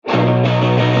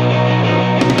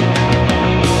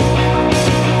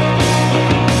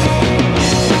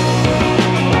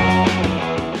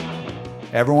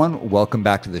Everyone, welcome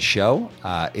back to the show.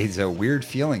 It's a weird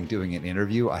feeling doing an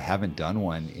interview. I haven't done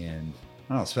one in,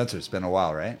 I don't know, Spencer, it's been a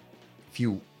while, right?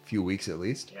 Few weeks at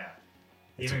least. Yeah,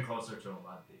 even closer to a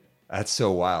month even. That's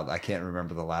so wild. I can't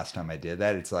remember the last time I did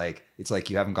that. It's like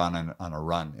you haven't gone on a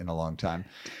run in a long time.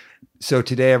 So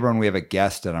today, everyone, we have a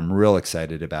guest that I'm real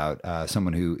excited about,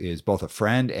 someone who is both a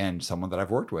friend and someone that I've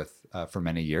worked with for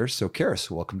many years. So Kerris,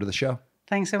 welcome to the show.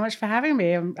 Thanks so much for having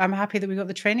me. I'm happy that we got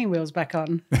the training wheels back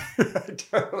on.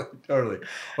 Totally.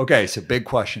 Okay, so big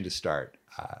question to start.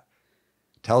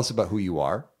 Tell us about who you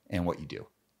are and what you do.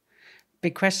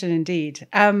 Big question indeed.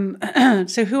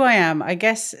 So who I am, I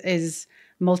guess, is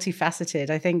multifaceted.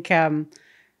 I think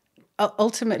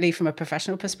ultimately, from a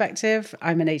professional perspective,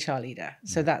 I'm an HR leader.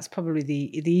 So that's probably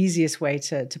the easiest way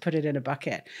to put it in a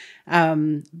bucket.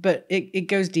 But it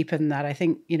goes deeper than that. I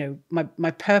think,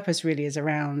 my purpose really is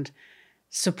around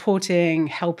supporting,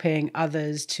 helping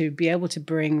others to be able to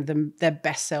bring their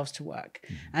best selves to work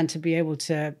and to be able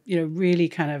to, really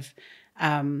kind of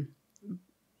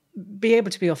be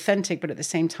able to be authentic, but at the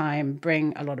same time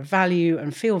bring a lot of value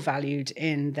and feel valued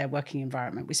in their working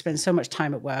environment. We spend so much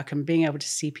time at work, and being able to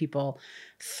see people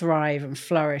thrive and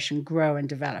flourish and grow and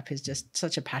develop is just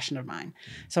such a passion of mine.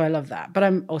 So I love that. But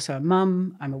I'm also a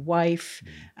mum, I'm a wife,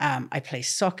 I play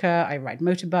soccer, I ride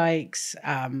motorbikes,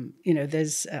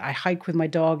 I hike with my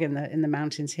dog in the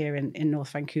mountains here in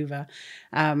North Vancouver.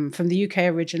 From the UK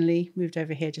originally, moved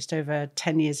over here just over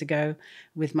 10 years ago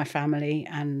with my family,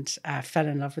 and fell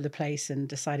in love with the place and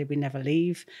decided we'd never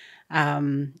leave.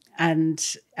 I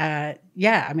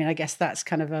guess that's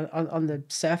kind of on the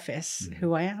surface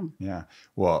who I am. Yeah.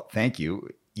 Well, thank you.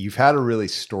 You've had a really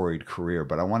storied career,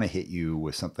 but I want to hit you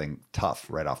with something tough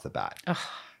right off the bat. Oh.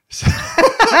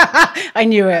 I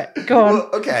knew it. Go on. Well,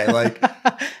 okay.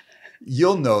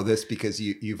 You'll know this because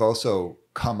you've also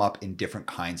come up in different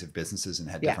kinds of businesses and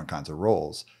had different kinds of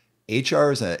roles.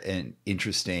 HR is an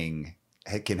interesting,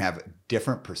 it can have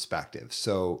different perspectives.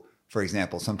 So, for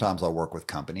example, sometimes I'll work with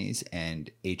companies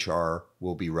and HR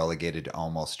will be relegated to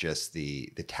almost just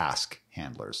the task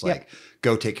handlers,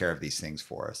 go take care of these things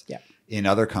for us. Yep. In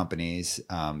other companies,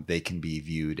 they can be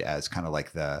viewed as kind of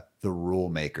like the rule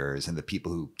makers and the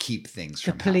people who keep things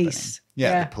from police.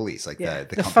 happening. Yeah, the police, the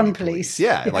company fun police. police.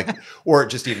 Yeah, or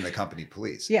just even the company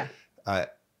police. Yeah. And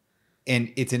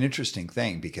it's an interesting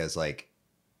thing because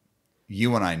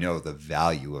you and I know the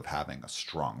value of having a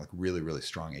strong, really, really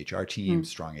strong HR team,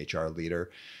 strong HR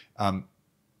leader.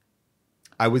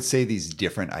 I would say these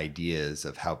different ideas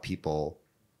of how people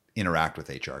interact with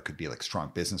HR could be like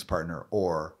strong business partner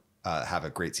or have a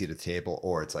great seat at the table,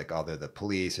 or it's like, oh, they're the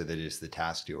police or they're just the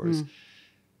task doers.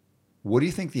 What do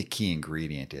you think the key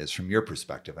ingredient is from your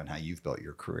perspective on how you've built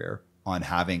your career on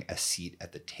having a seat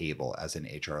at the table as an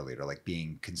HR leader, like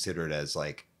being considered as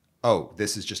oh,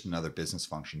 this is just another business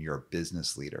function. You're a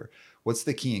business leader. What's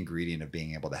the key ingredient of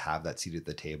being able to have that seat at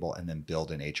the table and then build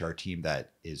an HR team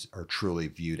that are truly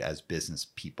viewed as business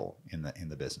people in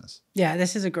the business? Yeah,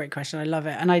 this is a great question. I love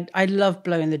it. And I love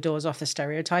blowing the doors off the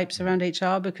stereotypes around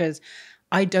HR because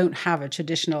I don't have a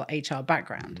traditional HR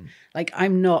background.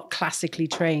 I'm not classically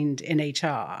trained in HR.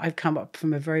 I've come up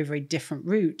from a very, very different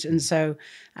route. And so,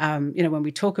 when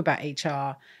we talk about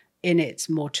HR, in its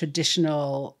more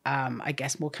traditional,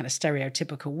 more kind of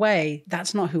stereotypical way,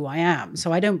 that's not who I am.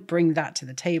 So I don't bring that to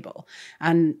the table.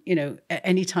 And,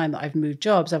 any time that I've moved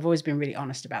jobs, I've always been really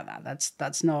honest about that.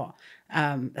 That's not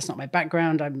my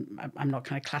background. I'm not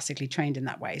kind of classically trained in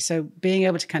that way. So being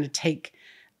able to kind of take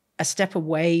a step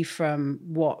away from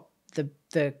what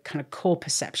the kind of core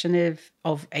perception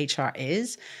of HR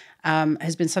is,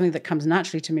 has been something that comes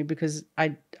naturally to me because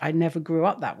I never grew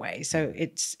up that way. So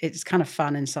it's kind of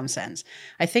fun in some sense.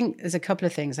 I think there's a couple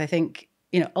of things. I think,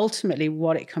 ultimately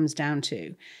what it comes down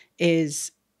to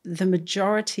is the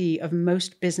majority of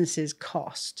most businesses'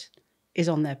 cost is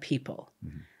on their people.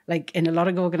 In a lot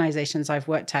of organizations I've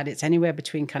worked at, it's anywhere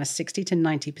between kind of 60 to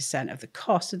 90% of the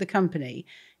cost of the company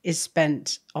is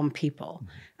spent on people.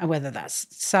 And whether that's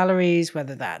salaries,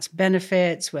 whether that's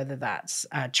benefits, whether that's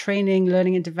training,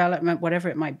 learning and development, whatever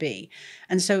it might be.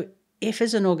 And so if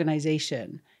as an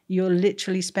organization, you're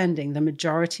literally spending the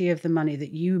majority of the money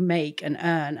that you make and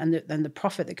earn and the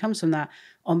profit that comes from that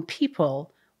on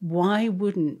people, why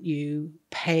wouldn't you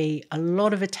pay a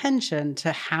lot of attention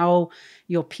to how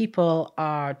your people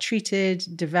are treated,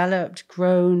 developed,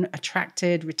 grown,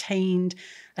 attracted, retained?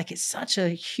 It's such a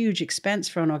huge expense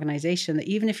for an organization that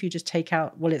even if you just take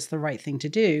out, well, it's the right thing to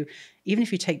do, even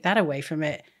if you take that away from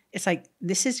it, it's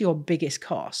this is your biggest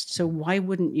cost. So why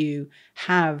wouldn't you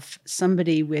have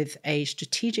somebody with a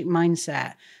strategic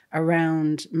mindset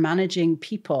around managing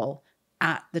people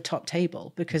at the top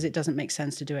table? Because it doesn't make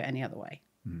sense to do it any other way.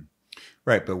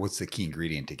 Right. But what's the key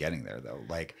ingredient to getting there though?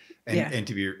 Like, and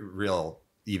to be real,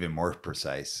 even more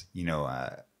precise,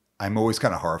 I'm always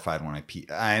kind of horrified when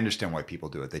I understand why people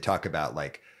do it. They talk about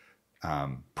like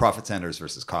profit centers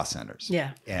versus cost centers.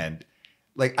 Yeah. And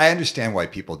like, I understand why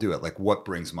people do it. Like what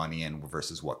brings money in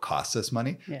versus what costs us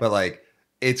money. Yeah. But like,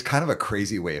 it's kind of a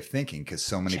crazy way of thinking because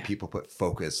so many people put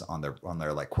focus on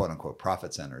their like quote unquote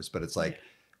profit centers. But it's like,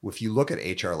 if you look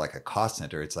at HR like a cost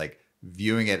center, it's like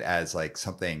viewing it as like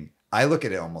something. I look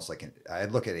at it almost like I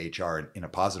look at HR in a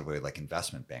positive way, like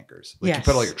investment bankers. Like you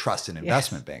put all your trust in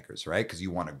investment bankers, right? Because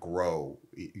you want to grow.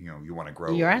 You want to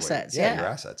grow your assets. Your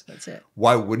assets. That's it.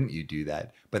 Why wouldn't you do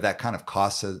that? But that kind of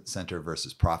cost center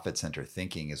versus profit center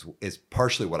thinking is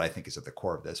partially what I think is at the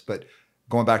core of this. But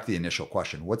going back to the initial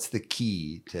question, what's the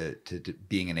key to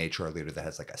being an HR leader that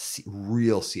has like a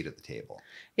real seat at the table?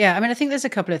 Yeah, I mean, I think there's a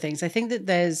couple of things. I think that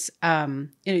there's,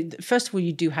 first of all,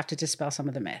 you do have to dispel some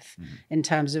of the myth in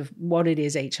terms of what it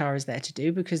is HR is there to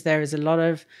do, because there is a lot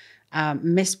of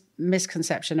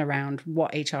misconception around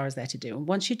what HR is there to do. And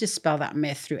once you dispel that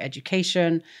myth through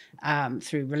education,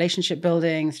 through relationship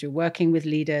building, through working with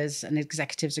leaders and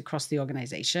executives across the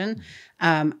organization,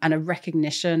 and a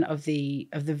recognition of the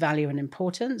value and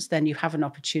importance, then you have an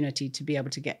opportunity to be able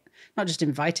to get not just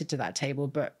invited to that table,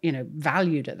 but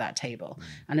valued at that table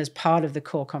and as part of the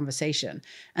core conversation.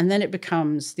 And then it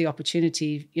becomes the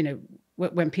opportunity,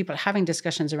 when people are having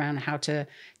discussions around how to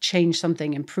change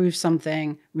something, improve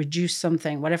something, reduce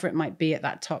something, whatever it might be at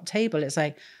that top table, it's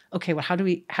like, okay, well, how do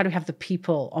we have the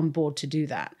people on board to do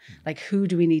that? Like, who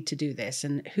do we need to do this?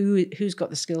 And who's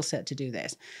got the skill set to do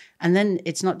this? And then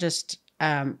it's not just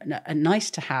a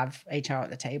nice to have HR at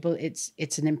the table.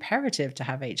 It's an imperative to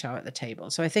have HR at the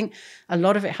table. So I think a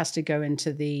lot of it has to go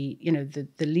into the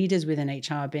leaders within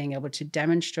HR being able to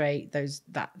demonstrate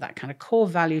that kind of core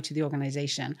value to the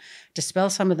organization, dispel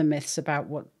some of the myths about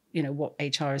what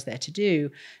HR is there to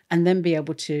do, and then be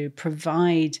able to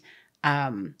provide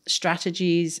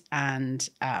strategies and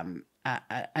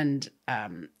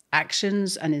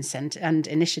actions and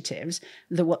initiatives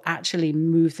that will actually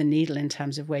move the needle in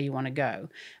terms of where you want to go.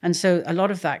 And so a lot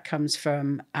of that comes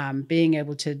from being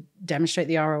able to demonstrate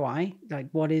the ROI, like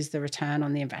what is the return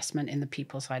on the investment in the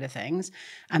people side of things,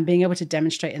 and being able to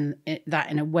demonstrate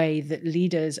that in a way that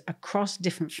leaders across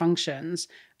different functions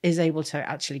is able to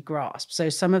actually grasp. So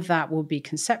some of that will be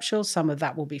conceptual, some of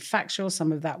that will be factual,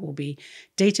 some of that will be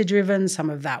data-driven,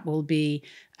 some of that will be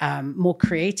more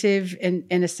creative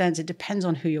in a sense. It depends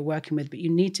on who you're working with, but you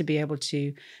need to be able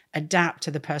to adapt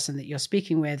to the person that you're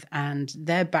speaking with and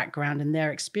their background and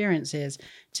their experiences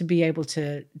to be able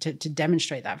to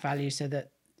demonstrate that value so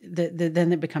that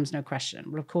then it becomes no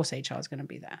question. Well, of course, HR is going to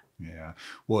be there. Yeah.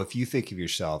 Well, if you think of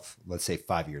yourself, let's say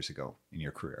 5 years ago in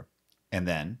your career, and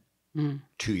then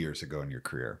 2 years ago in your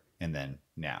career, and then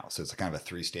now. So it's kind of a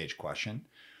 3-stage question.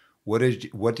 What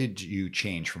did you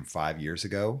change from 5 years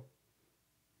ago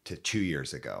to 2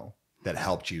 years ago that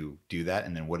helped you do that?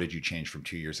 And then what did you change from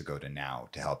 2 years ago to now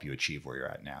to help you achieve where you're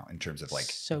at now in terms of like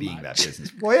being that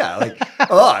business? Well, yeah, like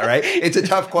a lot, right? It's a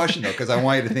tough question though, because I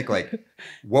want you to think like,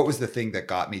 what was the thing that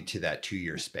got me to that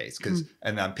 2-year space?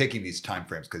 And I'm picking these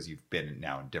timeframes because you've been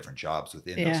now in different jobs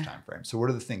within those timeframes. So what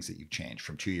are the things that you've changed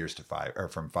from 2 years to 5, or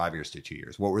from 5 years to 2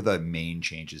 years? What were the main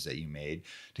changes that you made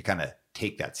to kind of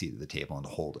take that seat at the table and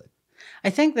to hold it? I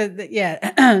think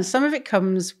that some of it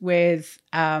comes with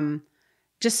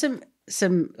just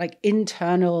some like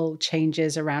internal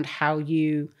changes around how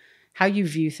you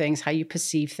view things, how you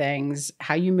perceive things,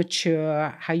 how you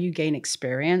mature, how you gain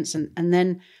experience, and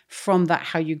then from that,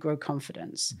 how you grow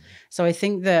confidence. So I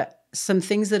think that some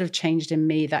things that have changed in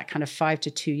me that kind of 5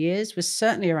 to 2 years was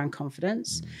certainly around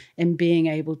confidence in being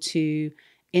able to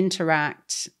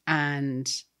interact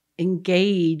and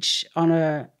engage on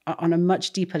a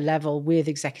much deeper level with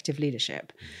executive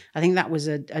leadership. I think that was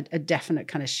a definite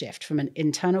kind of shift from an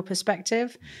internal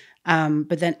perspective.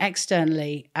 But then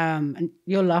externally, and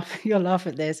you'll laugh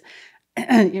at this,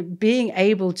 being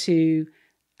able to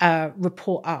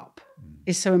report up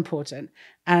is so important.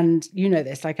 And you know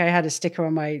this, like I had a sticker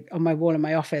on my wall in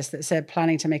my office that said,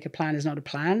 "Planning to make a plan is not a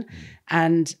plan."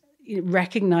 And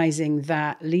recognizing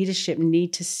that leadership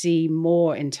need to see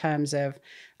more in terms of,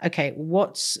 okay,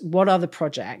 what are the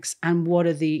projects and what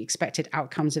are the expected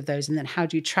outcomes of those, and then how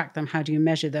do you track them, how do you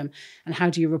measure them, and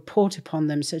how do you report upon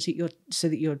them so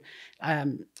that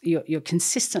you're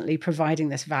consistently providing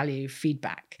this value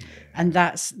feedback. And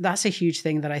that's a huge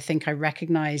thing that I think I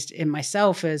recognized in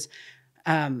myself as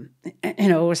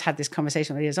always had this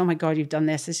conversation with leaders. Oh my God, you've done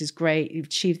this. This is great. You've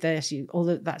achieved this. All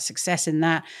that success in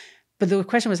that. But the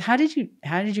question was, how did you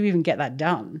even get that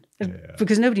done? Yeah.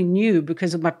 Because nobody knew,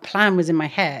 because my plan was in my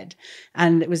head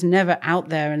and it was never out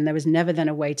there, and there was never then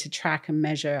a way to track and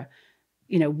measure,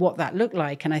 what that looked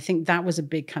like. And I think that was a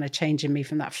big kind of change in me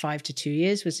from that 5 to 2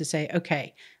 years, was to say,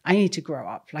 okay, I need to grow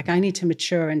up. Like, I need to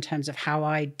mature in terms of how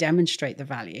I demonstrate the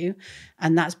value.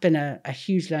 And that's been a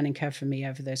huge learning curve for me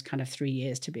over those kind of 3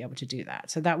 years to be able to do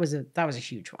that. So that was a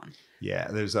huge one. Yeah.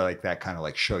 There's like that kind of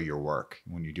like show your work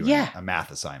when you're doing a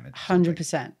math assignment.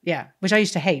 100%. Yeah. Which I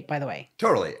used to hate, by the way.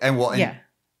 Totally. And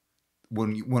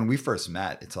when we first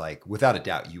met, it's like, without a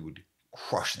doubt, you would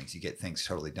crush things. You get things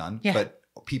totally done. Yeah. But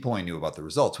people only knew about the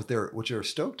results, what they're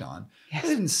stoked on. Yes. They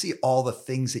didn't see all the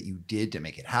things that you did to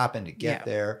make it happen, to get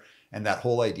there. And that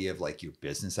whole idea of like your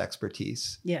business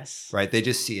expertise. Yes. Right. They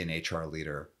just see an HR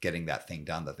leader getting that thing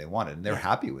done that they wanted, and they're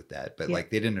happy with that. But like,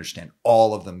 they didn't understand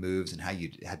all of the moves and how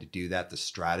you had to do that, the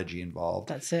strategy involved.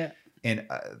 That's it. And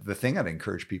the thing I'd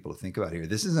encourage people to think about here,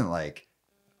 this isn't like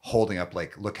holding up,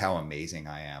 like, look how amazing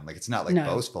I am. Like, it's not like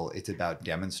boastful. It's about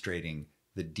demonstrating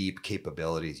the deep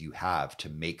capabilities you have to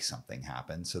make something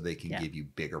happen, so they can give you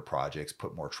bigger projects,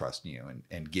 put more trust in you,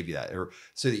 and give you that, or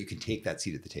so that you can take that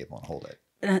seat at the table and hold it.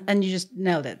 And you just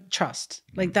nailed it. Trust.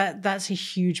 Like that's a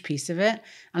huge piece of it.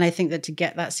 And I think that to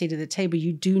get that seat at the table,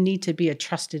 you do need to be a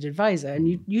trusted advisor. And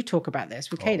you talk about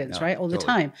this with Cadence, right? All the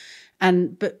time.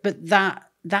 And but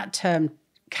that term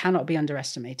cannot be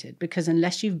underestimated, because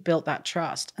unless you've built that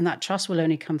trust, and that trust will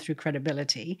only come through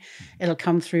credibility, it'll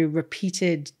come through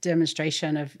repeated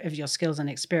demonstration of your skills and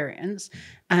experience.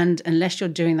 And unless you're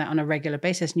doing that on a regular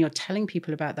basis and you're telling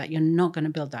people about that, you're not going to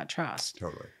build that trust.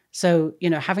 Totally. So,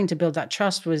 having to build that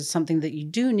trust was something that you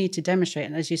do need to demonstrate.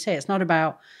 And as you say, it's not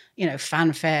about,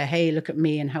 fanfare. Hey, look at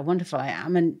me and how wonderful I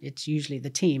am. And it's usually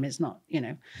the team. It's not,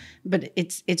 but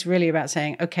it's really about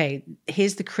saying, okay,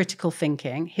 here's the critical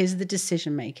thinking. Here's the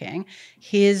decision making.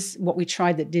 Here's what we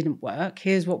tried that didn't work.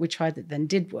 Here's what we tried that then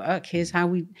did work. Here's how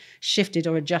we shifted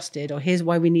or adjusted, or here's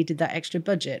why we needed that extra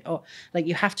budget. Or like,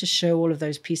 you have to show all of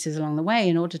those pieces along the way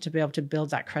in order to be able to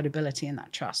build that credibility and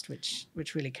that trust, which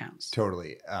really counts.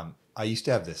 Totally. I used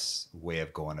to have this way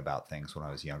of going about things when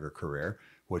I was younger career,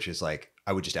 which is like,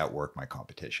 I would just outwork my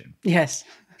competition. Yes.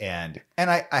 And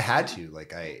I had to,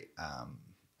 like,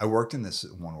 I worked in this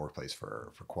one workplace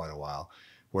for quite a while,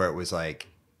 where it was like,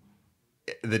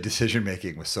 the decision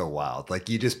making was so wild. Like,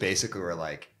 you just basically were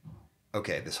like,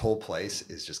 okay, this whole place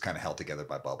is just kind of held together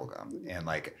by bubblegum. And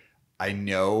like, I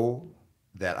know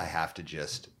that I have to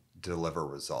just deliver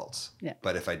results. Yeah.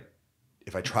 But if I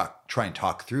try and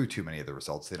talk through too many of the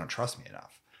results, they don't trust me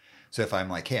enough. So if I'm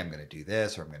like, hey, I'm going to do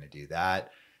this or I'm going to do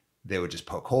that, they would just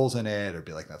poke holes in it or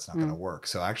be like, that's not going to work.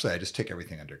 So actually, I just took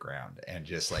everything underground and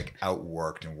just like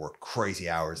outworked and worked crazy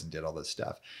hours and did all this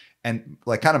stuff. And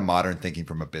like, kind of modern thinking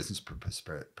from a business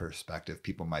perspective,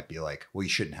 people might be like, well, you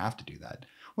shouldn't have to do that.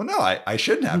 Well, no, I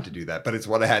shouldn't have to do that, but it's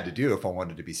what I had to do if I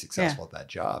wanted to be successful at that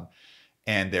job.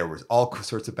 And there was all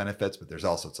sorts of benefits, but there's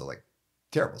all sorts of like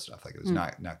terrible stuff. Like, it was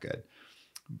not good.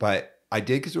 But I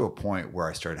did get to a point where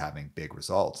I started having big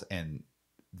results, and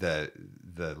the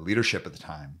leadership at the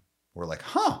time were like,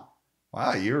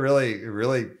 wow, you really,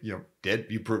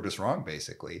 you proved us wrong,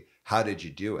 basically. How did you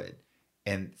do it?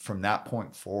 And from that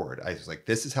point forward, I was like,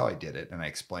 this is how I did it. And I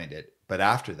explained it. But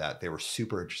after that, they were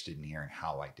super interested in hearing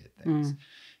how I did things.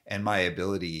 And my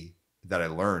ability that I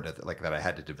learned, that I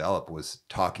had to develop, was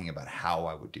talking about how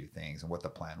I would do things and what the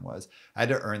plan was. I had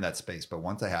to earn that space. But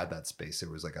once I had that space, there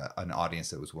was like an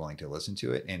audience that was willing to listen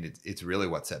to it. And it's really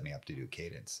what set me up to do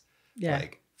Cadence. Yeah.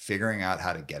 Like, figuring out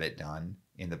how to get it done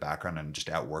in the background and just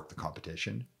outwork the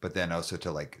competition, but then also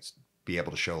to like be able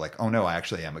to show like, oh no, I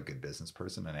actually am a good business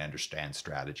person and I understand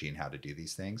strategy and how to do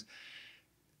these things.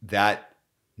 That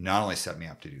not only set me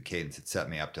up to do Cadence, it set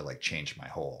me up to like change my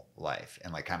whole life,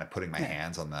 and like kind of putting my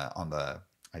hands on the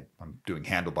I'm doing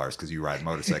handlebars because you ride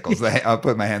motorcycles. I'll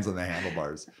put my hands on the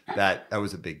handlebars. That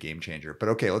was a big game changer. But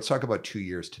okay, let's talk about 2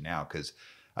 years to now, because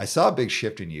I saw a big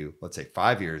shift in you, let's say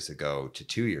 5 years ago to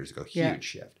 2 years ago, huge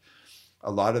shift.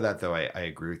 A lot of that, though, I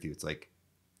agree with you. It's like,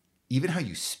 even how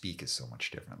you speak is so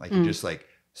much different. Like, you're just like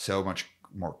so much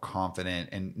more confident,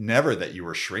 and never that you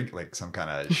were like some kind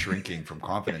of shrinking from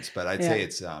confidence, but I'd say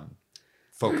it's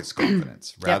focused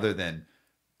confidence rather than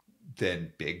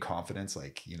big confidence,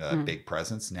 like, a big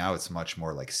presence. Now it's much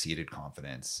more like seated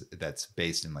confidence that's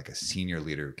based in like a senior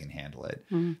leader who can handle it.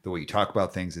 The way you talk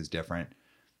about things is different.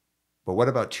 But what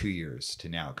about 2 years to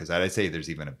now? Because I'd say there's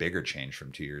even a bigger change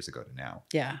from 2 years ago to now.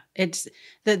 Yeah, it's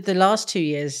the last 2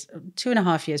 years,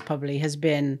 2.5 years probably, has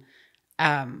been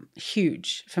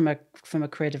huge from a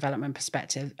career development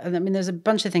perspective. I mean, there's a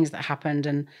bunch of things that happened,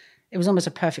 and it was almost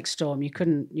a perfect storm. You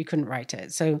couldn't write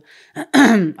it. So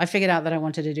I figured out that I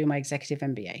wanted to do my executive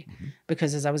MBA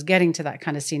because as I was getting to that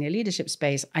kind of senior leadership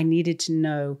space, I needed to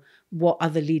know what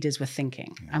other leaders were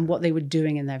thinking and what they were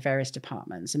doing in their various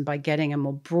departments. And by getting a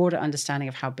more broader understanding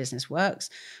of how business works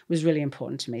was really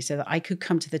important to me so that I could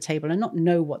come to the table and not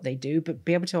know what they do, but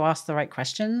be able to ask the right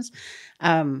questions,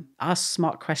 ask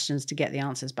smart questions to get the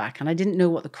answers back. And I didn't know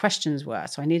what the questions were,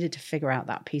 so I needed to figure out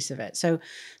that piece of it. So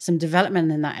some development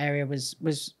in that area was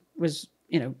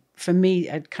for me,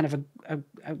 a kind of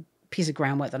a piece of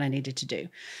groundwork that I needed to do.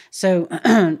 So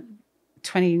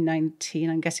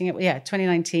 2019, I'm guessing it. Yeah,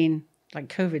 2019, like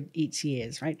COVID eats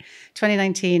years, right?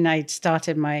 2019, I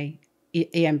started my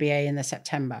EMBA in the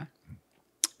September.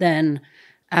 Then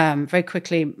very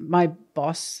quickly, my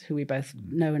boss, who we both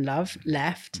know and love,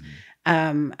 left.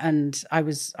 And I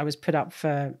was put up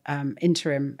for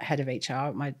interim head of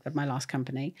HR at my last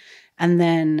company. And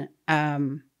then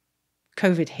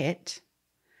COVID hit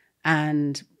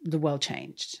and the world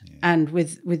changed. Yeah. And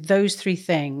with those three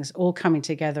things all coming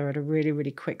together at a really,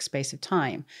 really quick space of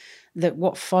time, that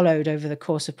what followed over the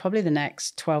course of probably the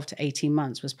next 12 to 18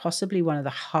 months was possibly one of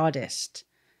the hardest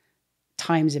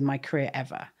times in my career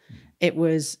ever. It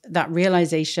was that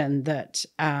realization that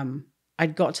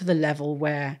I'd got to the level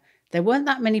where there weren't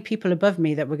that many people above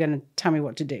me that were going to tell me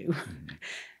what to do.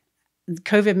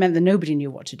 COVID meant that nobody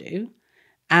knew what to do.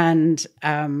 And,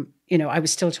 I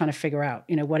was still trying to figure out,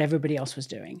 what everybody else was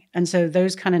doing. And so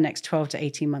those kind of next 12 to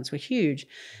 18 months were huge.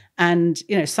 And,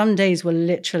 some days were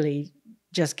literally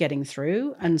just getting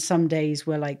through. And some days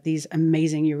were like these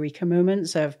amazing eureka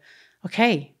moments of,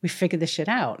 okay, we figured this shit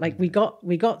out. Like we got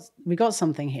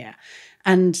something here.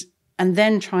 And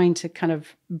then trying to kind of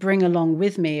bring along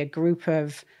with me a group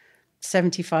of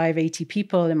 75, 80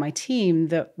 people in my team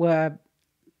that were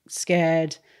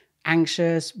scared,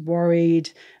 anxious,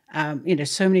 worried,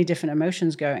 so many different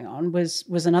emotions going on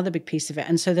was another big piece of it.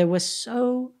 And so there were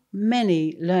so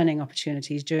many learning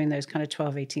opportunities during those kind of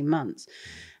 12, 18 months.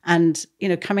 And,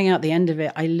 coming out the end of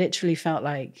it, I literally felt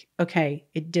like, okay,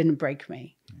 it didn't break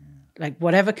me. Like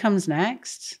whatever comes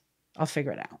next, I'll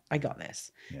figure it out. I got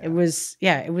this. Yeah.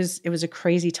 It was a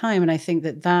crazy time. And I think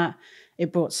that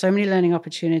it brought so many learning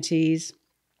opportunities,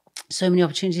 so many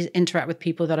opportunities to interact with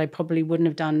people that I probably wouldn't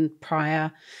have done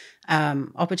prior,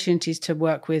 opportunities to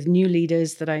work with new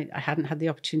leaders that I hadn't had the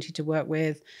opportunity to work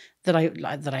with, that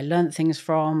I learned things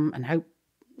from and hope,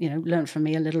 learned from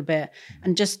me a little bit.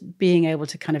 And just being able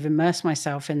to kind of immerse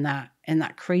myself in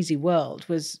that crazy world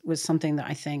was something that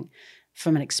I think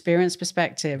from an experience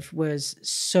perspective was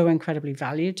so incredibly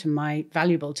valuable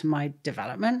to my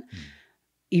development,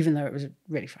 even though it was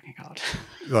really fucking hard.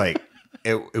 Like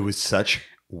it was such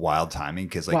wild timing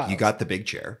because you got the big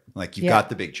chair, got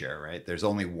the big chair, right? There's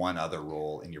only one other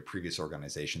role in your previous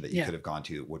organization that you could have gone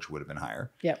to, which would have been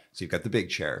higher. Yep. So you've got the big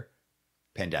chair,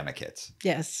 pandemic hits.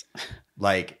 Yes.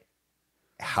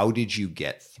 How did you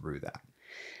get through that?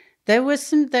 There was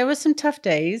some tough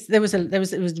days. It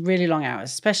was really long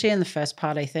hours, especially in the first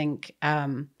part, I think,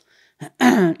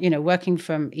 working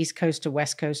from East Coast to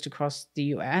West Coast across the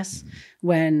US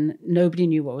when nobody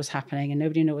knew what was happening and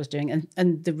nobody knew what was doing.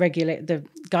 And the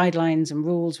guidelines and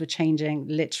rules were changing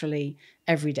literally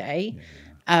every day.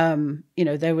 Yeah.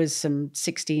 There was some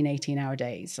 16, 18-hour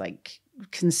days,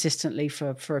 consistently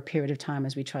for a period of time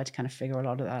as we tried to kind of figure a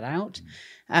lot of that out.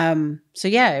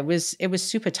 It was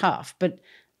super tough, but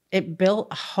it built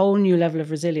a whole new level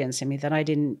of resilience in me that I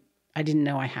didn't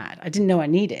know I had. I didn't know I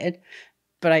needed,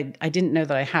 but I didn't know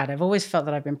that I had. I've always felt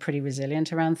that I've been pretty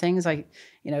resilient around things. I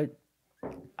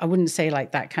wouldn't say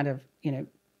like that kind of,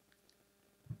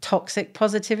 toxic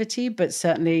positivity, but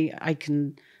certainly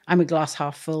I'm a glass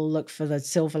half full, look for the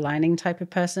silver lining type of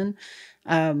person.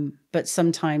 But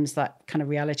sometimes that kind of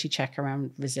reality check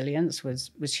around resilience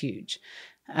was huge.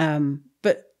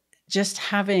 But just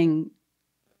having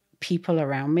people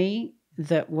around me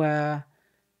that were,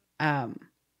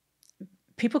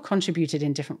 people contributed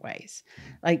in different ways.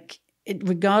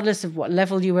 Regardless of what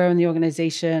level you were in the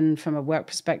organization, from a work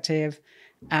perspective,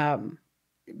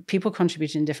 people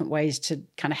contributed in different ways to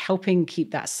kind of helping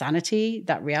keep that sanity,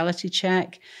 that reality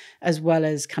check, as well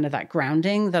as kind of that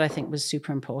grounding that I think was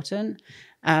super important.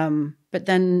 But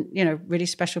then, really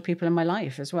special people in my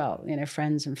life as well,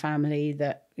 friends and family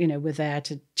that, were there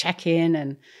to check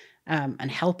in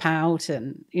and help out.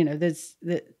 And,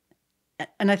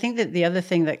 and I think that the other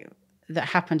thing that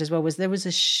happened as well was there was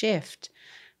a shift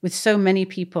with so many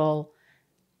people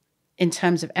in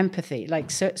terms of empathy.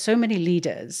 So many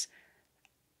leaders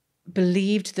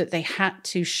believed that they had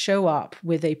to show up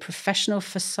with a professional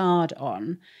facade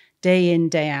on day in,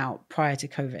 day out prior to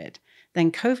COVID.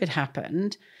 Then COVID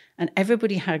happened and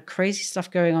everybody had crazy stuff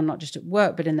going on, not just at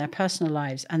work, but in their personal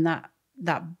lives. And that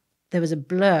there was a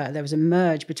blur, there was a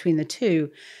merge between the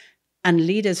two. And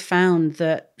leaders found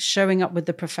that showing up with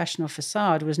the professional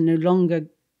facade was no longer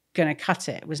going to cut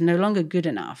it, was no longer good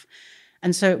enough.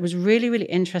 And so it was really, really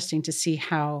interesting to see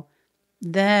how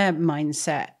their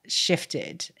mindset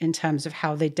shifted in terms of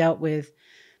how they dealt with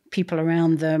people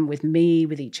around them, with me,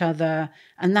 with each other.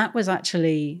 And that was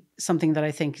actually something that I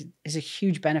think is a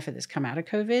huge benefit that's come out of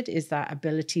COVID, is that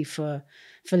ability for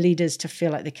leaders to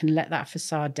feel like they can let that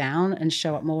facade down and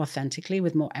show up more authentically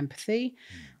with more empathy.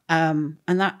 And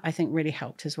that, I think, really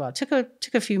helped as well. It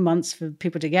took a few months for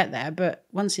people to get there, but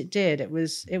once it did, it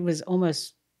was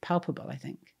almost palpable, I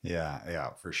think.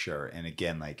 Yeah, for sure. And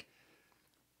again, like,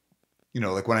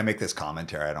 like when I make this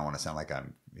commentary, I don't want to sound like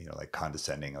I'm, like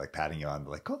condescending, like patting you on,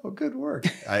 like, oh, good work.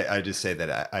 I just say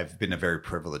that I've been a very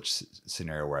privileged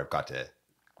scenario where I've got to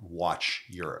watch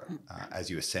your, as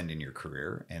you ascend in your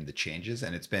career and the changes.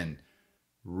 And it's been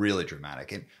really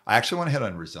dramatic. And I actually want to hit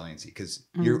on resiliency, because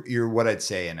you're what I'd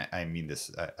say, and I mean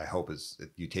this, I hope is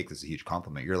you take this as a huge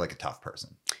compliment. You're like a tough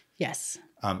person. Yes.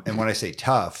 And when I say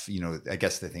tough, I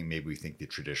guess the thing, maybe we think the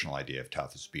traditional idea of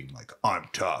tough is being like, I'm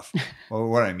tough. Well,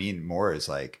 what I mean more is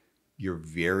like, you're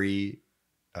very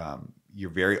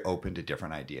open to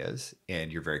different ideas,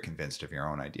 and you're very convinced of your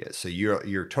own ideas. So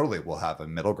you're totally will have a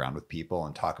middle ground with people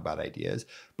and talk about ideas,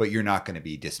 but you're not going to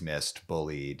be dismissed,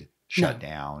 bullied, shut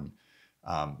down.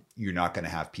 You're not going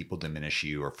to have people diminish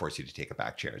you or force you to take a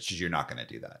back chair. It's just, you're not going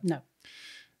to do that. No.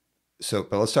 So,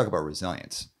 but let's talk about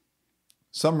resilience.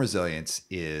 Some resilience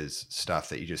is stuff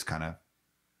that you just kind of,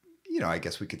 I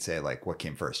guess we could say, like, what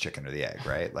came first, chicken or the egg,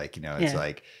 right? Like, it's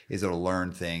like, is it a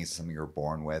learned thing? Is it something you're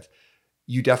born with?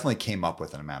 You definitely came up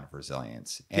with an amount of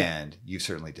resilience, and you've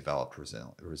certainly developed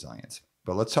resilience.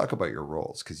 But let's talk about your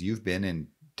roles, because you've been in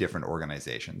different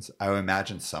organizations. I would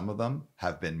imagine some of them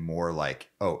have been more like,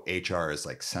 oh, HR is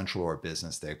like central to our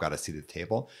business, they've got a seat at the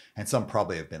table. And some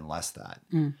probably have been less that.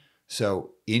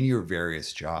 So in your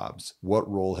various jobs, what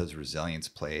role has resilience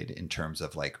played in terms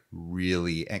of like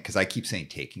really, because I keep saying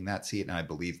taking that seat, and I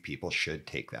believe people should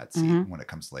take that seat when it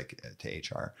comes to like to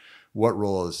HR. What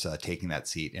role is taking that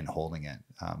seat and holding it?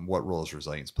 What role has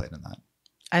resilience played in that?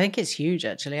 I think it's huge,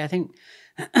 actually. I think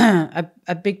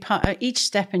a big part, each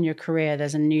step in your career,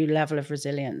 there's a new level of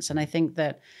resilience. And I think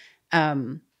that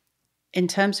in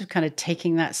terms of kind of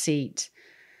taking that seat,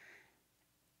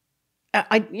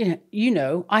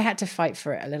 I had to fight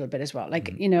for it a little bit as well.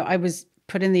 Like, I was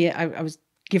put in I was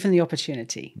given the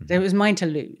opportunity. It was mine to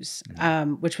lose,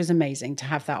 which was amazing to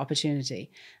have that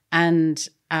opportunity. And,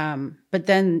 but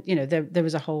then, there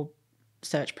was a whole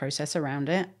search process around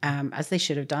it, as they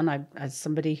should have done. As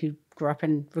somebody who grew up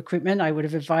in recruitment, I would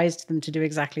have advised them to do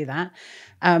exactly that.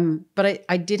 But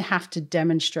I did have to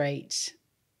demonstrate,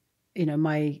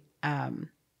 my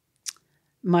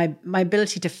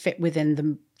ability to fit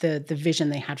within the vision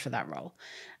they had for that role.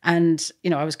 And,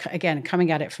 I was, again,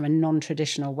 coming at it from a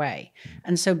non-traditional way.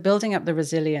 And so building up the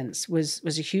resilience was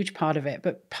a huge part of it.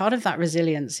 But part of that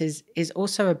resilience is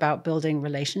also about building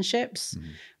relationships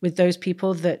with those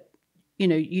people that,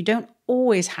 you don't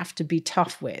always have to be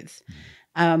tough with.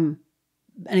 And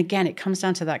again, it comes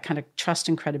down to that kind of trust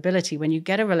and credibility. When you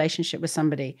get a relationship with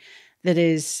somebody that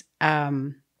is,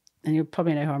 and you'll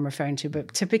probably know who I'm referring to,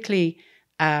 but typically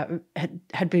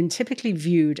had been typically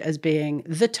viewed as being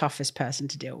the toughest person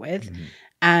to deal with.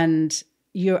 And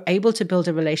you're able to build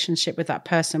a relationship with that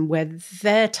person where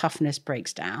their toughness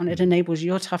breaks down. It enables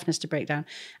your toughness to break down,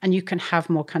 and you can have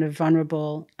more kind of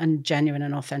vulnerable and genuine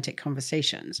and authentic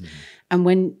conversations. And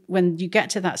when you get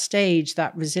to that stage,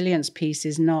 that resilience piece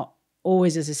is not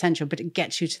always as essential, but it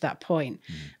gets you to that point.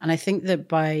 And I think that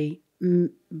by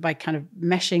kind of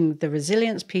meshing the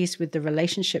resilience piece with the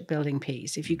relationship building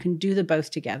piece, if you can do the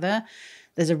both together,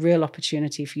 there's a real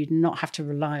opportunity for you to not have to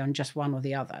rely on just one or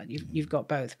the other. You've got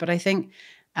both. But I think,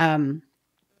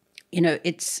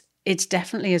 it's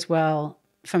definitely as well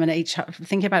from an HR,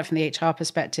 thinking about it from the HR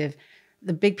perspective,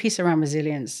 the big piece around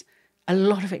resilience, a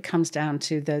lot of it comes down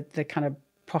to the kind of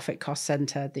profit cost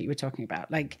center that you were talking about,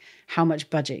 like how much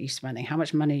budget are you spending, how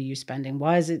much money are you spending,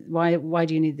 why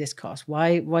do you need this cost,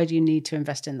 why do you need to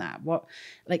invest in that,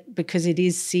 because it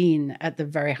is seen at the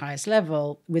very highest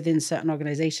level within certain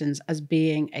organizations as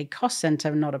being a cost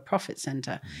center, not a profit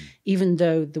center, even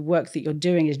though the work that you're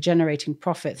doing is generating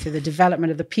profit through the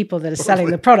development of the people that are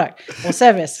selling the product or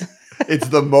service. It's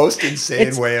the most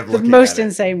insane way of looking at it. The most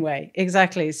insane way,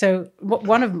 exactly. So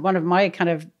one of my kind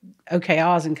of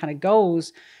OKRs and kind of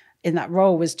goals in that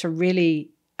role was to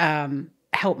really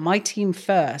help my team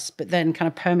first, but then kind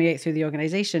of permeate through the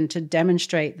organization to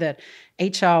demonstrate that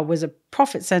HR was a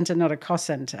profit center, not a cost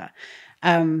center.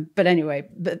 But anyway,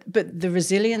 but the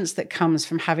resilience that comes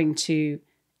from having to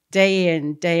day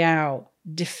in, day out,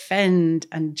 defend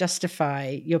and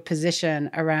justify your position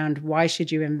around why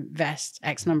should you invest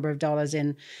X number of dollars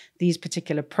in these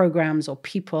particular programs or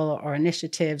people or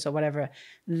initiatives or whatever,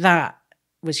 that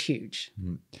was huge.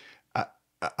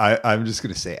 I'm just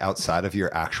going to say, outside of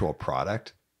your actual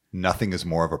product, nothing is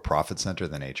more of a profit center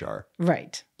than HR.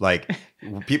 Right. Like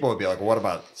people would be like, well, what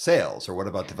about sales or what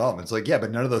about development? It's like, yeah,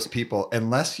 but none of those people,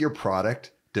 unless your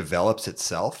product develops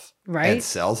itself and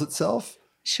sells itself.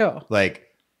 Sure. Like,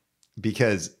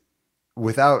 because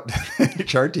without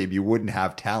HR team, you wouldn't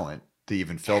have talent to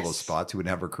even fill those spots. You wouldn't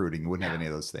have recruiting. You wouldn't have any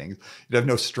of those things. You'd have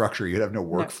no structure. You'd have no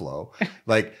workflow. No.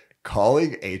 Like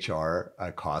calling HR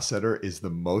a cost center is the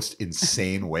most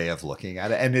insane way of looking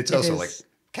at it. And it's also like,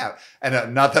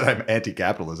 and not that I'm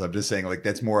anti-capitalist. I'm just saying like,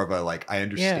 that's more of a, like, I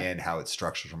understand how it's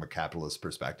structured from a capitalist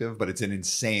perspective, but it's an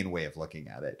insane way of looking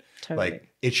at it. Totally. Like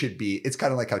it should be, it's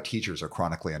kind of like how teachers are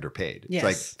chronically underpaid. Yes.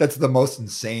 It's like, that's the most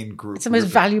insane group. It's the most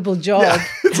valuable job. Yeah,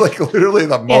 it's like literally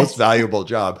the most valuable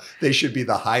job. They should be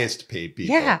the highest paid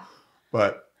people. Yeah.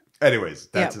 But anyways,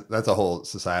 that's a whole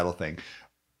societal thing.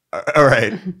 All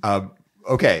right.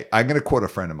 Okay. I'm going to quote a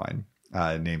friend of mine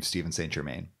named Stephen St.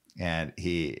 Germain. And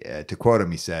he, to quote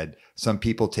him, he said, some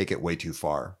people take it way too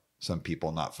far. Some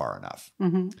people not far enough.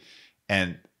 Mm-hmm.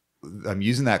 And I'm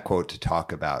using that quote to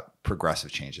talk about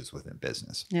progressive changes within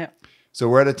business. Yeah. So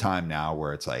we're at a time now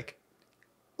where it's like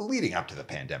leading up to the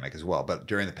pandemic as well. But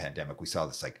during the pandemic, we saw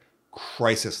this like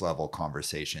crisis level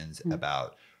conversations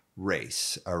about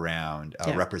race, around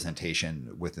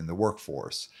representation within the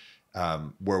workforce,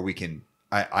 where we can,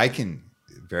 I can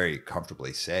very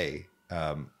comfortably say,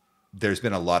 there's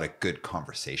been a lot of good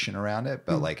conversation around it,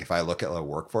 but like if I look at the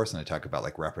workforce and I talk about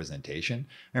like representation,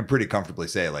 I can pretty comfortably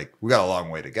say like we got a long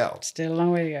way to go. Still a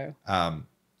long way to go.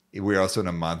 We're also in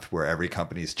a month where every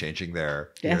company is changing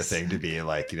their thing to be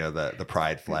like, you know, the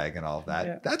pride flag and all of that.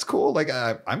 Yeah. That's cool. Like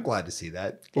I'm glad to see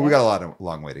that, but we got a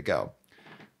long way to go.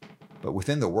 But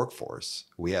within the workforce,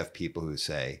 we have people who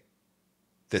say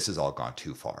this has all gone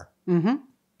too far, and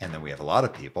then we have a lot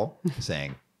of people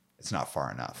saying it's not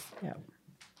far enough. Yeah.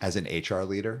 As an HR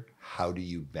leader, how do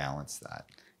you balance that?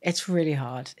 It's really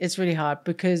hard. It's really hard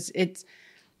because it's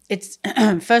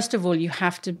first of all, you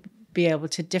have to be able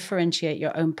to differentiate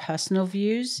your own personal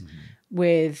views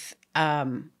with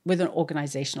an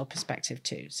organizational perspective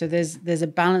too. So there's a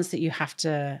balance that you have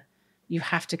to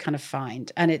kind of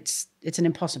find, and it's an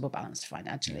impossible balance to find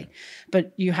actually,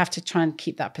 but you have to try and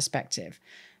keep that perspective,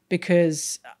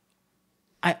 because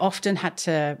I often had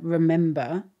to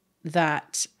remember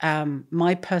that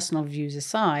my personal views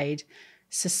aside,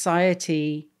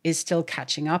 society is still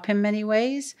catching up in many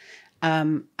ways,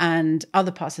 and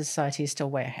other parts of society is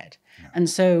still way ahead. Yeah. And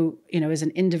so, you know, as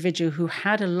an individual who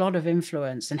had a lot of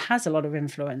influence and has a lot of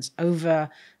influence over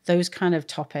those kind of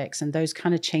topics and those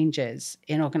kind of changes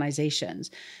in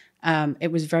organizations,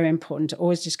 it was very important to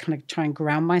always just kind of try and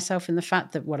ground myself in the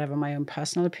fact that whatever my own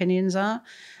personal opinions are,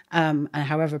 and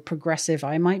however progressive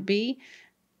I might be,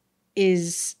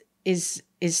 is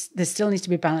there still needs to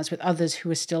be balance with others who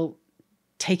are still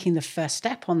taking the first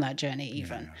step on that journey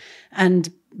even. Yeah.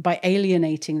 And by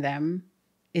alienating them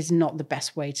is not the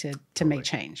best way to make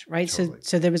change, right? Totally.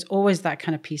 So there was always that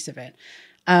kind of piece of it.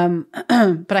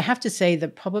 But I have to say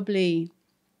that probably,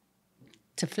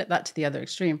 to flip that to the other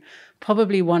extreme,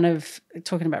 probably one of,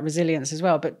 talking about resilience as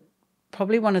well, but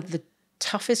probably one of the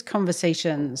toughest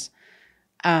conversations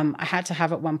I had to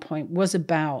have at one point was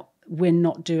about we're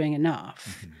not doing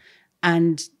enough.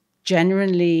 And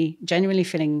genuinely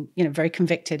feeling, you know, very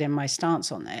convicted in my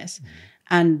stance on this,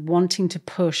 and wanting to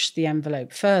push the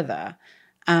envelope further,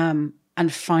 and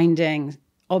finding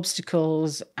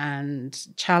obstacles and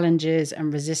challenges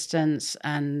and resistance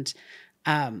and,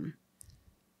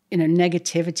 you know,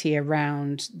 negativity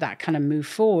around that kind of move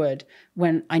forward,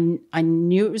 when I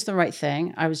knew it was the right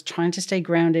thing. I was trying to stay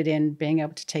grounded in being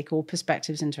able to take all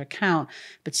perspectives into account,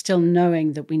 but still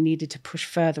knowing that we needed to push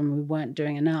further and we weren't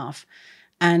doing enough.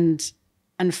 And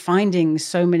finding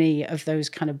so many of those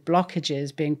kind of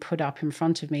blockages being put up in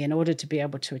front of me in order to be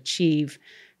able to achieve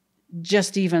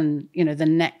just even, you know, the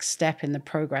next step in the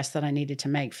progress that I needed to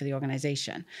make for the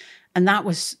organization. And that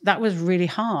was really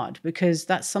hard, because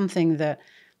that's something that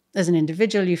as an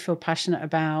individual you feel passionate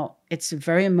about. It's a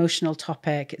very emotional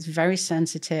topic. It's very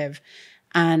sensitive,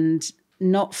 and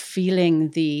not feeling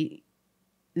the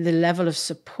level of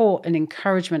support and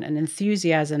encouragement and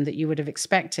enthusiasm that you would have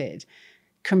expected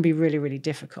can be really, really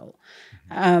difficult.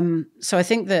 So I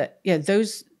think that,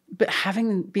 those but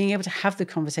being able to have the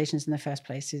conversations in the first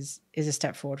place is a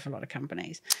step forward for a lot of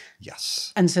companies.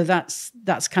 Yes. And so that's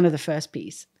kind of the first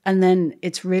piece. And then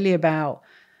it's really about,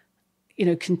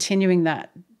 continuing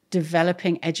that,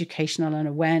 developing educational and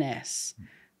awareness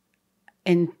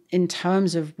in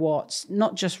terms of what's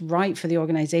not just right for the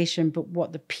organization, but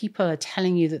what the people are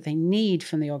telling you that they need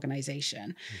from the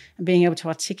organization, and being able to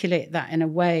articulate that in a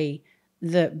way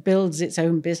that builds its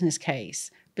own business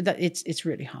case. But that it's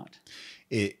really hard.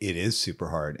 It is super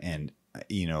hard. And,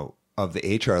 of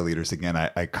the HR leaders, again,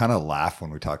 I kind of laugh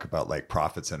when we talk about like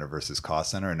profit center versus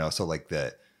cost center, and also like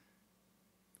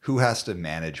who has to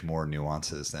manage more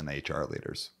nuances than HR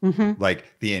leaders? Mm-hmm. Like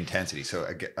the intensity. So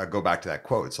I go back to that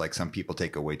quote. It's like some people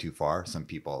take it way too far, some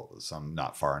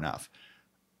not far enough.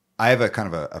 I have a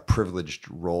kind of a privileged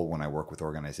role when I work with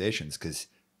organizations because,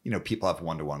 people have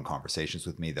one-to-one conversations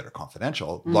with me that are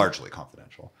confidential, largely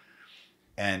confidential.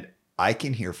 And I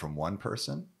can hear from one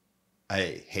person,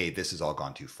 hey, this has all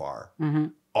gone too far. Mm-hmm.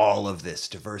 All of this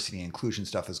diversity and inclusion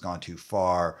stuff has gone too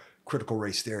far. Critical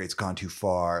race theory, it's gone too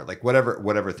far. Like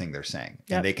whatever thing they're saying.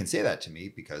 Yep. And they can say that to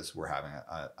me because we're having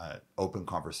an open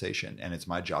conversation, and it's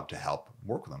my job to help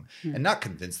work with them and not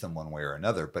convince them one way or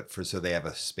another, but so they have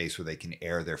a space where they can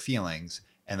air their feelings,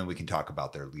 and then we can talk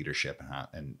about their leadership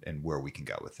and where we can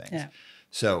go with things. Yeah.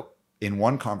 So in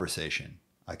one conversation,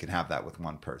 I can have that with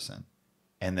one person.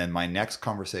 And then my next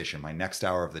conversation, my next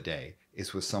hour of the day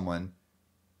is with someone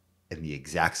in the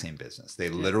exact same business. They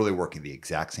literally work in the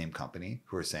exact same company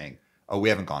who are saying, oh, we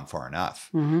haven't gone far enough.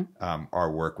 Mm-hmm.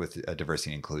 Our work with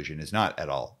diversity and inclusion is not at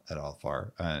all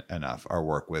far enough. Our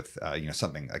work with,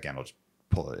 something, again, I'll just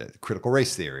pull it, critical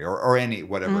race theory or any,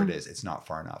 whatever it is, it's not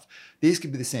far enough. These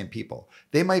could be the same people.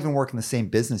 They might even work in the same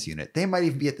business unit. They might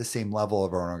even be at the same level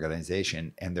of our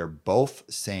organization, and they're both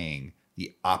saying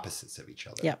the opposites of each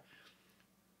other. Yep.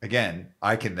 Again,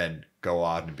 I can then go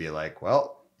on and be like,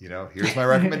 well, here's my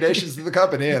recommendations to the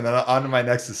company, and then on to my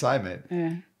next assignment.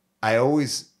 Yeah. I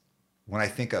always, when I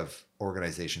think of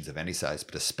organizations of any size,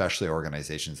 but especially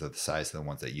organizations of the size of the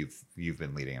ones that you've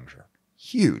been leading, I'm sure,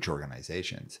 huge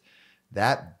organizations,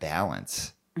 that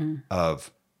balance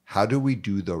of how do we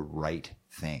do the right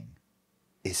thing,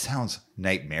 it sounds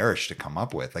nightmarish to come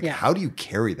up with. Like, how do you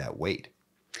carry that weight?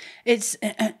 It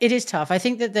is tough. I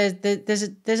think that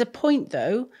there's a point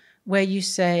though where you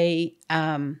say,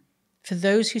 for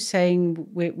those who saying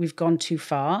we've gone too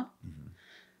far,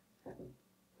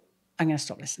 I'm going to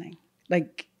stop listening.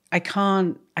 Like I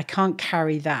can't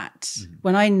carry that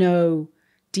when I know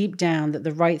deep down that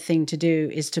the right thing to do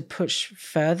is to push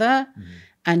further.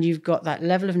 And you've got that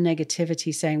level of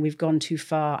negativity saying we've gone too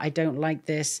far. I don't like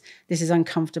this. This is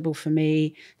uncomfortable for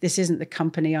me. This isn't the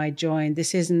company I joined.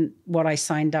 This isn't what I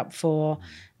signed up for.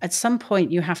 At some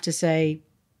point you have to say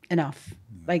enough.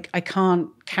 Like I can't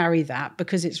carry that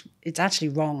because it's actually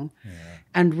wrong. Yeah.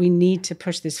 And we need to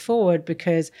push this forward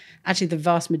because actually the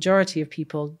vast majority of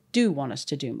people do want us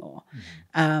to do more.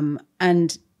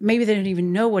 And maybe they don't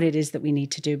even know what it is that we need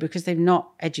to do because they've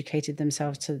not educated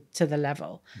themselves to the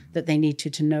level that they need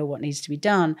to know what needs to be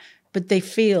done. But they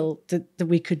feel that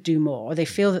we could do more, or they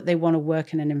feel that they want to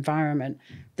work in an environment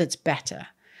that's better.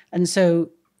 And so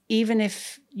even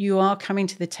if you are coming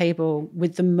to the table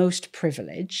with the most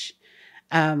privilege,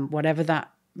 whatever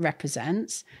that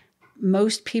represents,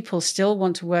 most people still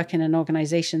want to work in an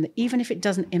organization that even if it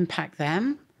doesn't impact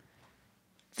them,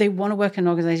 they want to work in an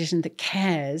organization that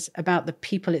cares about the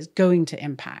people it's going to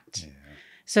impact. Yeah.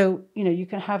 So, you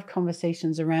can have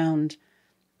conversations around,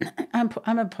 I'm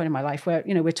at a point in my life where,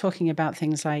 we're talking about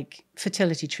things like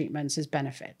fertility treatments as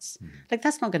benefits. Like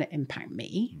that's not going to impact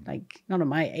me, like not at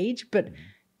my age, but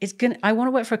I want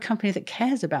to work for a company that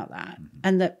cares about that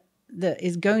and that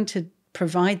is going to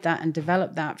provide that and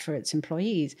develop that for its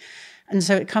employees. And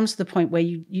so it comes to the point where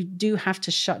you do have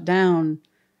to shut down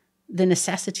the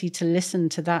necessity to listen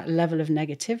to that level of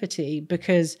negativity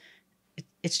because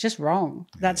it's just wrong.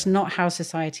 That's not how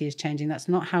society is changing. That's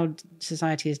not how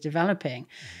society is developing.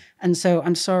 And so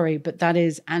I'm sorry, but that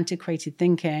is antiquated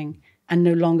thinking and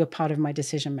no longer part of my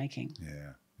decision making.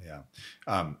 Yeah.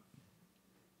 I'm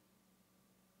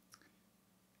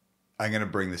going to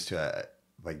bring this to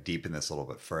deepen this a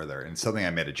little bit further. And something I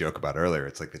made a joke about earlier,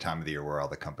 it's like the time of the year where all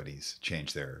the companies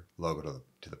change their logo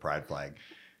to the pride flag.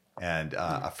 And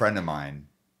a friend of mine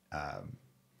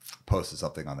posted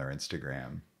something on their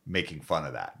Instagram making fun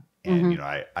of that. And,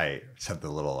 I sent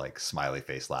the little smiley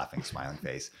face, laughing, smiling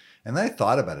face. And then I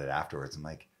thought about it afterwards. I'm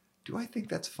like, do I think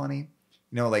that's funny?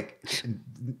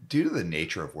 Due to the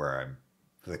nature of where I'm,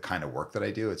 the kind of work that I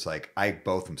do, it's like I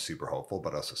both am super hopeful,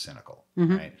 but also cynical,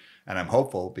 right? And I'm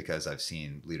hopeful because I've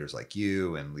seen leaders like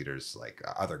you and leaders like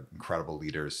other incredible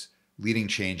leaders leading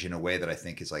change in a way that I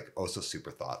think is like also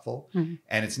super thoughtful.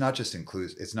 And it's not just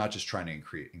it's not just trying to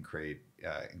create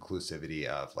inclusivity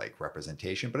of like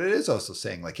representation, but it is also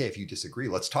saying like, hey, if you disagree,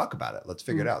 let's talk about it. Let's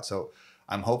figure it out. So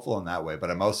I'm hopeful in that way, but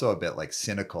I'm also a bit like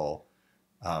cynical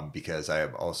because I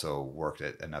have also worked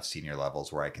at enough senior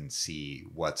levels where I can see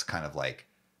what's kind of like,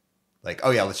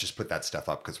 oh yeah, let's just put that stuff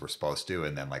up because we're supposed to.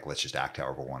 And then like, let's just act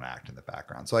however we want to act in the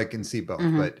background. So I can see both.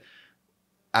 But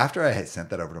after I had sent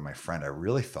that over to my friend, I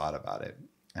really thought about it.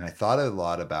 And I thought a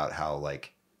lot about how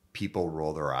like people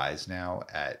roll their eyes now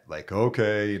at like,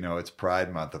 okay, you know, it's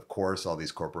Pride Month. Of course, all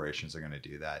these corporations are going to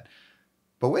do that.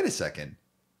 But wait a second.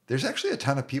 There's actually a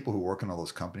ton of people who work in all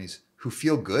those companies who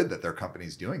feel good that their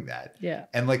company's doing that. Yeah.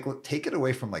 And like, take it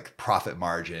away from like profit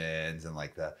margins and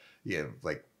like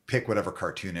like pick whatever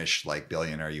cartoonish like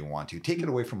billionaire you want to. Take it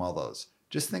away from all those.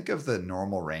 Just think of the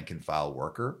normal rank and file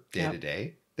worker day to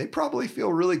day. They probably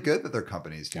feel really good that their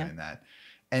company is doing that.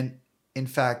 And in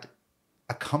fact,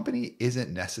 a company isn't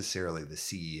necessarily the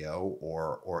CEO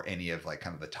or any of like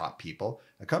kind of the top people.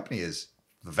 A company is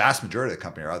the vast majority of the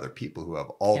company are other people who have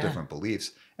all different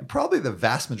beliefs. And probably the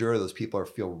vast majority of those people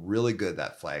feel really good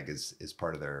that flag is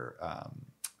part of their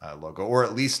logo, or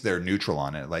at least they're neutral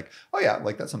on it. Like, oh yeah,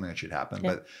 like that's something that should happen,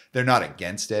 but they're not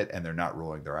against it and they're not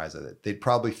rolling their eyes at it. They'd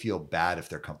probably feel bad if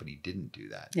their company didn't do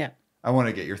that. Yeah. I want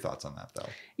to get your thoughts on that though.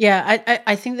 Yeah,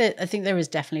 I think there is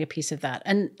definitely a piece of that.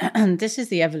 And this is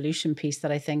the evolution piece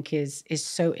that I think is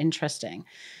so interesting,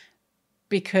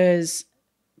 because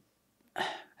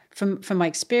from my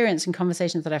experience and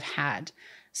conversations that I've had,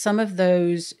 some of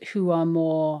those who are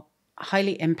more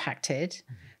highly impacted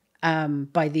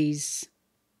by these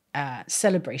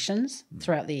celebrations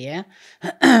throughout the year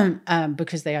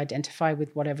because they identify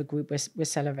with whatever group we're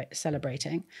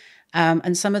celebrating.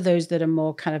 And some of those that are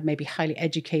more kind of maybe highly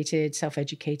educated,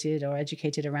 self-educated, or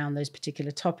educated around those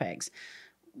particular topics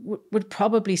would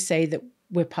probably say that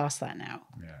we're past that now.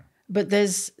 Yeah. But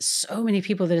there's so many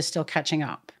people that are still catching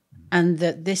up, and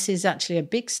that this is actually a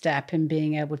big step in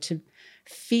being able to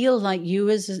feel like you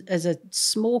as a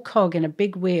small cog in a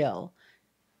big wheel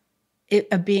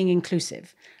are being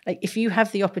inclusive. Like if you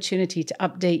have the opportunity to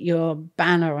update your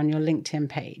banner on your LinkedIn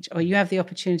page, or you have the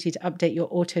opportunity to update your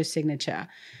auto signature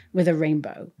with a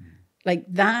rainbow, like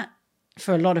that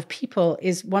for a lot of people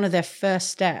is one of their first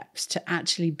steps to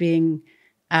actually being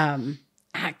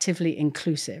actively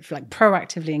inclusive, like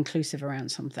proactively inclusive around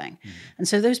something. And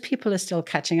so those people are still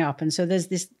catching up. And so there's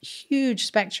this huge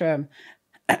spectrum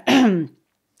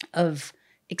of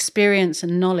experience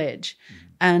and knowledge,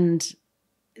 and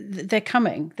they're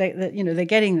coming, they're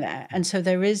getting there. And so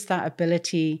there is that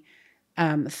ability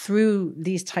through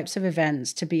these types of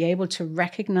events to be able to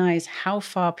recognize how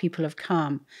far people have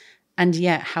come, and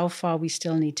yet how far we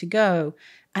still need to go.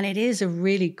 And it is a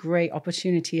really great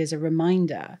opportunity as a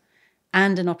reminder,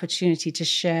 and an opportunity to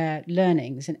share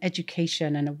learnings and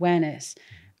education and awareness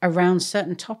around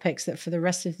certain topics that for the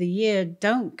rest of the year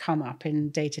don't come up in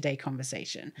day-to-day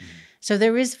conversation. So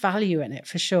there is value in it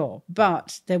for sure,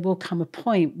 but there will come a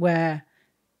point where,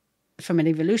 from an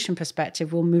evolution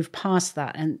perspective, we'll move past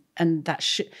that, and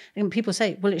that and people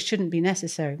say, well, it shouldn't be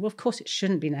necessary. Well, of course it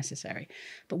shouldn't be necessary,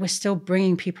 but we're still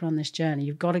bringing people on this journey.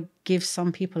 You've got to give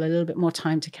some people a little bit more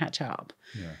time to catch up.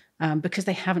 Because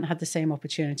they haven't had the same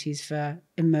opportunities for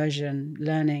immersion,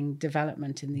 learning,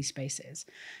 development in these spaces.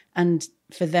 And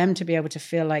for them to be able to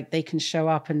feel like they can show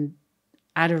up and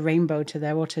add a rainbow to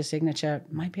their auto signature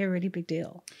might be a really big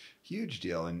deal. Huge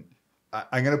deal. And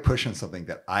I'm going to push on something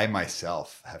that I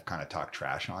myself have kind of talked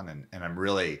trash on. And I'm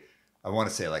really, I want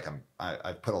to say like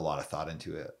I've put a lot of thought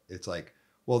into it. It's like,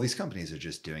 well, these companies are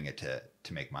just doing it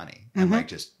to make money. And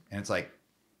and it's like,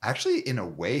 actually in a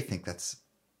way think that's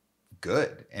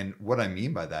good. And what I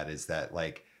mean by that is that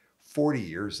like 40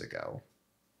 years ago,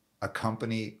 a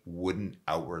company wouldn't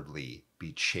outwardly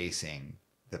be chasing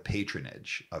the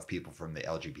patronage of people from the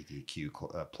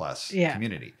LGBTQ plus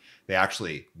community. They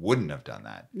actually wouldn't have done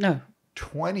that. No.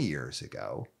 20 years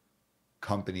ago,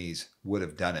 companies would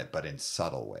have done it, but in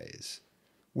subtle ways.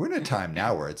 We're in a time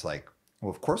now where it's like, well,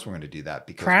 of course we're going to do that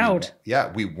because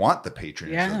we want the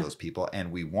patronage of those people,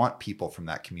 and we want people from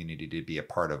that community to be a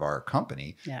part of our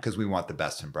company because we want the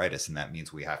best and brightest, and that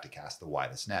means we have to cast the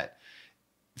widest net.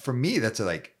 For me, that's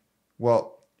like,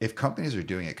 well, if companies are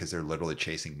doing it because they're literally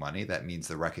chasing money, that means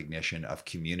the recognition of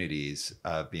communities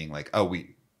being like, oh,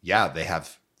 they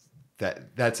have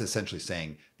that. That's essentially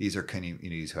saying these are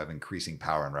communities who have increasing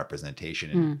power and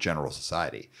representation in general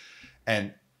society,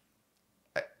 and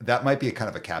that might be a kind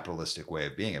of a capitalistic way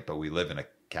of being it, but we live in a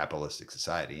capitalistic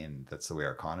society, and that's the way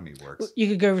our economy works. You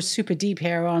could go super deep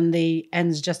here on the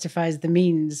ends justifies the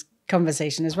means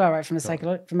conversation as well, right?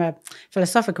 From a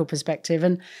philosophical perspective.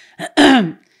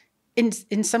 And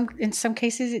in some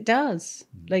cases it does.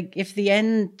 Like if the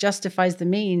end justifies the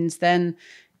means, then,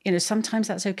 sometimes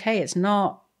that's okay. It's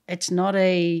not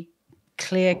a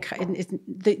clear cut.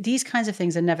 These kinds of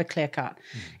things are never clear cut.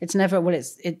 It's never,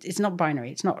 it's not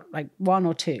binary. It's not like one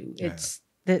or two.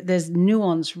 There's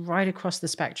nuance right across the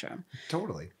spectrum.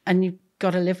 Totally. And you've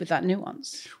got to live with that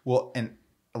nuance. Well, and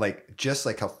just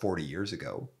like how 40 years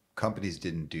ago, companies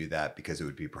didn't do that because it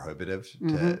would be prohibitive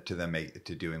to them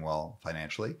to doing well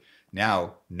financially.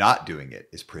 Now, not doing it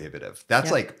is prohibitive.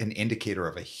 That's like an indicator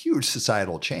of a huge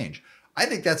societal change. I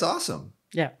think that's awesome.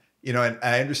 Yeah. And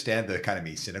I understand the kind of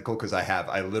me cynical, because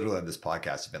I literally on this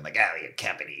podcast have been like, oh, your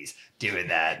companies doing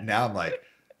that. Now I'm like,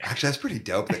 actually, that's pretty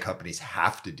dope that companies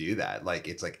have to do that. Like,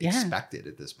 it's like expected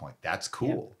at this point. That's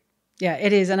cool. Yeah,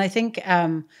 it is. And I think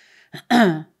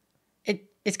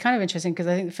it's kind of interesting, because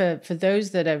I think for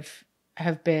those that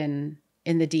have been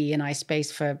in the DE&I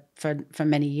space for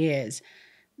many years,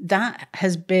 that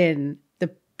has been the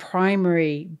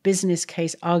primary business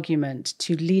case argument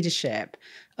to leadership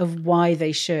of why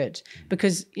they should.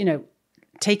 Because,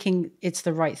 taking it's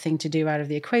the right thing to do out of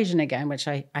the equation again, which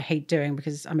I hate doing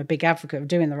because I'm a big advocate of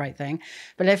doing the right thing.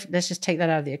 But let's just take that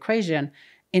out of the equation.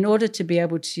 In order to be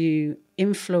able to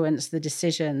influence the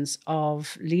decisions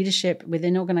of leadership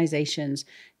within organizations,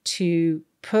 to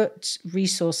put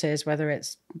resources, whether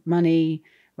it's money,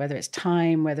 whether it's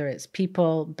time, whether it's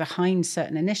people, behind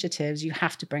certain initiatives, you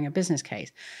have to bring a business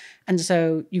case. And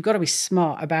so you've got to be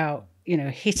smart about,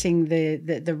 hitting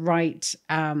the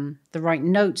right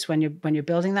notes when you're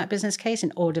building that business case,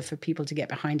 in order for people to get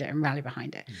behind it and rally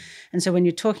behind it. And so when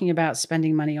you're talking about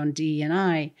spending money on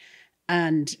DE&I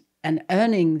and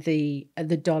earning the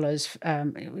dollars,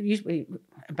 usually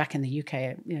back in the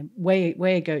UK,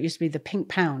 way ago, it used to be the pink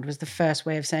pound was the first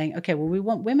way of saying, okay, well, we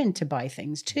want women to buy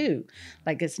things too.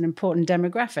 Like, it's an important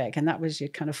demographic, and that was your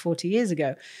kind of 40 years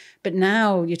ago. But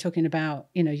now you're talking about,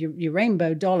 your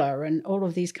rainbow dollar and all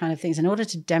of these kind of things. In order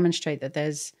to demonstrate that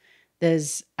there's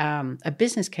a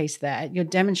business case there, you're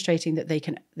demonstrating that they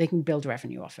can build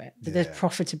revenue off it, that there's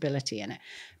profitability in it.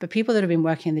 But people that have been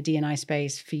working in the D&I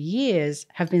space for years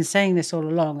have been saying this all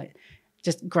along.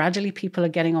 Just gradually people are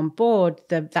getting on board,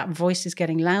 that voice is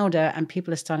getting louder, and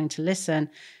people are starting to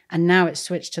listen. And now it's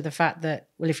switched to the fact that,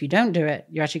 well, if you don't do it,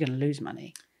 you're actually going to lose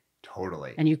money.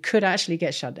 Totally. And you could actually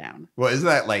get shut down. Well, isn't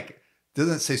that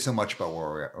doesn't say so much about where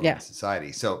we're at in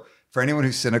society. So for anyone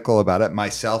who's cynical about it,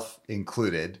 myself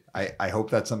included, I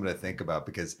hope that's something to think about,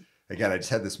 because again, I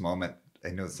just had this moment. I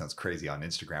know this sounds crazy, on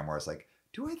Instagram, where I was like,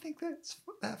 do I think that's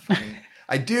that funny?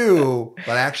 I do,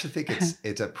 but I actually think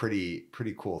it's a pretty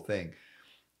cool thing.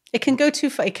 It can go too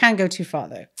far. It can go too far,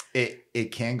 though.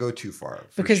 It can go too far,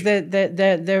 because sure.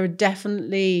 there are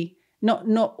definitely not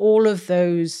all of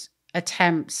those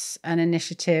attempts and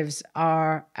initiatives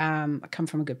are come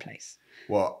from a good place.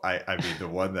 Well, I mean, the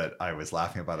one that I was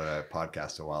laughing about on a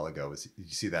podcast a while ago was,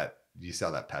 you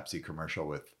saw that Pepsi commercial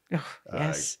with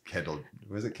yes. Kendall,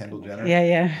 was it Kendall Jenner?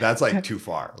 Yeah. That's like too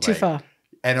far. Too far.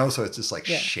 And also it's just like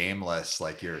shameless,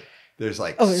 like there's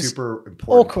like super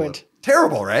important. Awkward.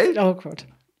 Terrible, right? Awkward.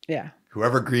 Yeah.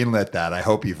 Whoever greenlit that, I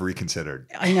hope you've reconsidered.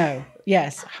 I know.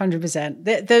 Yes,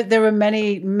 100%. There are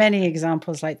many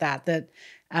examples like that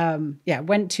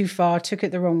went too far, took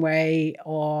it the wrong way,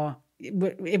 or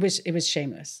it was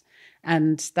shameless,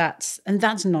 and that's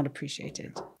not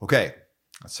appreciated. Okay,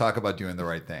 let's talk about doing the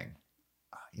right thing.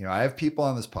 I have people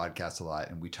on this podcast a lot,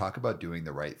 and we talk about doing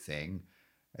the right thing.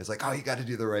 It's like, oh, you got to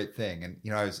do the right thing, and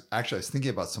I was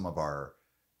thinking about some of our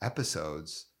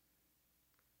episodes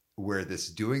where this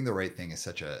doing the right thing is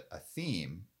such a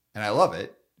theme, and I love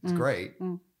it. It's great.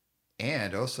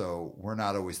 And also, we're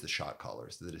not always the shot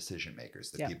callers, the decision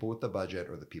makers, the people with the budget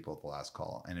or the people at the last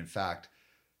call. And in fact,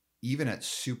 even at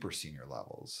super senior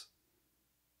levels,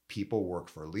 people work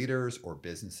for leaders or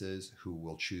businesses who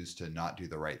will choose to not do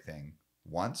the right thing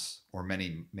once or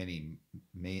many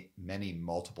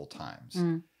multiple times.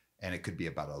 And it could be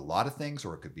about a lot of things,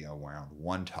 or it could be around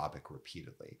one topic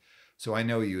repeatedly. So I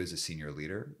know you as a senior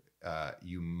leader,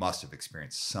 you must have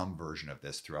experienced some version of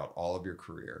this throughout all of your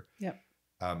career. Yep.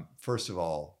 First of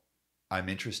all, I'm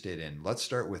interested in, let's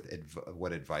start with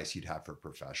what advice you'd have for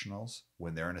professionals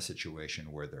when they're in a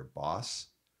situation where their boss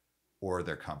or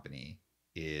their company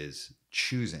is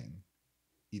choosing,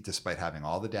 despite having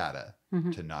all the data,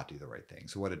 to not do the right thing.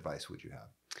 So what advice would you have?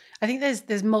 I think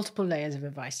there's multiple layers of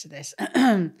advice to this.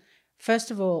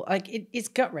 First of all, it's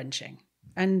gut wrenching.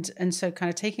 And so kind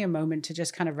of taking a moment to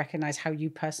just kind of recognize how you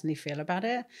personally feel about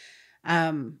it.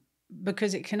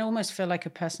 because it can almost feel like a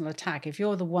personal attack. If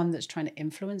you're the one that's trying to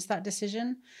influence that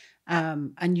decision,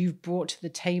 and you've brought to the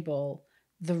table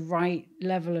the right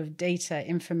level of data,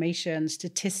 information,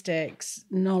 statistics,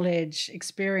 knowledge,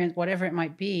 experience, whatever it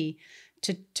might be,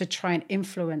 to try and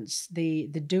influence the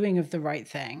doing of the right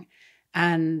thing,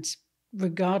 and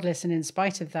regardless and in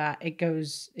spite of that, it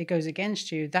goes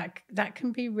against you, that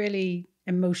can be really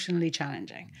emotionally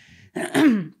challenging.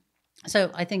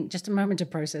 So I think just a moment to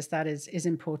process that is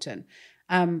important.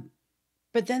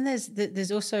 But then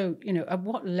there's also, at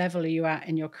what level are you at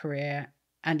in your career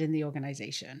and in the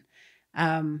organization?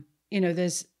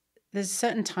 There's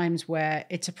certain times where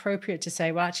it's appropriate to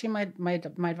say, well, actually my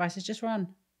advice is just run,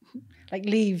 like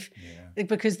leave,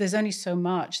 because there's only so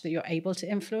much that you're able to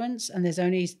influence, and there's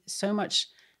only so much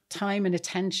time and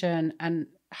attention and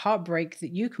heartbreak that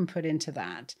you can put into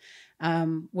that,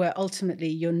 where ultimately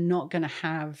you're not going to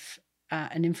have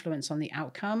an influence on the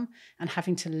outcome, and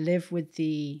having to live with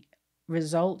the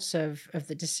results of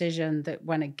the decision that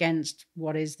went against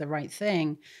what is the right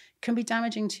thing can be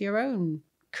damaging to your own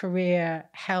career,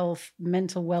 health,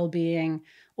 mental well-being,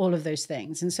 all of those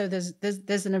things. And so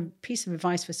there's a piece of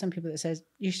advice for some people that says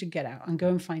you should get out and go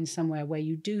and find somewhere where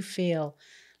you do feel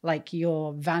like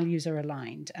your values are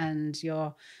aligned, and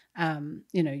you're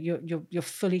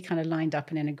fully kind of lined up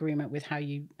and in agreement with how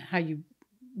you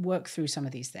work through some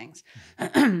of these things.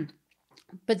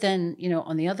 But then,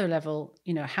 on the other level,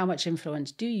 how much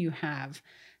influence do you have,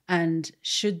 and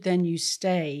should then you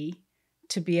stay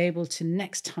to be able to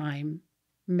next time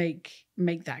make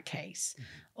that case?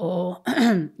 Or,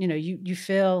 you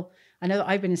feel, I know that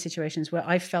I've been in situations where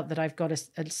I felt that I've got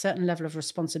a certain level of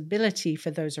responsibility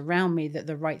for those around me, that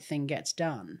the right thing gets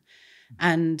done.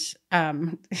 And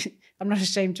I'm not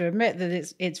ashamed to admit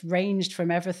that it's ranged from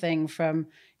everything from,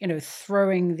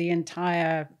 throwing the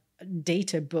entire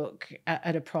data book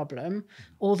at a problem,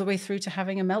 all the way through to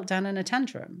having a meltdown and a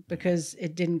tantrum because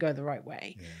it didn't go the right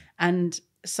way. Yeah. And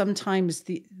sometimes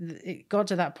it got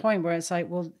to that point where it's like,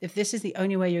 well, if this is the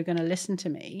only way you're going to listen to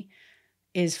me,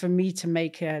 is for me to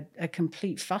make a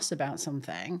complete fuss about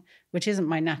something, which isn't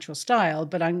my natural style,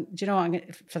 but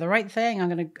for the right thing, I'm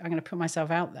going to put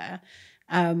myself out there.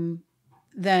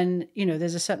 Then,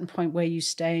 there's a certain point where you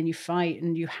stay and you fight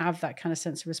and you have that kind of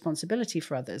sense of responsibility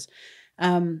for others.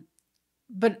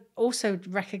 But also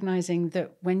recognizing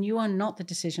that when you are not the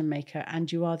decision maker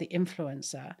and you are the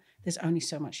influencer, there's only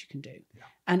so much you can do. Yeah.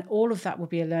 And all of that will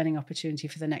be a learning opportunity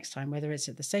for the next time, whether it's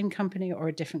at the same company or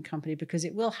a different company, because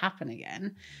it will happen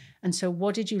again. And so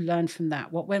what did you learn from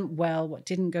that? What went well? What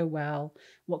didn't go well?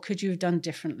 What could you have done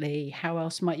differently? How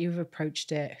else might you have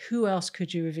approached it? Who else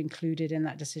could you have included in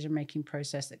that decision-making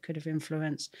process that could have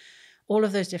influenced? All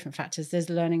of those different factors, there's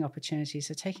learning opportunities.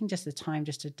 So taking just the time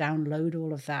just to download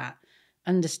all of that,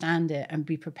 understand it, and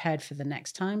be prepared for the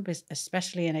next time,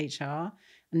 especially in HR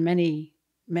and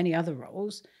many other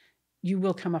roles, you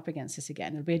will come up against this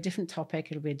again. It'll be a different topic.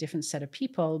 It'll be a different set of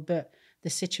people, but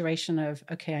the situation of,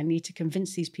 okay, I need to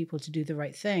convince these people to do the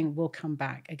right thing will come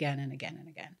back again and again and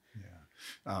again.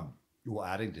 Yeah. Well,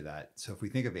 adding to that, so if we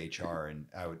think of HR, and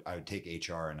I would take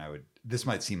HR and this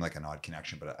might seem like an odd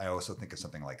connection, but I also think of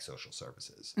something like social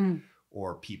services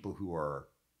or people who are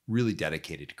really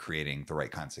dedicated to creating the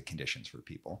right kinds of conditions for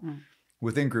people.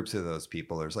 Within groups of those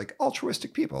people, there's like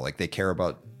altruistic people, like they care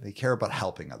about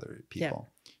helping other people.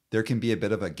 Yeah. There can be a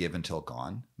bit of a give until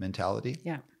gone mentality.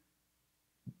 Yeah.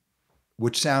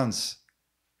 Which sounds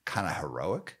kind of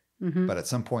heroic, but at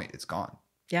some point it's gone.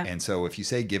 Yeah. And so if you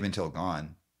say give until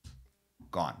gone.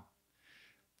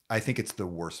 I think it's the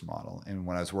worst model. And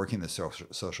when I was working in the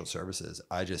social services,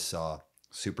 I just saw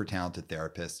super talented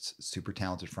therapists, super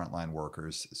talented frontline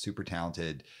workers, super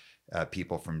talented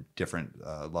people from different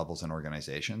levels and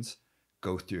organizations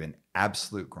go through an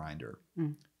absolute grinder.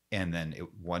 And then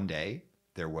one day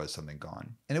there was something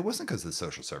gone. And it wasn't because the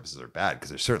social services are bad, because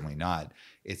they're certainly not.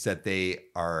 It's that they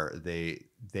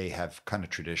have kind of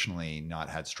traditionally not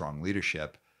had strong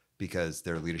leadership, because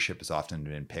their leadership has often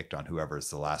been picked on whoever's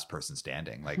the last person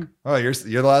standing. Like, oh, you're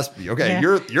the last. Okay, yeah.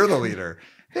 You're the leader.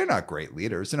 They're not great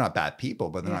leaders. They're not bad people,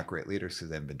 but they're not great leaders because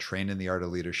they haven't been trained in the art of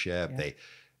leadership. Yeah.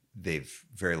 They've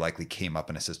very likely came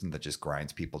up in a system that just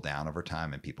grinds people down over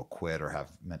time, and people quit or have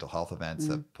mental health events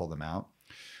that pull them out.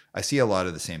 I see a lot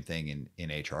of the same thing in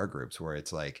HR groups, where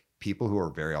it's like people who are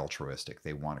very altruistic,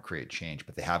 they want to create change,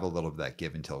 but they have a little of that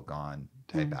give until gone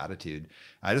type attitude.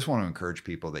 I just want to encourage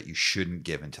people that you shouldn't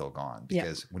give until gone,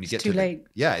 because when you get too late.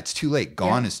 It's too late.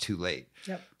 Gone is too late.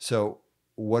 Yep. So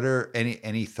what are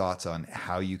any thoughts on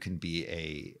how you can be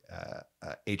a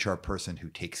HR person who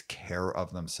takes care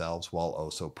of themselves while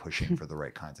also pushing for the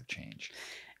right kinds of change?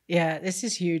 Yeah, this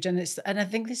is huge. And I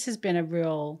think this has been a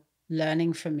real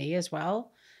learning for me as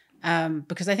well.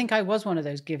 Because I think I was one of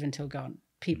those give until gone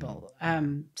people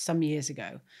some years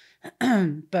ago.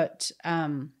 But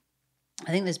I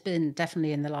think there's been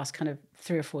definitely in the last kind of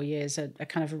 3 or 4 years a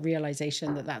kind of a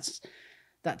realization that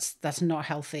that's not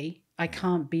healthy. I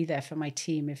can't be there for my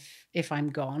team if I'm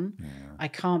gone. Yeah. I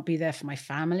can't be there for my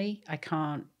family. I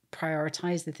can't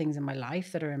prioritize the things in my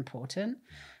life that are important.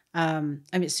 I mean,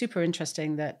 it's super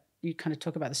interesting that you kind of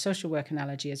talk about the social work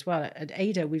analogy as well. At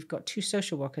Ada, we've got 2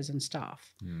 social workers on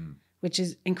staff, which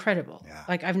is incredible. Yeah.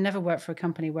 Like, I've never worked for a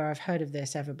company where I've heard of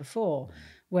this ever before,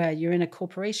 where you're in a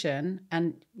corporation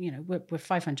and, you know, we're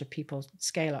 500 people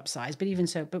scale up size, but even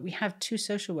so, but we have 2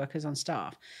 social workers on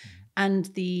staff,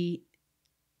 and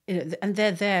and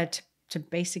they're there to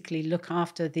basically look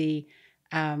after the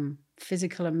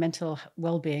physical and mental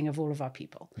well-being of all of our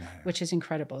people, which is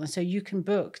incredible. And so you can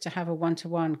book to have a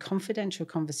one-to-one confidential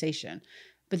conversation,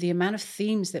 but the amount of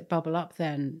themes that bubble up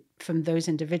then from those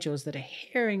individuals that are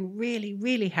hearing really,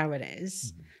 really how it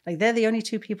is, like they're the only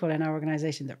 2 people in our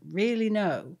organization that really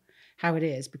know how it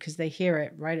is because they hear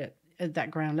it right at that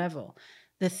ground level.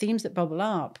 The themes that bubble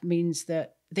up means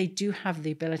that they do have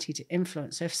the ability to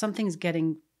influence. So if something's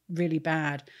getting really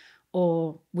bad,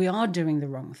 or we are doing the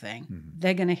wrong thing,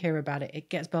 they're going to hear about it. It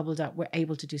gets bubbled up. We're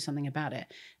able to do something about it.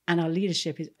 And our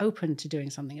leadership is open to doing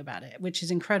something about it, which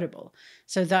is incredible.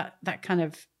 So that kind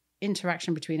of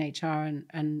interaction between HR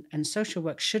and social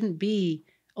work shouldn't be,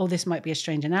 oh, this might be a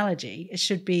strange analogy. It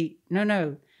should be,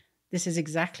 no, this is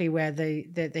exactly where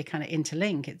they kind of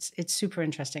interlink. It's super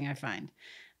interesting, I find.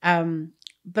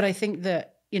 But I think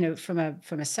that, you know, from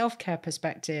a self-care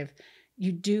perspective,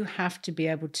 you do have to be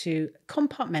able to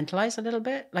compartmentalize a little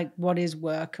bit, like what is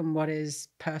work and what is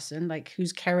person, like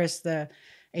who's Kerris, the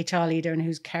HR leader, and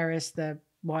who's Kerris, the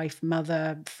wife,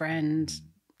 mother, friend,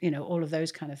 you know, all of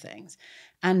those kind of things.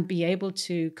 And be able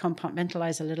to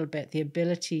compartmentalize a little bit, the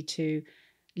ability to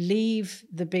leave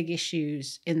the big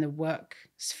issues in the work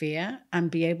sphere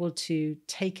and be able to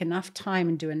take enough time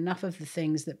and do enough of the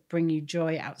things that bring you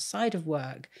joy outside of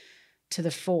work to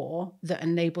the fore that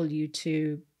enable you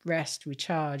to rest,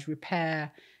 recharge,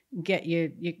 repair, get your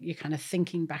kind of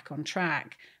thinking back on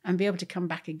track, and be able to come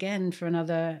back again for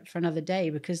another day,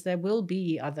 because there will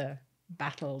be other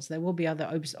battles, there will be other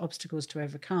obstacles to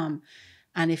overcome.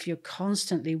 And if you're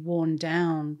constantly worn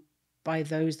down by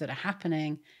those that are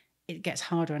happening, it gets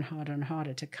harder and harder and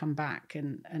harder to come back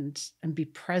and be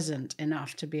present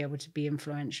enough to be able to be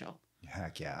influential.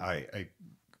 Heck yeah, I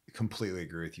completely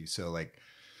agree with you. So like,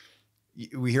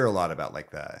 we hear a lot about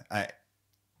like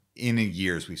in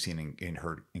years we've seen and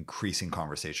heard increasing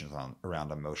conversations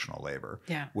around emotional labor,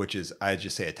 which is, I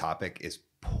just say, a topic is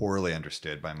poorly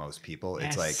understood by most people.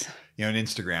 Yes. It's like, you know, an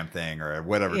Instagram thing or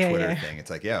whatever Twitter thing. It's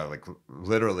like, like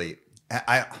literally,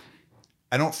 I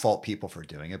don't fault people for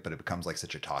doing it, but it becomes like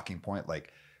such a talking point.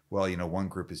 Like, well, you know, one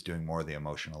group is doing more of the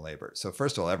emotional labor. So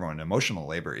first of all, everyone, emotional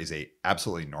labor is a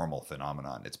absolutely normal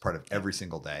phenomenon. It's part of every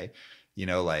single day. You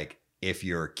know, like, if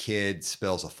your kid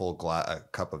spills a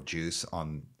cup of juice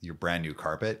on your brand new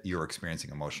carpet, you're experiencing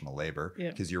emotional labor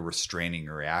because you're restraining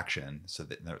your reaction so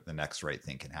that the next right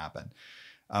thing can happen.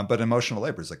 But emotional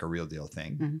labor is like a real deal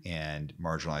thing. And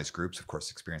marginalized groups, of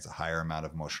course, experience a higher amount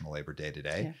of emotional labor day to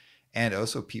day. And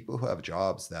also people who have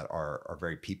jobs that are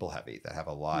very people heavy, that have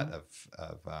a lot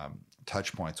of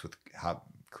touch points with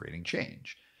creating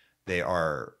change. They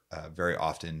are very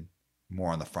often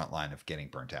more on the front line of getting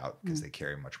burnt out because they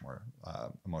carry much more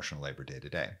emotional labor day to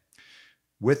day.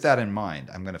 With that in mind,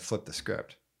 I'm going to flip the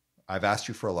script. I've asked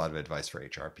you for a lot of advice for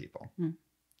HR people.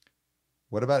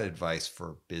 What about advice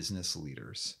for business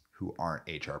leaders who aren't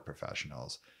HR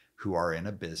professionals, who are in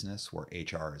a business where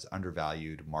HR is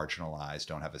undervalued, marginalized,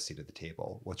 don't have a seat at the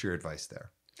table? What's your advice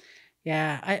there?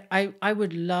 Yeah, I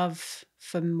would love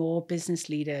for more business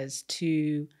leaders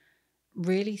to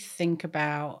really think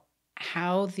about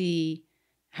how the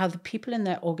people in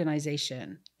their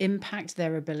organization impact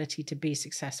their ability to be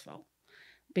successful.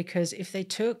 Because if they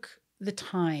took the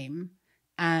time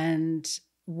and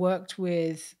worked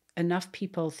with enough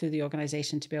people through the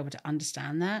organization to be able to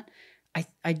understand that,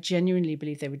 I genuinely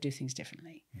believe they would do things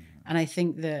differently. And I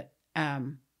think that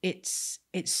it's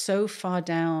so far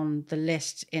down the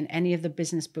list in any of the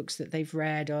business books that they've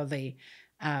read or the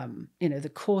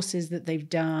the courses that they've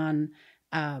done,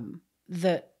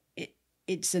 that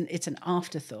it's an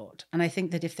afterthought. And I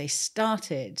think that if they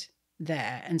started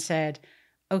there and said,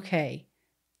 okay,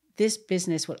 this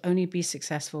business will only be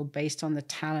successful based on the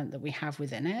talent that we have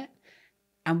within it,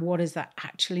 and what does that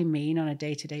actually mean on a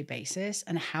day-to-day basis,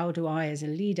 and how do I as a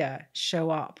leader show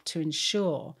up to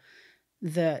ensure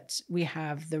that we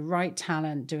have the right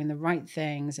talent doing the right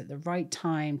things at the right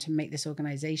time to make this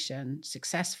organization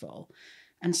successful,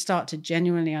 and start to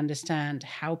genuinely understand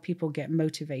how people get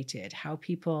motivated, how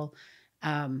people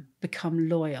become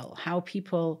loyal, how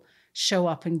people show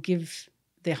up and give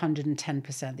the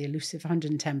 110%, the elusive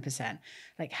 110%,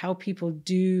 like how people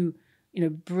do,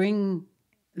 bring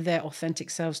their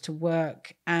authentic selves to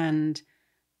work and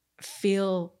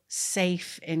feel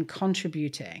safe in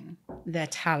contributing their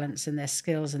talents and their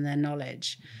skills and their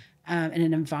knowledge in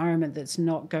an environment that's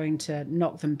not going to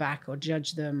knock them back or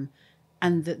judge them.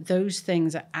 And that those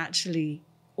things are actually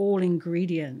all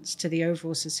ingredients to the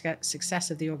overall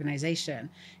success of the organization.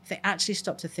 If they actually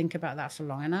stop to think about that for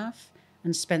long enough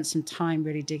and spend some time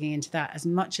really digging into that, as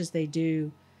much as they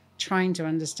do trying to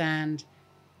understand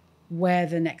where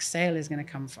the next sale is going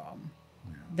to come from,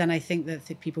 then I think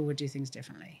that people would do things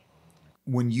differently.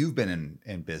 When you've been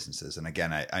in businesses, and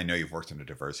again, I know you've worked in a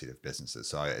diversity of businesses,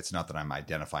 so it's not that I'm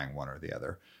identifying one or the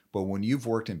other, but when you've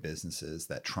worked in businesses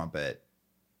that trumpet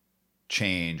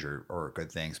change or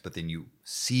good things, but then you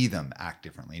see them act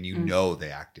differently and you know they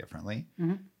act differently,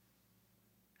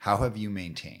 how have you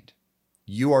maintained?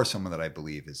 You are someone that I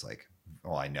believe is like,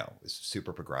 well, I know is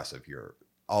super progressive. You're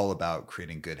all about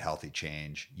creating good, healthy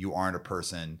change. You aren't a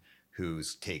person who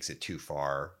takes it too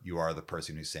far. You are the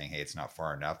person who's saying, hey, it's not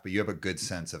far enough, but you have a good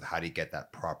sense of how to get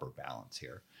that proper balance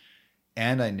here.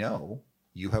 And I know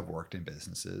you have worked in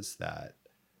businesses that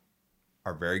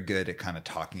are very good at kind of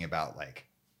talking about like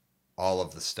all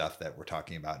of the stuff that we're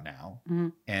talking about now.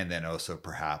 And then also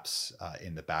perhaps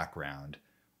in the background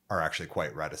are actually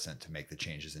quite reticent to make the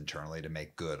changes internally to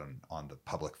make good on the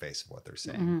public face of what they're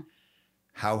saying.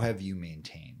 How have you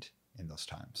maintained in those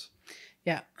times?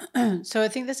 Yeah. So I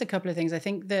think there's a couple of things. I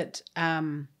think that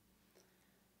there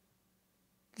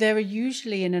are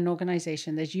usually in an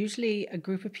organization, there's usually a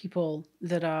group of people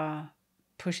that are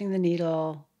pushing the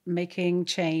needle, making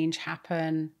change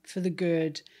happen for the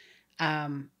good,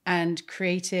 and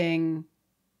creating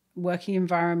working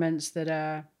environments that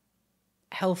are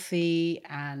healthy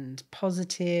and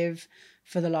positive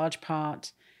for the large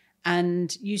part.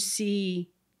 And you see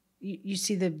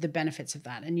the benefits of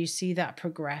that, and you see that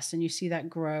progress, and you see that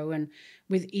grow. And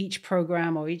with each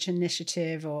program or each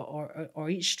initiative or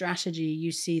each strategy,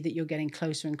 you see that you're getting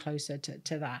closer and closer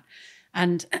to that.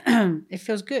 And it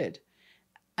feels good.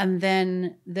 And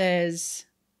then there's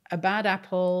a bad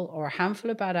apple or a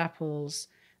handful of bad apples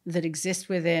that exist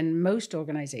within most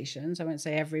organizations. I won't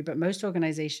say every, but most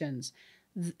organizations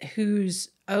whose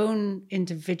own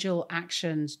individual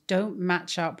actions don't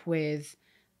match up with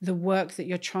the work that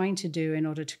you're trying to do in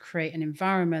order to create an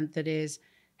environment that is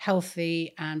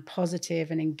healthy and positive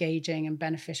and engaging and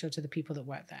beneficial to the people that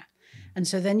work there. And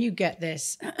so then you get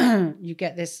this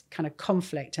kind of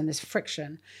conflict and this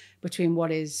friction between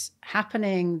what is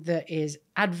happening that is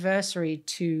adversary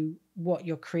to what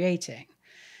you're creating.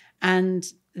 And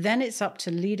then it's up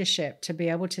to leadership to be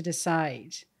able to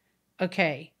decide,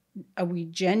 okay, are we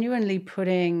genuinely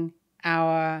putting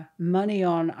our money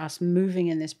on us moving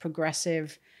in this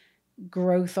progressive,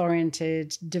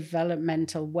 growth-oriented,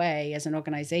 developmental way as an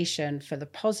organization for the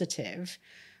positive?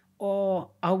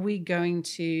 Or are we going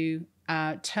to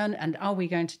turn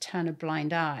a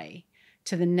blind eye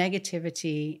to the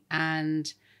negativity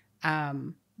and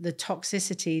the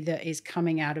toxicity that is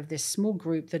coming out of this small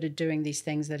group that are doing these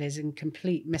things that is in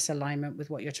complete misalignment with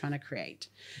what you're trying to create?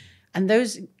 And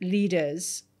those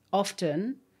leaders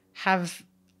often have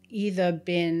either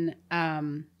been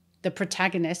the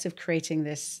protagonists of creating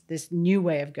this new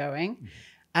way of going,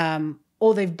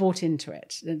 or they've bought into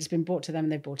it. It's been brought to them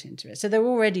and they've bought into it. So they're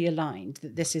already aligned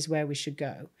that this is where we should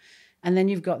go. And then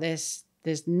you've got this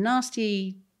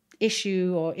nasty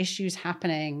issue or issues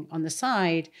happening on the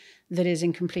side that is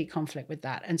in complete conflict with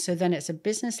that. And so then it's a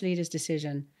business leader's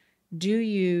decision. Do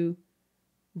you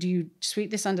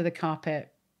sweep this under the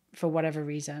carpet for whatever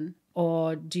reason,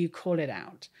 or do you call it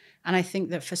out? And I think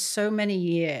that for so many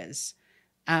years,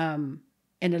 in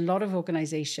a lot of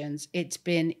organizations, it's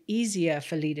been easier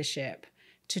for leadership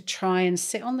to try and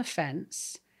sit on the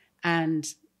fence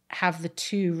and have the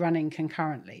two running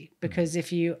concurrently. Because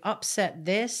if you upset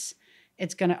this,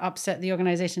 it's going to upset the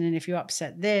organization. And if you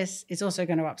upset this, it's also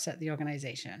going to upset the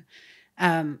organization.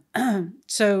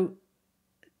 So,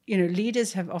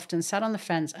 leaders have often sat on the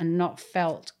fence and not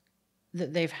felt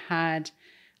that they've had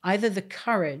either the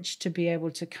courage to be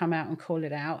able to come out and call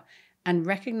it out and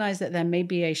recognize that there may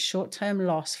be a short-term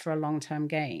loss for a long-term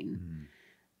gain,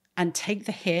 and take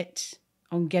the hit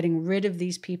on getting rid of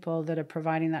these people that are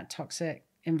providing that toxic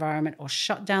environment, or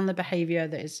shut down the behavior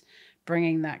that is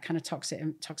bringing that kind of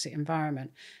toxic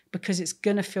environment, because it's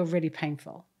going to feel really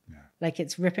painful. like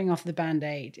it's ripping off the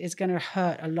Band-Aid, it's going to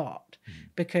hurt a lot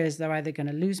because they're either going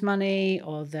to lose money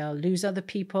or they'll lose other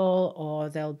people or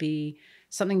there'll be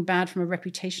something bad from a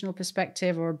reputational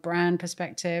perspective or a brand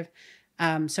perspective.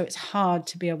 So it's hard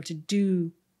to be able to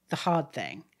do the hard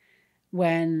thing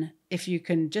when if you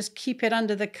can just keep it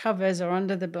under the covers or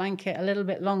under the blanket a little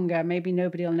bit longer, maybe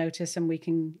nobody will notice and we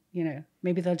can,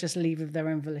 maybe they'll just leave of their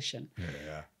own volition.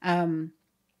 Yeah.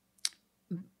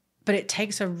 But it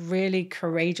takes a really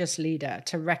courageous leader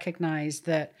to recognize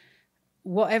that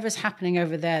whatever's happening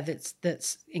over there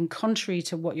that's in contrary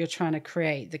to what you're trying to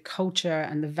create, the culture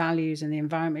and the values and the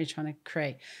environment you're trying to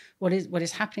create, what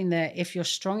is happening there, if you're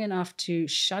strong enough to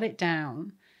shut it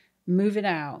down, move it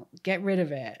out, get rid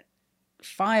of it,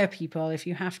 fire people if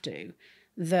you have to,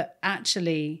 that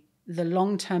actually the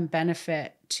long-term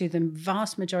benefit to the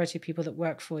vast majority of people that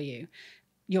work for you,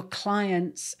 your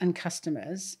clients and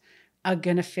customers, are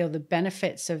going to feel the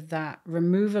benefits of that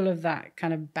removal of that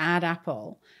kind of bad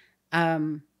apple,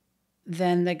 then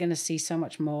they're going to see so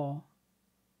much more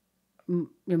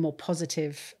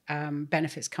positive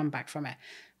benefits come back from it.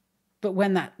 But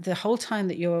when the whole time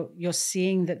that you're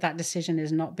seeing that decision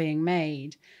is not being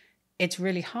made, it's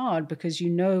really hard because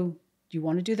you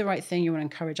want to do the right thing, you want to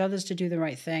encourage others to do the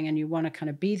right thing, and you want to kind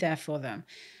of be there for them.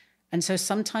 And so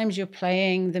sometimes you're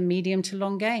playing the medium to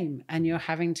long game and you're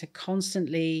having to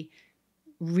constantly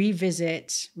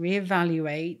revisit,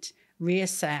 reevaluate,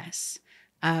 reassess.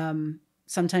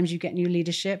 Sometimes you get new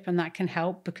leadership and that can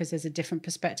help because there's a different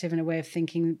perspective and a way of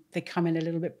thinking. They come in a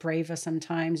little bit braver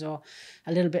sometimes or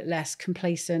a little bit less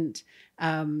complacent.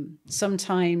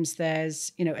 Sometimes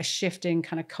there's, a shift in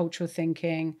kind of cultural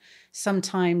thinking.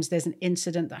 Sometimes there's an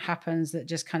incident that happens that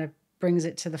just kind of brings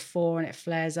it to the fore and it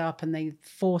flares up and they're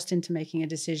forced into making a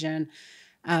decision.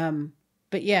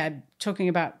 But yeah, talking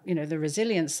about, the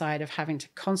resilience side of having to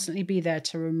constantly be there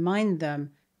to remind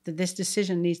them that this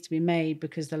decision needs to be made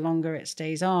because the longer it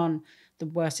stays on, the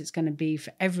worse it's going to be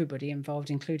for everybody involved,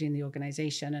 including the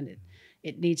organization, and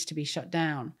it needs to be shut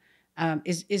down,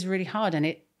 is really hard. And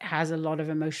it has a lot of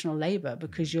emotional labor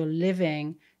because you're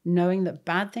living knowing that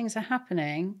bad things are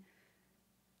happening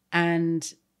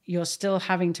and you're still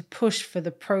having to push for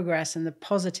the progress and the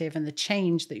positive and the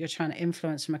change that you're trying to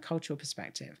influence from a cultural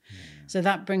perspective. So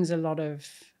that brings a lot of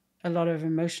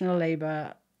emotional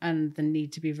labor and the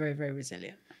need to be very, very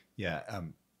resilient. Yeah.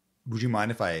 Would you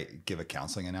mind if I give a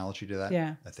counseling analogy to that?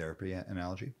 Yeah. A therapy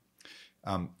analogy?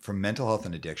 For mental health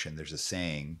and addiction, there's a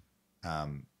saying,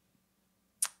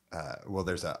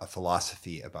 there's a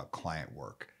philosophy about client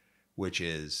work, which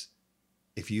is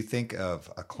if you think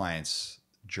of a client's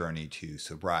journey to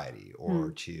sobriety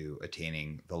or to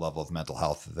attaining the level of mental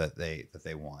health that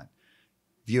they want,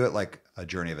 view it like a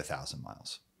journey of 1,000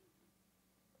 miles.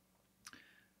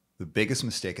 The biggest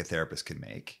mistake a therapist can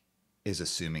make is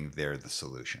assuming they're the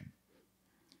solution.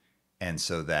 And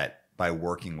so that by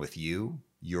working with you,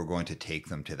 you're going to take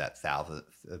them to that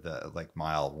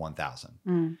mile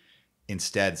 1,000.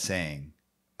 Instead saying,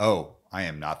 oh, I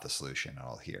am not the solution at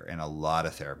all here. And a lot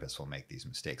of therapists will make these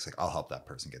mistakes. Like, I'll help that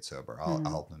person get sober. I'll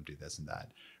help them do this and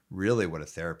that. Really what a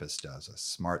therapist does, a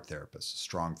smart therapist, a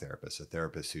strong therapist, a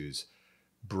therapist who's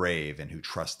brave and who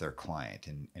trusts their client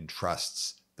and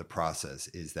trusts the process,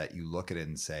 is that you look at it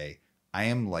and say, I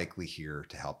am likely here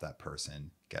to help that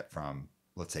person get from,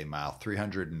 let's say, mile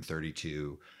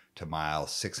 332 to mile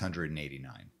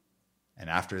 689. And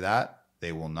after that,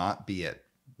 they will not be at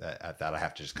that. I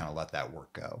have to just kind of let that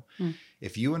work go.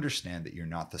 If you understand that you're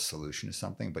not the solution to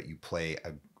something, but you play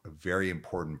a very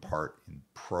important part in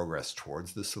progress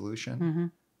towards the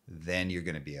solution, then you're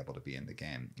going to be able to be in the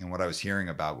game. And what I was hearing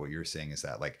about what you're saying is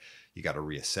that, like, you got to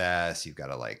reassess. You've got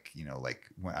to,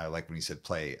 I like when you said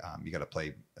play, you got to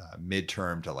play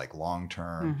midterm to like long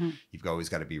term. You've always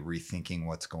got to be rethinking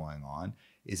what's going on.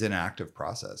 Is an active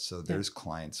process. So there's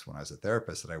clients when I was a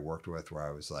therapist that I worked with where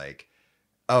I was like,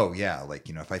 oh yeah,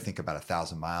 if I think about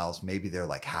 1,000 miles, maybe they're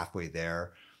like halfway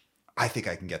there. I think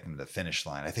I can get them to the finish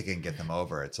line. I think I can get them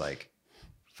over. It's like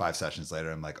 5 sessions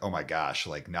later, I'm like, oh my gosh,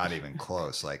 like not even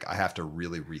close. Like I have to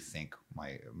really rethink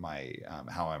my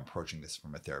how I'm approaching this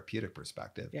from a therapeutic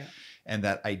perspective. Yeah. And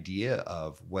that idea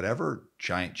of whatever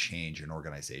giant change an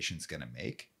organization is going to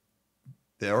make,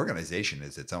 the organization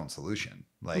is its own solution.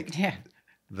 Like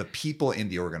the people in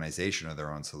the organization are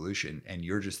their own solution, and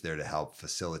you're just there to help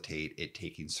facilitate it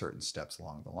taking certain steps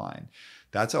along the line.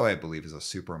 That's how I believe is a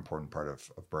super important part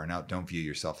of burnout. Don't view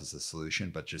yourself as the solution,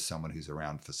 but just someone who's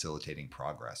around facilitating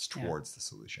progress towards the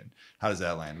solution. How does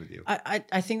that land with you?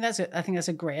 I think that's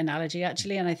a great analogy,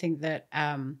 actually, and I think that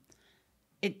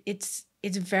it's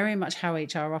very much how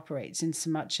HR operates, in so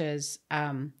much as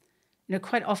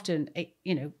quite often,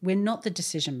 we're not the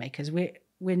decision makers. We're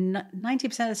 90%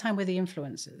 of the time we're the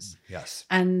influencers. Yes.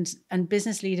 And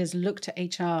business leaders look to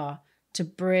HR to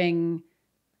bring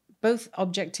both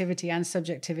objectivity and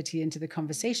subjectivity into the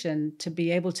conversation to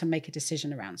be able to make a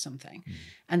decision around something.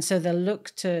 And so they'll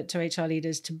look to HR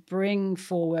leaders to bring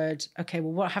forward, okay,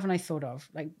 well, what haven't I thought of?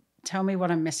 Like, tell me what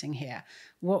I'm missing here.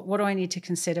 What do I need to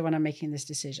consider when I'm making this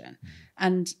decision?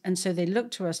 And so they look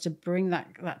to us to bring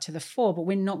that to the fore, but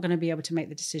we're not going to be able to make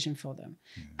the decision for them.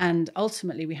 And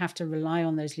ultimately, we have to rely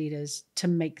on those leaders to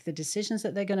make the decisions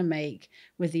that they're going to make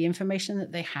with the information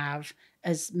that they have,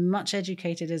 as much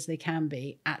educated as they can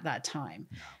be at that time.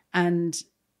 And,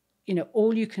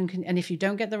 all you can, and if you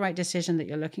don't get the right decision that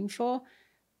you're looking for,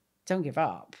 don't give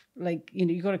up. Like,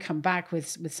 you've got to come back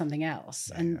with something else.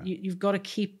 And you've got to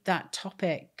keep that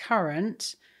topic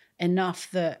current enough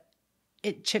that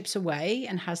it chips away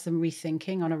and has them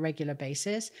rethinking on a regular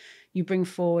basis. You bring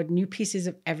forward new pieces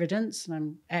of evidence, and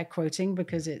I'm air quoting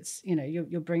because it's,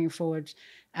 you're bringing forward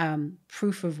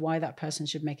proof of why that person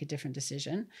should make a different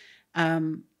decision.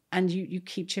 And you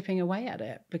keep chipping away at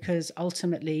it, because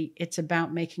ultimately it's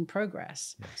about making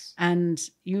progress. Yes. And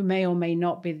you may or may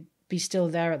not be still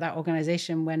there at that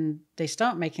organization when they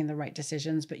start making the right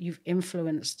decisions, but you've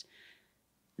influenced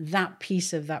that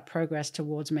piece of that progress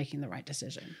towards making the right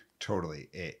decision. Totally.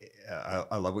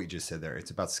 I love what you just said there. It's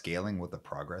about scaling what the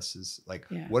progress is. Like,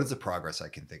 what is the progress I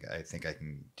think I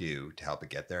can do to help it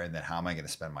get there? And then how am I going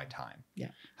to spend my time? Yeah.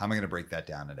 How am I going to break that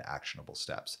down into actionable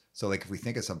steps? So like, if we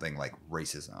think of something like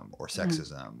racism or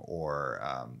sexism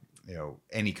or,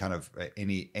 any kind of,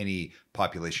 any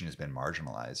population has been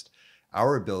marginalized,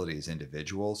 our ability as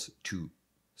individuals to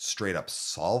straight up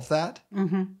solve that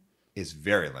is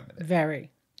very limited. Very.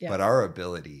 Yeah. But our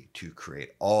ability to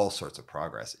create all sorts of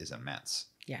progress is immense.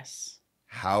 Yes.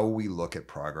 How we look at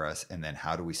progress, and then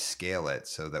how do we scale it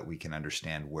so that we can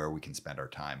understand where we can spend our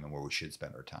time and where we should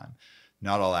spend our time.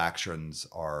 Not all actions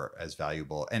are as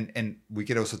valuable. And we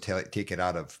could also take it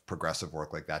out of progressive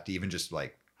work like that to even just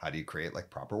like, how do you create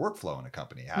like proper workflow in a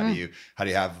company? How do you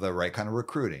have the right kind of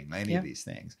recruiting? Any of these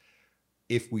things.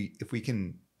 If we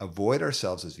can avoid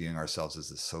ourselves as viewing ourselves as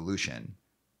the solution,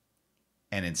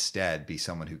 and instead be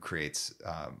someone who creates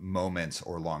moments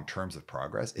or long terms of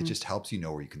progress, it just helps you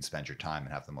know where you can spend your time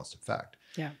and have the most effect.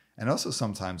 Yeah. And also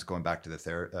sometimes, going back to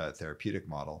the therapeutic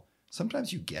model,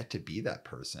 sometimes you get to be that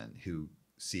person who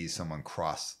sees someone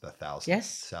cross the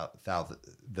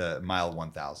the mile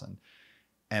 1,000.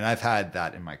 And I've had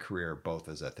that in my career, both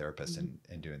as a therapist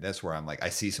and doing this, where I'm like, I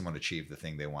see someone achieve the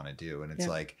thing they want to do. And it's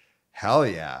like, hell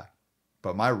yeah.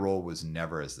 But my role was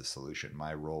never as the solution.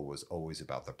 My role was always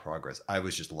about the progress. I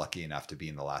was just lucky enough to be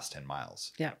in the last 10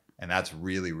 miles. Yeah. And that's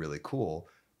really, really cool.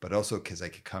 But also because I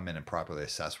could come in and properly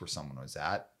assess where someone was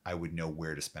at, I would know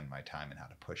where to spend my time and how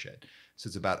to push it. So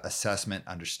it's about assessment,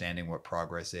 understanding what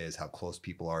progress is, how close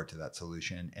people are to that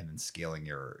solution, and then scaling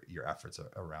your efforts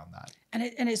around that.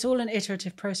 And it's all an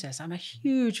iterative process. I'm a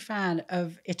huge fan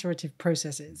of iterative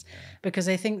processes because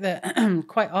I think that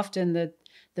quite often the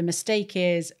mistake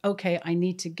is, okay, I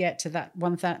need to get to that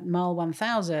mile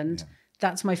 1,000. Yeah.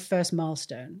 That's my first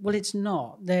milestone. Well, it's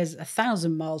not. There's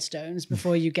 1,000 milestones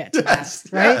before you get to that,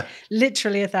 right? Yeah.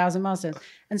 Literally 1,000 milestones.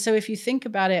 And so if you think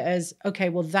about it as, okay,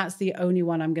 well, that's the only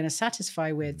one I'm going to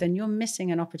satisfy with, then you're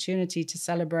missing an opportunity to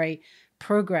celebrate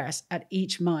progress at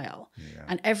each mile. Yeah.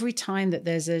 And every time that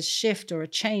there's a shift or a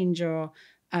change or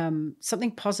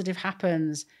something positive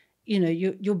happens,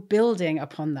 you're building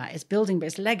upon that. It's building, but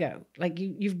it's Lego. Like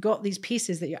you've got these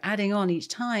pieces that you're adding on each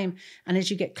time. And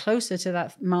as you get closer to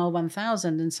that mile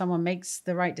 1,000 and someone makes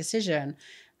the right decision,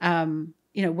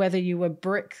 whether you were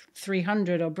brick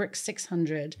 300 or brick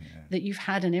 600, that you've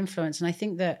had an influence. And I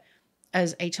think that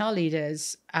as HR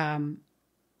leaders,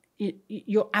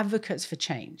 you're advocates for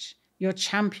change. You're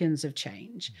champions of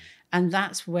change. And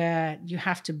that's where you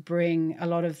have to bring a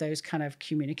lot of those kind of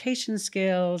communication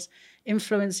skills,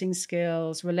 influencing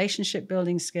skills, relationship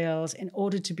building skills in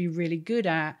order to be really good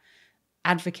at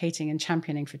advocating and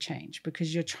championing for change,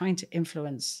 because you're trying to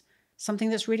influence something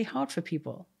that's really hard for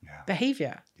people. Yeah.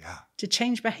 Behavior. Yeah. To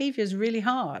change behavior is really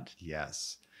hard.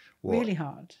 Yes. Well, really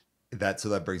hard.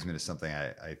 That brings me to something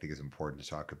I think is important to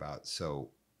talk about. So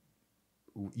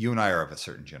you and I are of a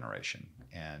certain generation,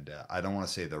 and I don't want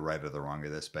to say the right or the wrong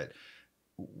of this, but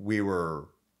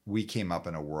we came up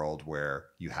in a world where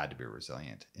you had to be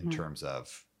resilient in terms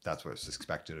of that's what was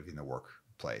expected of you in the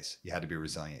workplace. You had to be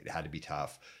resilient. You had to be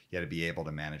tough. You had to be able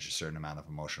to manage a certain amount of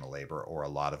emotional labor or a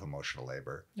lot of emotional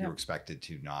labor. Yeah. You were expected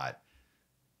to not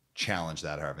challenge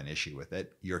that or have an issue with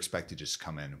it. You're expected to just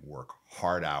come in, work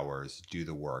hard hours, do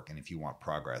the work. And if you want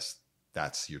progress,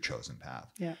 that's your chosen path.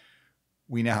 Yeah.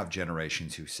 we now have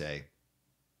generations who say,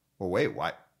 well, wait,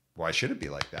 why should it be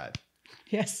like that?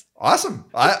 Yes. Awesome.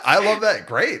 I love that.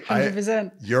 Great.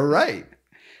 100%. You're right.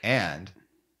 And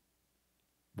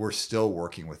we're still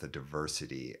working with a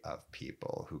diversity of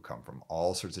people who come from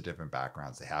all sorts of different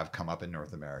backgrounds. They have come up in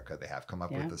North America. They have come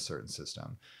up with a certain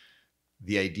system.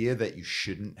 The idea that you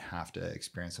shouldn't have to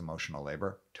experience emotional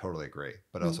labor, totally agree.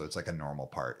 But also it's like a normal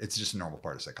part. It's just a normal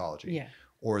part of psychology. Yeah.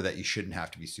 Or that you shouldn't have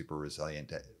to be super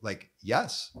resilient. Like,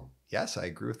 yes, I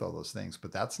agree with all those things,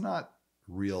 but that's not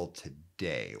real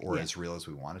today or as real as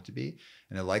we want it to be.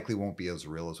 And it likely won't be as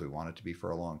real as we want it to be for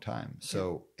a long time.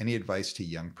 So any advice to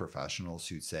young professionals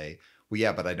who say, well,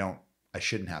 yeah, but I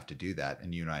shouldn't have to do that.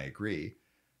 And you and I agree.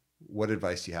 What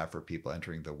advice do you have for people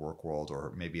entering the work world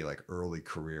or maybe like early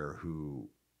career who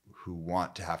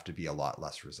want to have to be a lot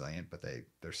less resilient, but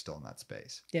they're still in that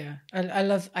space? Yeah. I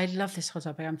love this whole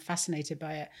topic. I'm fascinated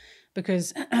by it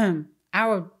because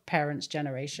our parents'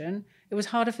 generation, it was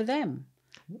harder for them.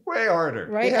 Way harder.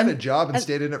 Right? They had a job and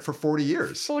stayed in it for 40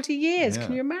 years. 40 years. Yeah.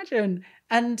 Can you imagine?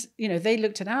 And, they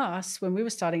looked at us when we were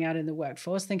starting out in the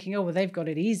workforce thinking, oh, well, they've got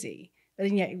it easy.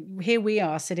 And yet here we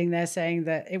are sitting there saying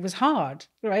that it was hard,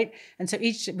 right? And so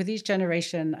with each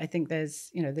generation, I think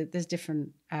there's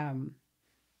different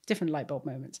light bulb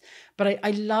moments. But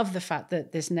I love the fact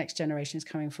that this next generation is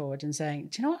coming forward and saying,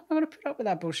 do you know what? I'm going to put up with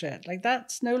that bullshit. Like,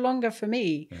 that's no longer for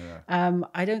me. Yeah.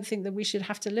 I don't think that we should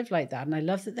have to live like that. And I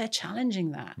love that they're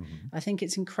challenging that. Mm-hmm. I think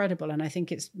it's incredible. And I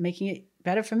think it's making it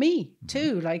better for me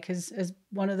too. Like as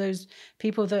one of those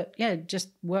people that, just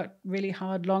worked really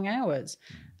hard, long hours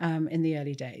in the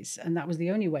early days. And that was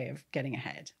the only way of getting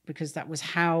ahead, because that was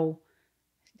how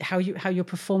your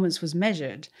performance was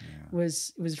measured.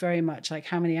 Was very much like,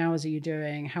 how many hours are you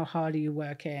doing? How hard are you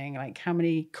working? Like, how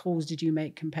many calls did you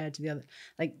make compared to the other?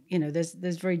 Like,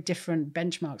 there's very different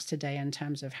benchmarks today in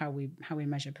terms of how we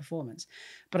measure performance.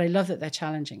 But I love that they're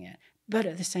challenging it. But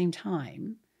at the same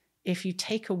time, if you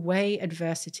take away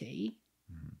adversity,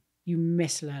 you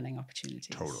miss learning opportunities.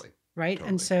 Totally. Right. Totally.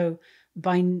 And so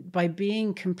by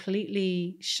being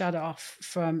completely shut off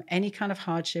from any kind of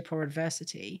hardship or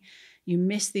adversity, you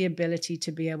miss the ability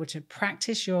to be able to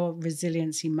practice your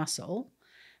resiliency muscle,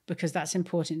 because that's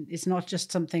important. It's not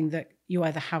just something that you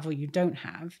either have or you don't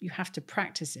have. You have to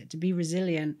practice it. To be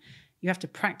resilient, you have to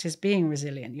practice being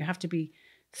resilient. You have to be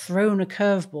thrown a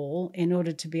curveball in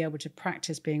order to be able to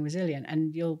practice being resilient.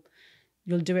 And you'll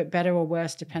do it better or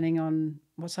worse depending on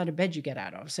what side of bed you get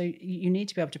out of. So you need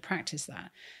to be able to practice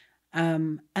that.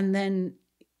 And then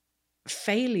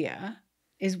failure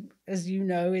is, as you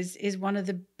know, is one of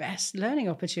the best learning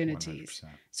opportunities. 100%.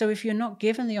 So if you're not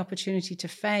given the opportunity to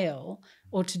fail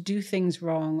or to do things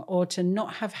wrong or to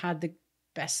not have had the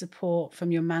best support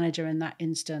from your manager in that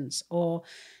instance, or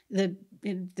the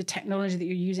technology that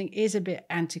you're using is a bit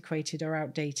antiquated or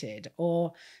outdated,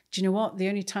 or do you know what, the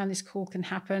only time this call can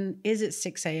happen is at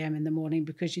 6 a.m. in the morning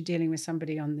because you're dealing with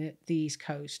somebody on the East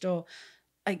Coast, or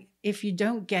like, if you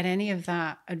don't get any of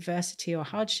that adversity or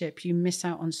hardship, you miss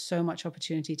out on so much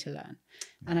opportunity to learn.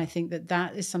 And I think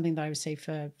that is something that I would say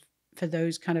for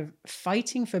those kind of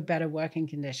fighting for better working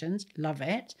conditions, love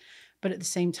it. But at the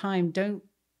same time, don't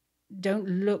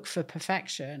look for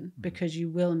perfection, because you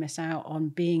will miss out on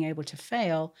being able to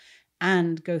fail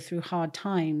and go through hard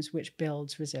times, which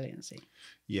builds resiliency.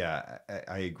 Yeah,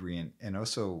 I agree. And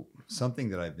also something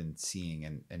that I've been seeing,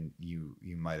 and you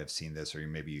might have seen this, or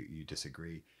maybe you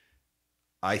disagree.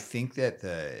 I think that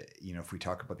if we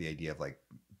talk about the idea of like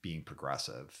being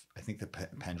progressive, I think the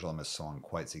pendulum has swung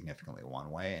quite significantly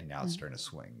one way, and now it's starting to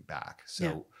swing back.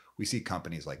 So we see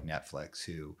companies like Netflix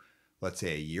who, let's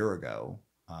say a year ago,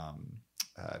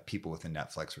 people within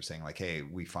Netflix were saying like, hey,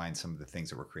 we find some of the things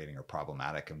that we're creating are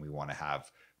problematic and we want to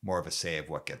have more of a say of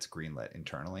what gets greenlit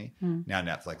internally. Now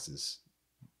Netflix is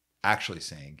actually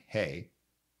saying, hey,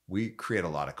 we create a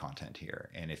lot of content here.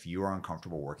 And if you are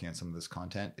uncomfortable working on some of this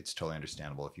content, it's totally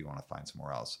understandable if you want to find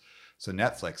somewhere else. So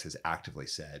Netflix has actively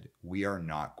said, we are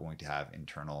not going to have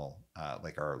internal,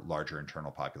 like our larger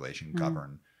internal population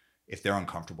govern. If they're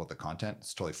uncomfortable with the content,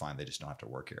 it's totally fine. They just don't have to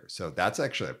work here. So that's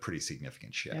actually a pretty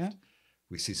significant shift. Yeah.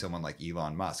 We see someone like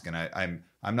Elon Musk, and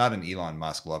I'm not an Elon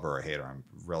Musk lover or hater. I'm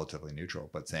relatively neutral,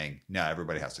 but saying, no,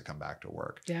 everybody has to come back to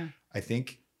work. Yeah. I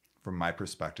think from my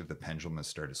perspective, the pendulum has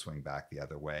started to swing back the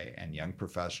other way. And young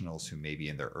professionals who maybe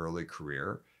in their early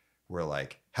career were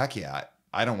like, heck yeah,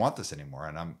 I don't want this anymore.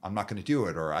 And I'm not going to do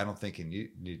it. Or I don't think you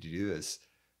need to do this.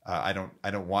 I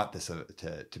don't want this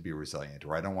to be resilient,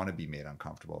 or I don't want to be made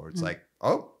uncomfortable. Or it's like,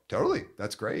 oh, totally.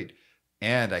 That's great.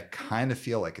 And I kind of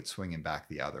feel like it's swinging back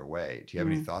the other way. Do you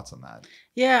have any thoughts on that?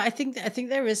 Yeah, I think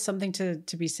there is something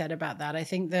to be said about that. I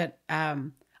think that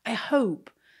I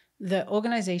hope that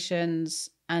organizations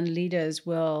and leaders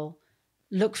will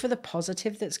look for the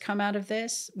positive that's come out of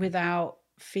this without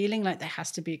feeling like there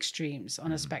has to be extremes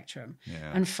on a spectrum,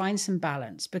 and find some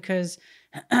balance, because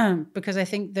I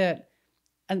think that,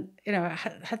 and I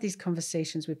had these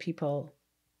conversations with people,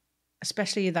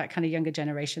 especially that kind of younger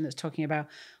generation that's talking about,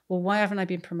 well, why haven't I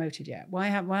been promoted yet? Why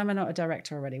am I not a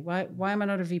director already? Why am I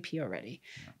not a VP already?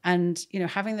 Yeah. And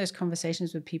having those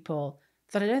conversations with people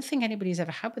that I don't think anybody's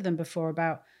ever had with them before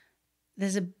about,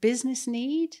 there's a business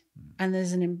need and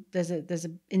there's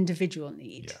an individual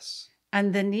need. Yes.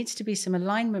 And there needs to be some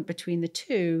alignment between the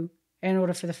two in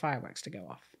order for the fireworks to go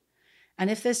off. And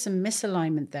if there's some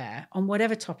misalignment there on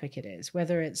whatever topic it is,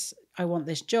 whether it's I want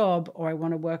this job, or I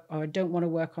want to work, or I don't want to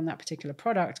work on that particular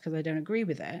product because I don't agree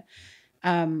with it.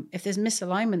 If there's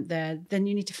misalignment there, then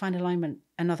you need to find alignment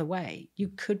another way.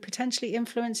 You could potentially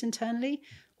influence internally,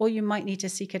 or you might need to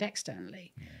seek it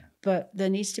externally. Yeah. But there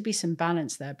needs to be some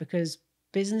balance there, because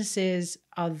businesses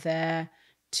are there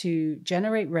to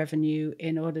generate revenue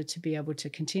in order to be able to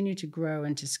continue to grow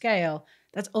and to scale.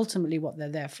 That's ultimately what they're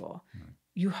there for. Right.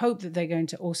 You hope that they're going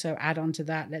to also add on to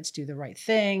that. Let's do the right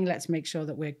thing. Let's make sure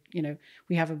that we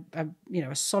have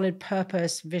a solid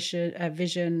purpose,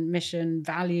 vision, mission,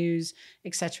 values,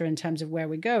 etc. in terms of where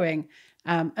we're going.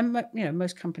 And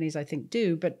most companies I think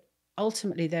do, but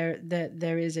ultimately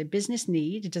there is a business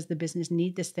need. Does the business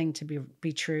need this thing to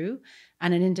be true,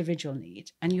 and an individual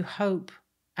need? And you hope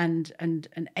and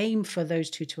aim for those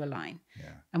two to align.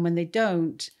 Yeah. And when they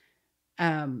don't,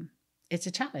 it's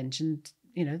a challenge. And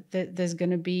there's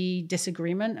going to be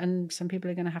disagreement, and some people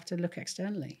are going to have to look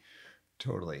externally.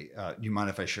 Totally. Do you mind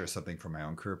if I share something from my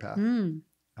own career path?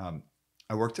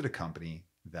 I worked at a company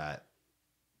that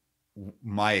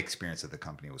my experience at the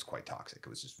company was quite toxic. It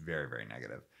was just very, very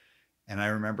negative. And I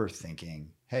remember thinking,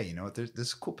 hey, you know what?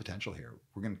 There's cool potential here.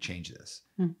 We're going to change this.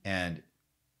 And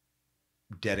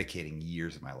dedicating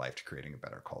years of my life to creating a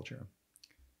better culture.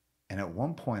 And at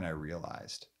one point I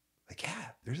realized,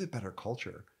 there's a better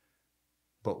culture.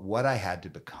 But what I had to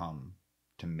become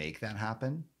to make that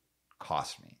happen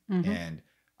cost me. And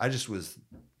I just was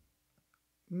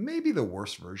maybe the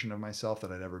worst version of myself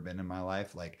that I'd ever been in my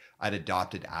life. Like, I'd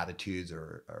adopted attitudes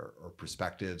or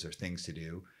perspectives or things to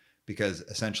do because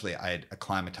essentially I had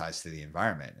acclimatized to the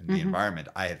environment. And the environment,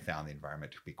 I had found the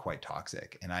environment to be quite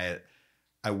toxic. And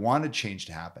I wanted change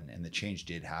to happen, and the change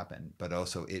did happen. But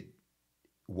also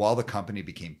while the company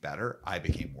became better, I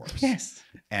became worse. Yes.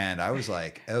 And I was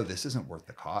like, oh, this isn't worth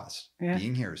the cost. Yeah.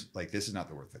 Being here is like, this is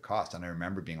not worth the cost. And I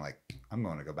remember being like, I'm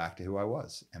going to go back to who I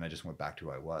was. And I just went back to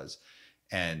who I was.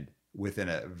 And within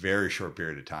a very short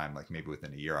period of time, like maybe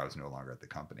within a year, I was no longer at the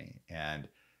company. And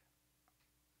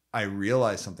I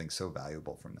realized something so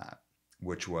valuable from that,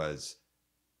 which was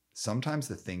sometimes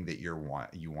the thing that you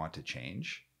want to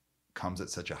change comes at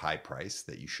such a high price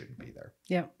that you shouldn't be there.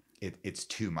 Yeah. It's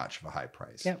too much of a high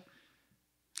price. Yep.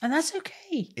 And that's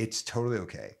okay. It's totally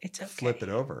okay. It's okay. Flip it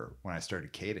over. When I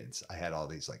started Cadence, I had all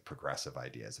these like progressive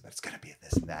ideas about it's going to be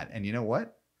this and that. And you know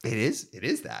what? It is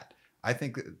that. I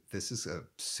think that this is a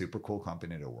super cool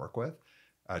company to work with,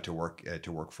 to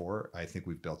work for. I think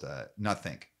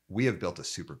we have built a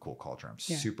super cool culture. I'm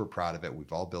super proud of it.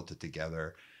 We've all built it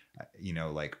together.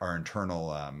 Like our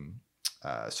internal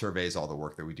surveys, all the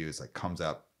work that we do is like comes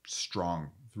up strong,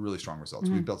 really strong results.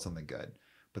 We've built something good.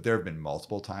 But there have been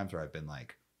multiple times where I've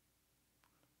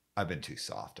been too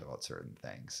soft about certain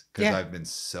things because I've been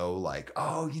so like,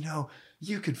 oh,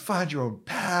 you can find your own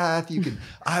path.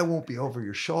 I won't be over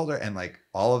your shoulder. And like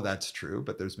all of that's true.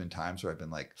 But there's been times where I've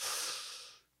been like,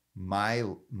 my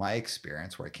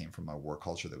experience where I came from a work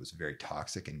culture that was very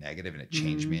toxic and negative, and it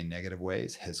changed me in negative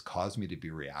ways, has caused me to be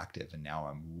reactive. And now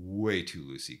I'm way too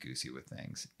loosey-goosey with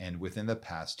things. And within the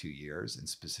past 2 years, and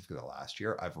specifically the last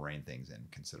year, I've reined things in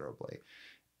considerably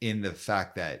in the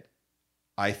fact that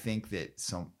I think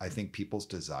people's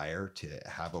desire to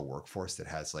have a workforce that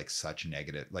has like such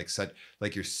negative,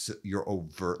 you're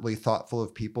overtly thoughtful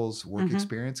of people's work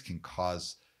experience can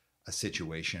cause a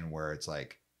situation where it's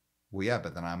like, well, yeah,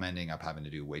 but then I'm ending up having to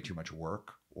do way too much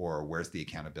work. Or where's the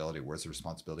accountability? Where's the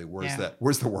responsibility? Where's the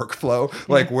workflow?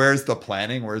 Like, where's the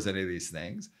planning? Where's any of these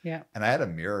things? Yeah. And I had a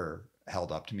mirror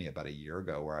held up to me about a year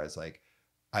ago where I was like,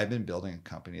 I've been building a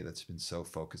company that's been so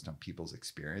focused on people's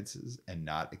experiences and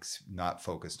not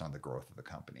focused on the growth of the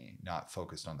company, not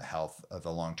focused on the health of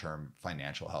the long-term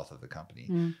financial health of the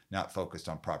company, not focused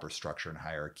on proper structure and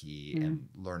hierarchy and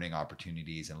learning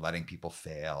opportunities and letting people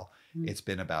fail. It's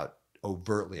been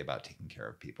overtly about taking care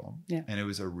of people. Yeah. And it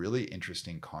was a really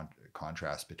interesting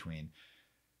contrast between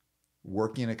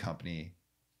working in a company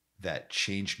that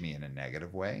changed me in a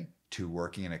negative way to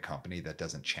working in a company that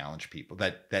doesn't challenge people,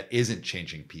 that isn't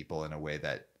changing people in a way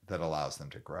that allows them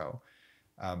to grow.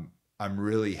 I'm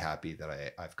really happy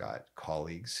that I've got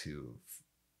colleagues who've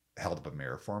held up a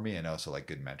mirror for me, and also like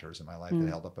good mentors in my life that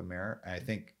held up a mirror. And I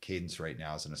think Cadence right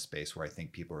now is in a space where I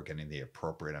think people are getting the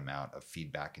appropriate amount of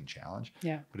feedback and challenge.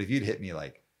 Yeah. But if you'd hit me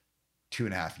like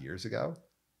 2.5 years ago,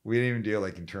 we didn't even do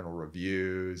like internal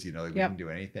reviews, we didn't do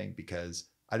anything, because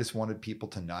I just wanted people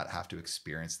to not have to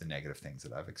experience the negative things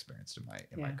that I've experienced in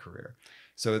my career.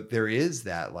 So there is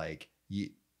that, like,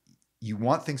 you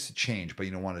want things to change, but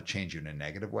you don't want to change you in a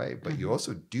negative way. But you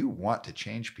also do want to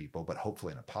change people, but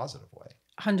hopefully in a positive way.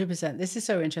 100%. This is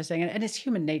so interesting. And it's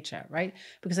human nature, right?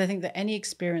 Because I think that any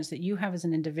experience that you have as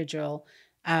an individual,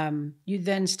 you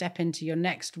then step into your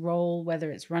next role,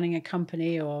 whether it's running a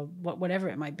company or whatever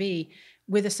it might be,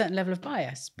 with a certain level of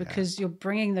bias, because you're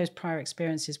bringing those prior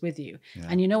experiences with you,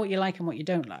 and you know what you like and what you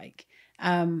don't like.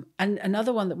 And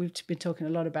another one that we've been talking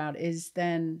a lot about is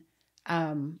then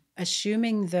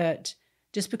assuming that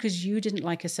just because you didn't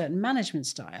like a certain management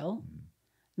style,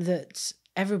 that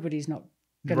everybody's not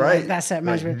going to like that certain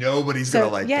management. Nobody's going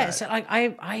to like that. Yeah, so like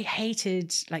I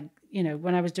hated, like,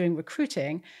 when I was doing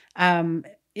recruiting, on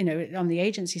the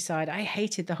agency side, I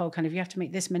hated the whole kind of, you have to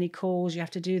make this many calls, you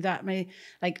have to do that many,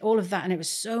 like all of that. And it was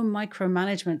so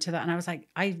micromanagement to that. And I was like,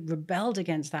 I rebelled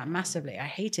against that massively. I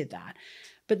hated that.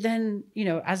 But then,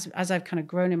 as I've kind of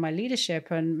grown in my leadership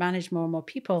and managed more and more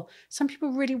people, some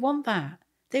people really want that.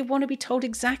 They want to be told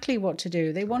exactly what to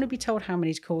do. They want to be told how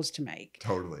many calls to make.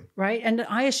 Totally. Right. And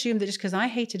I assumed that just because I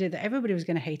hated it, that everybody was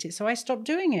going to hate it. So I stopped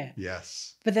doing it.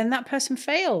 Yes. But then that person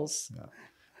fails.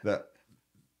 Yeah.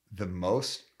 The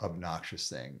most obnoxious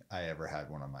thing I ever had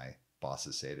one of my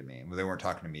bosses say to me, well, they weren't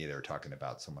talking to me, they were talking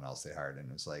about someone else they hired. And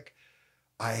it was like,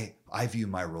 I view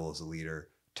my role as a leader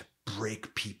to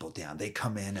break people down. They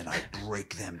come in and I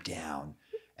break them down,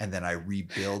 and then I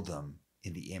rebuild them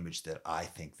in the image that I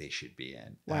think they should be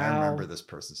in. Wow. And I remember this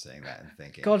person saying that and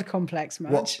thinking, God complex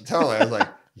much. Well, totally. I was like,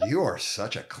 you are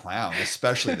such a clown.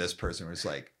 Especially this person was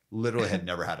like, literally had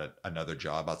never had another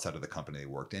job outside of the company they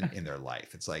worked in their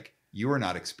life. It's like, you are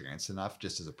not experienced enough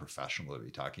just as a professional to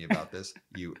be talking about this.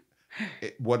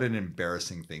 What an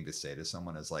embarrassing thing to say to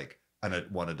someone as like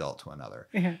one adult to another.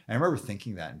 Yeah. And I remember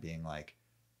thinking that and being like,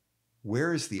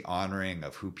 where is the honoring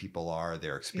of who people are,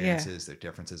 their experiences, their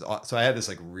differences? So I had this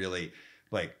like really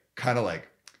like kind of like,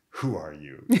 who are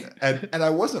you? And I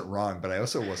wasn't wrong, but I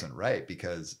also wasn't right,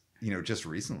 because, just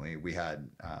recently we had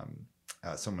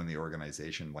someone in the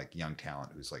organization, like young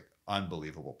talent, who's like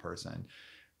unbelievable person,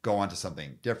 go on to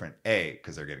something different,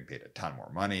 because they're getting paid a ton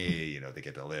more money, they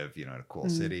get to live, in a cool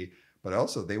city, but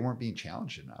also they weren't being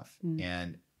challenged enough.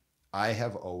 And I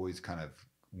have always kind of,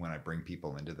 when I bring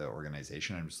people into the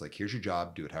organization, I'm just like, here's your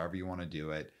job, do it however you want to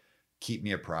do it. Keep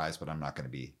me apprised, but I'm not going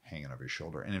to be hanging over your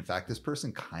shoulder. And in fact, this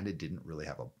person kind of didn't really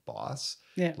have a boss.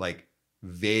 Yeah. Like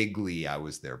vaguely I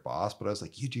was their boss, but I was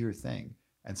like, you do your thing.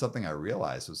 And something I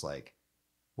realized was like,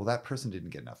 well, that person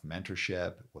didn't get enough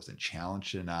mentorship, wasn't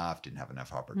challenged enough, didn't have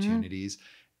enough opportunities.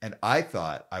 And I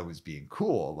thought I was being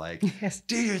cool, like,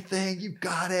 do your thing, you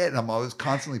got it. And I'm always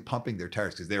constantly pumping their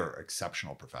tires, because they were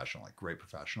exceptional professional, like great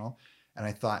professional. And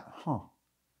I thought,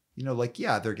 like,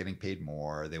 yeah, they're getting paid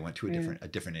more. They went to a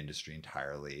different industry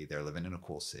entirely. They're living in a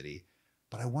cool city.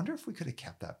 But I wonder if we could have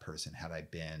kept that person had I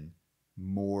been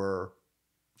more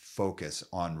focused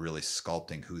on really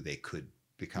sculpting who they could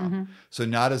become. So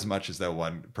not as much as that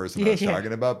one person I was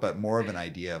talking about, but more of an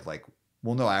idea of like,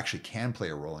 well, no, I actually can play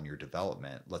a role in your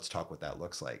development. Let's talk what that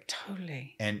looks like.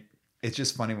 Totally. And it's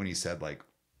just funny when you said, like,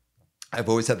 I've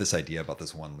always had this idea about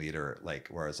this one leader, like,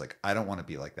 where I was like, I don't want to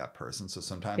be like that person. So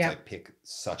sometimes I pick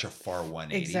such a far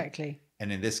 180. Exactly.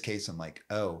 And in this case, I'm like,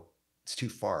 oh, it's too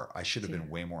far. I should have been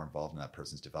way more involved in that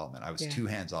person's development. I was too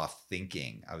hands off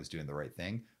thinking I was doing the right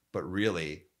thing, but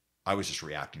really I was just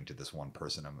reacting to this one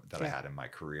person that I had in my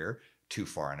career too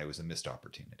far. And it was a missed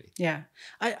opportunity. Yeah.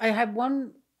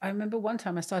 I remember one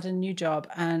time I started a new job,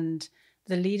 and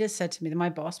the leader said to me, my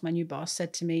new boss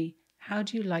said to me, how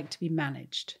do you like to be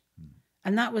managed?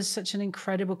 And that was such an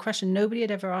incredible question. Nobody had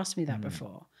ever asked me that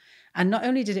before. And not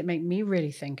only did it make me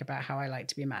really think about how I like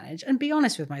to be managed, and be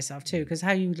honest with myself too, because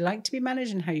how you like to be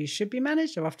managed and how you should be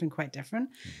managed are often quite different.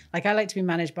 Like, I like to be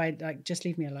managed by, like, just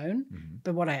leave me alone.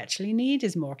 But what I actually need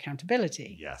is more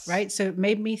accountability. Yes. Right. So it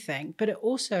made me think, but it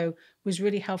also was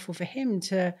really helpful for him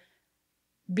to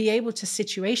be able to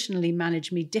situationally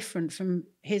manage me different from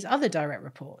his other direct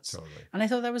reports. Totally. And I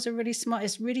thought that was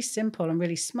it's really simple and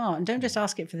really smart. And don't just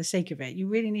ask it for the sake of it. You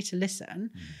really need to listen.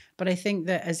 But I think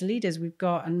that as leaders, we've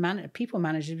got, and people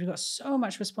managers, we've got so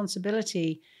much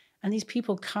responsibility. And these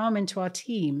people come into our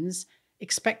teams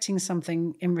expecting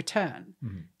something in return.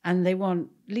 And they want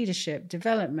leadership,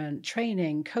 development,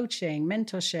 training, coaching,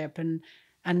 mentorship,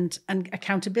 and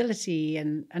accountability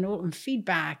and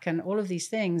feedback and all of these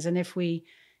things. And if we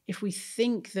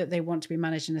think that they want to be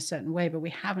managed in a certain way, but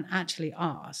we haven't actually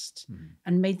asked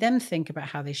and made them think about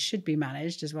how they should be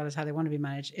managed as well as how they want to be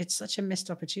managed, it's such a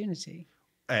missed opportunity.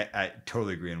 I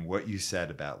totally agree. And what you said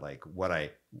about like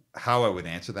how I would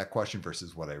answer that question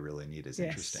versus what I really need is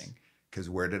interesting. Because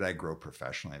where did I grow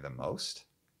professionally the most?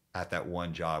 At that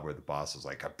one job where the boss was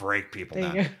like, I break people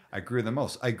down. I grew the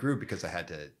most. I grew because I had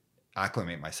to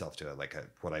acclimate myself to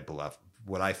what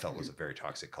I felt was a very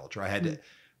toxic culture.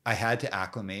 I had to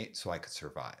acclimate so I could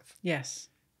survive. Yes.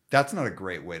 That's not a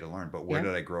great way to learn, but where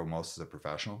did I grow most as a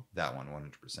professional? That one,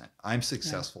 100%. I'm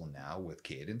successful now with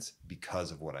Cadence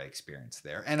because of what I experienced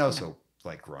there. And also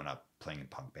like growing up playing in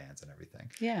punk bands and everything.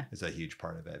 Yeah. Is a huge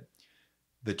part of it.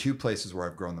 The two places where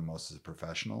I've grown the most as a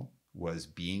professional was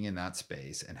being in that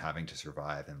space and having to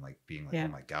survive and like being like, oh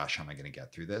my gosh, how am I going to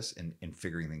get through this? And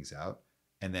figuring things out.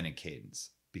 And then in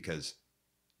Cadence, because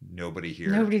nobody's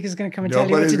going to come and tell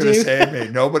you what to do. Nobody's going to save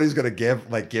me. Nobody's going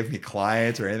to give me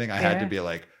clients or anything. I had to be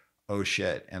like, oh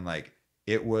shit. And like,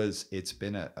 it's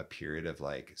been a period of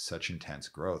like such intense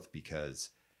growth, because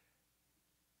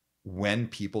when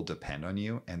people depend on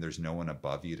you and there's no one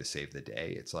above you to save the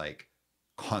day, it's like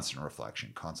constant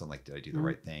reflection, like, did I do the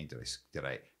right thing?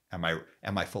 Am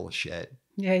I full of shit?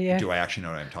 Yeah. Do I actually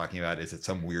know what I'm talking about? Is it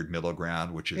some weird middle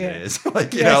ground, which it is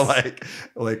like, you know,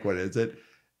 like what is it?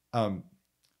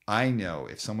 I know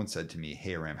if someone said to me,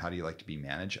 hey, Aram, how do you like to be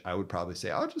managed? I would probably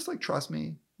say, oh, just like, trust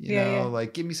me, you know,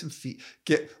 like give me some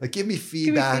give me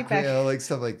feedback, you know, like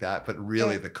stuff like that. But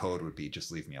really the code would be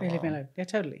just leave me alone. Leave me alone. Yeah,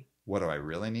 totally. What do I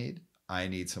really need? I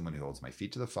need someone who holds my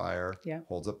feet to the fire,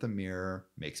 holds up the mirror,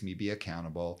 makes me be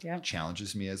accountable,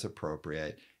 challenges me as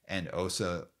appropriate. And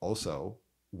also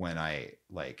when I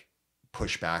like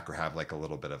push back or have like a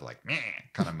little bit of like meh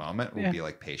kind of moment, will be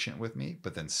like patient with me,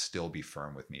 but then still be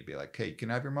firm with me. Be like, okay, you can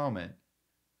have your moment.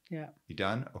 Yeah. You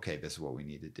done? Okay, this is what we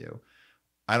need to do.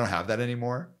 I don't have that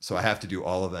anymore. So I have to do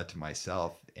all of that to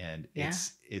myself. And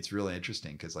it's really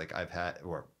interesting because like I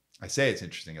say it's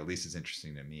interesting, at least it's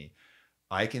interesting to me.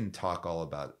 I can talk all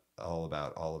about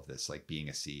all of this, like being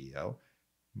a CEO.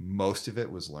 Most of it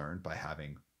was learned by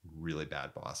having really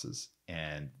bad bosses,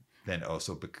 and then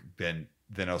also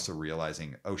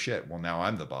realizing, oh shit, well now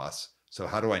I'm the boss. So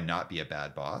how do I not be a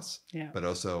bad boss? Yeah. But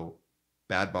also,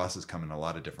 bad bosses come in a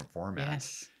lot of different formats.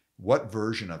 Yes. What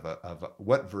version of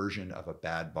a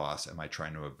bad boss am I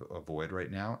trying to avoid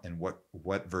right now, and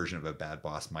what version of a bad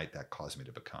boss might that cause me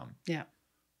to become? Yeah.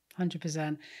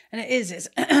 100%. And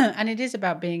it is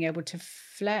about being able to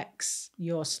flex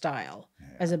your style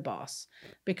as a boss,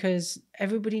 because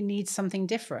everybody needs something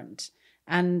different.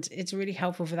 And it's really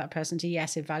helpful for that person to,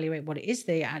 evaluate what it is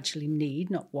they actually need,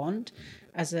 not want,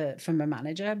 from a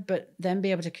manager, but then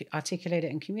be able to articulate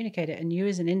it and communicate it. And you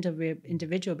as an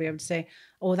individual be able to say,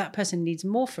 oh, that person needs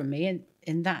more from me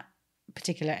in that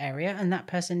particular area, and that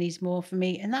person needs more from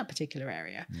me in that particular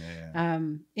area.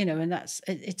 And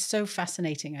it's so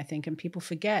fascinating, I think, and people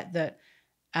forget that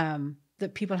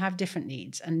that people have different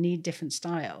needs and need different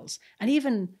styles, and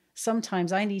even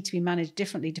sometimes I need to be managed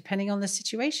differently depending on the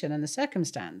situation and the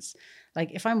circumstance.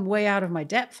 Like if I'm way out of my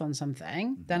depth on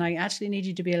something, then I actually need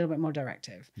you to be a little bit more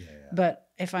directive. But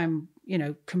if I'm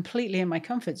completely in my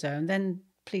comfort zone, then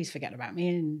please forget about me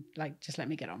and like just let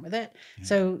me get on with it.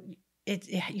 So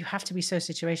you have to be so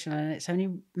situational, and it's only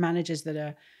managers that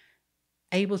are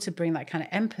able to bring that kind of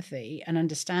empathy and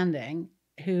understanding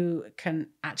who can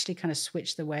actually kind of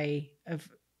switch the way of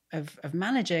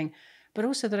managing, but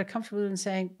also that are comfortable in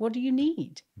saying, what do you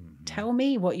need? Tell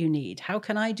me what you need. How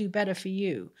can I do better for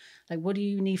you? Like, what do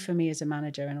you need from me as a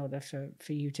manager in order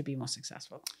for you to be more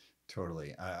successful?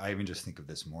 Totally. I even just think of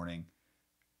this morning,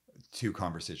 2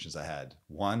 conversations I had.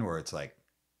 One where it's like,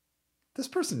 this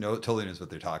person totally knows what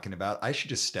they're talking about. I should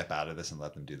just step out of this and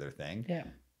let them do their thing. Yeah.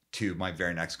 To my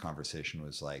very next conversation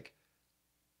was like,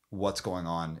 what's going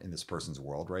on in this person's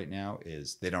world right now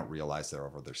is they don't realize they're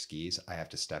over their skis. I have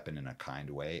to step in a kind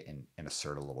way and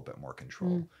assert a little bit more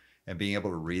control. And being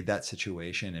able to read that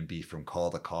situation and be from call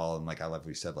to call. And like I love what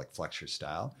you said, like flex your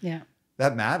style. Yeah.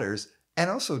 That matters. And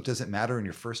also, does it matter in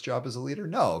your first job as a leader?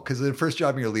 No, because in the first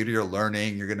job, you're a leader, you're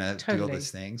learning, you're going to do all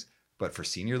these things. But for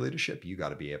senior leadership, you got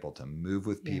to be able to move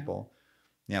with people.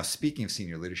 Now, speaking of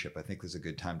senior leadership, I think there's a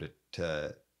good time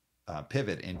to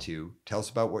pivot into, tell us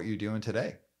about what you're doing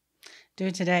today.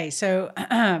 Doing today. So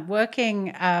working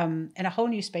in a whole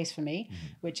new space for me,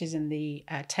 which is in the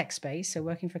tech space. So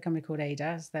working for a company called Ada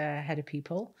as their head of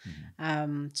people.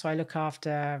 So I look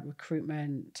after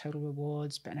recruitment, total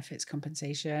rewards, benefits,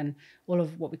 compensation, all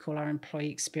of what we call our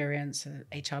employee experience,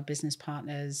 HR business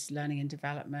partners, learning and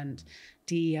development,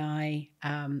 DEI,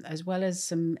 as well as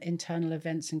some internal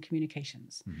events and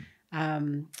communications.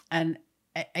 And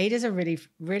Ada is a really,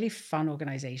 really fun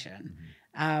organization.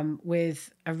 With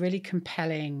a really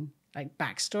compelling like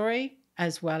backstory,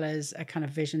 as well as a kind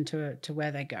of vision to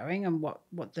where they're going and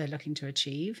what they're looking to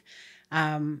achieve.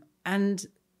 And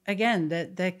again,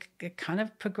 they're kind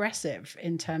of progressive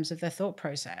in terms of their thought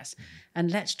process.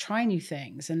 And let's try new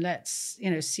things and let's,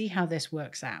 see how this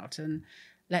works out and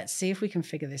let's see if we can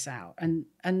figure this out. And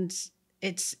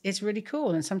it's really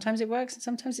cool. And sometimes it works and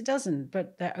sometimes it doesn't,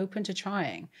 but they're open to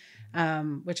trying,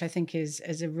 which I think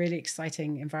is a really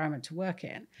exciting environment to work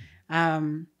in.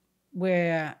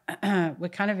 We're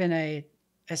kind of in a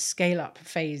scale up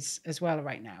phase as well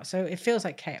right now. So it feels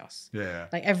like chaos. Yeah.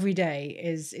 Like every day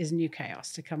is new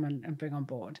chaos to come and bring on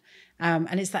board.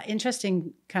 And it's that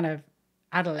interesting kind of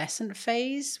adolescent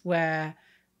phase where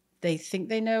they think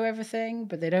they know everything,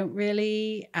 but they don't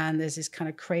really. And there's this kind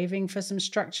of craving for some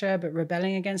structure, but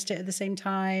rebelling against it at the same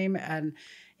time. And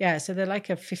yeah, so they're like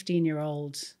a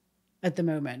 15-year-old at the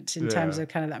moment in terms of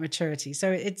kind of that maturity.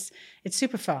 So it's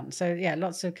super fun. So yeah,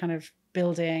 lots of kind of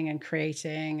building and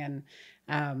creating and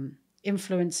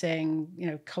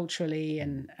influencing, culturally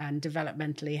and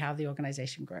developmentally how the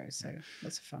organization grows. So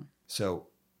lots of fun. So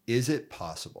is it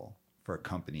possible for a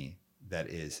company that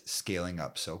is scaling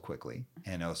up so quickly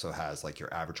and also has like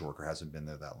your average worker hasn't been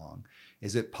there that long,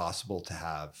 is it possible to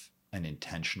have an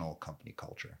intentional company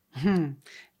culture?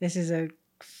 This is a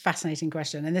fascinating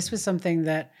question. And this was something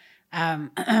that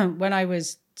when I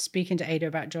was speaking to Ada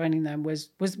about joining them was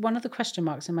one of the question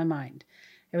marks in my mind.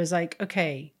 It was like,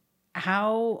 okay,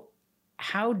 how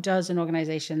does an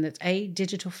organization that's A,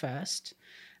 digital first,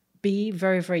 B,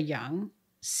 very, very young,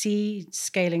 C,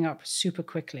 scaling up super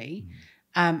quickly,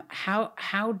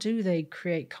 how do they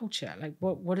create culture? Like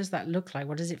what does that look like?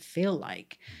 What does it feel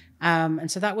like?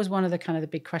 And so that was one of the kind of the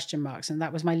big question marks. And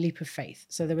that was my leap of faith.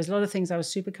 So there was a lot of things I was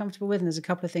super comfortable with. And there's a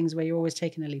couple of things where you're always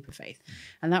taking a leap of faith.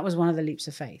 And that was one of the leaps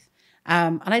of faith.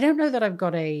 And I don't know that I've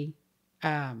got a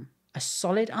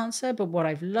solid answer, but what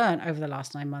I've learned over the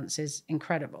last 9 months is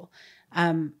incredible.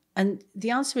 And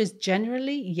the answer is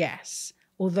generally yes,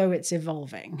 although it's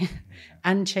evolving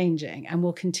and changing and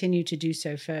will continue to do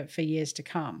so for years to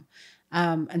come.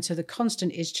 And so the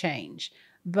constant is change.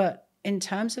 But in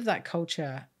terms of that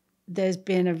culture, there's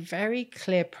been a very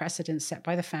clear precedent set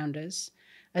by the founders,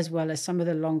 as well as some of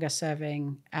the longer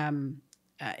serving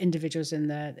individuals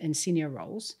in senior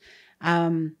roles.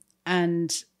 And,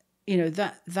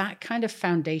 that kind of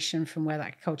foundation from where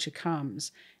that culture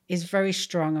comes is very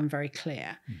strong and very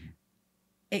clear.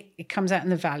 It comes out in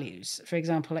the values. For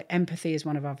example, like empathy is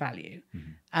one of our value.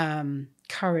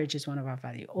 Courage is one of our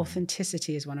value.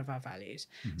 Authenticity is one of our values.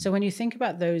 So when you think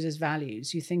about those as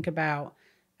values, you think about,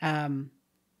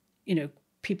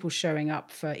 people showing up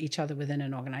for each other within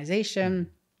an organization,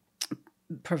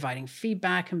 providing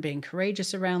feedback and being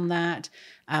courageous around that,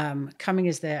 coming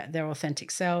as their authentic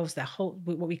selves, their whole,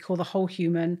 what we call the whole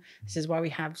human. This is why we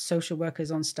have social workers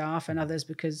on staff and others,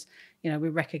 because, we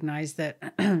recognize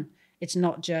that it's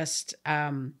not just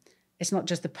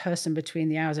the person between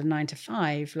the hours of 9 to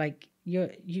 5. Like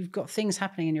you've got things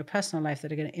happening in your personal life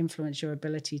that are going to influence your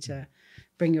ability to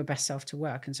bring your best self to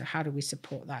work. And so how do we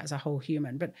support that as a whole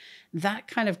human? But that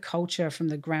kind of culture from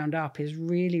the ground up is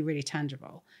really, really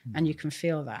tangible, and you can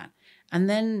feel that. And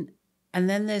then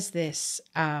there's this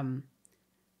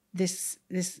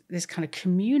this kind of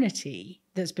community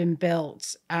that's been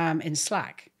built in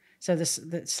Slack. So the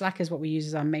Slack is what we use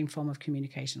as our main form of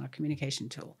communication, our communication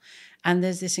tool. And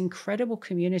there's this incredible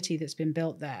community that's been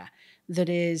built there that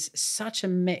is such a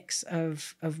mix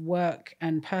of work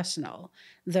and personal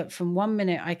that from 1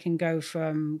 minute I can go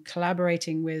from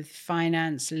collaborating with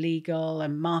finance, legal,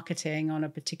 and marketing on a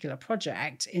particular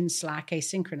project in Slack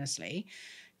asynchronously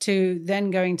to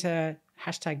then going to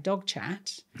 #dog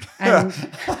chat, and,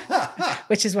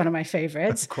 which is one of my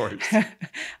favorites. Of course.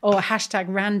 Or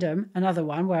 #random, another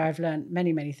one where I've learned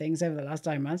many, many things over the last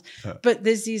 9 months. But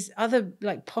there's these other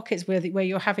like pockets where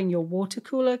you're having your water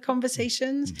cooler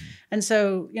conversations. And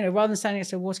so, rather than standing next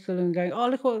to a water cooler and going, oh,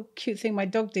 look what a cute thing my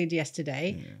dog did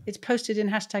yesterday. It's posted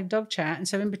in #dog chat. And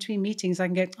so in between meetings, I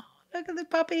can go, oh, look at the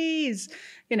puppies.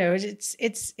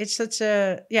 It's such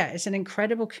it's an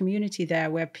incredible community there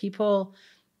where people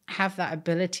have that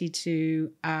ability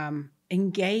to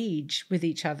engage with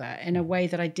each other in a way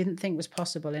that I didn't think was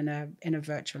possible in a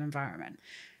virtual environment.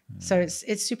 So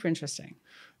it's super interesting.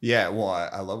 Yeah, well,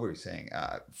 I love what you're saying.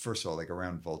 First of all, like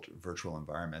around virtual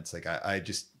environments, like I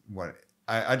just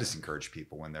encourage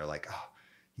people when they're like, oh,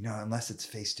 unless it's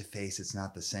face to face, it's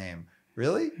not the same.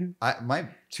 Really? My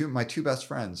two best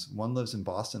friends, one lives in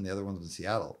Boston, the other one's in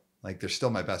Seattle. Like they're still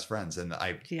my best friends. And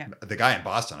the guy in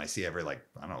Boston, I see every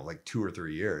 2 or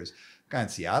 3 years. The guy in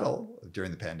Seattle during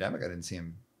the pandemic, I didn't see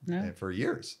him for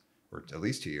years, or at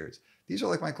least 2 years. These are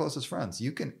like my closest friends.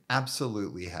 You can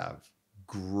absolutely have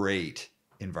great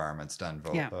environments done,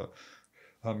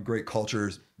 great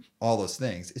cultures, all those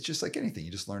things. It's just like anything.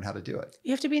 You just learn how to do it.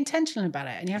 You have to be intentional about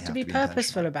it, and you have to be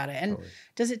purposeful about it. And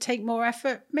does it take more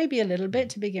effort? Maybe a little bit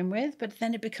to begin with, but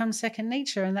then it becomes second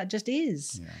nature, and that just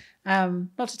is.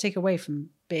 Not to take away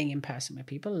from being in person with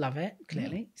people. Love it.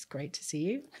 Clearly, it's great to see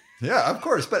you. Yeah, of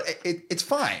course, but it's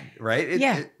fine,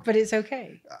 right? But it's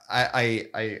okay. I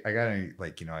gotta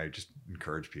I just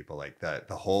encourage people like that.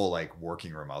 The whole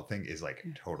working remote thing is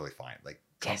totally fine. Like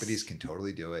companies can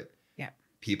totally do it. Yeah.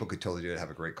 People could totally do it, have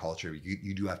a great culture.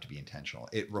 You do have to be intentional.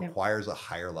 It requires a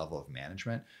higher level of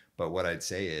management. But what I'd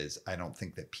say is I don't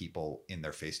think that people in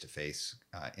their face-to-face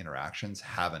interactions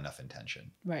have enough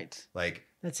intention. Right.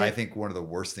 I think one of the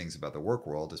worst things about the work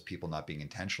world is people not being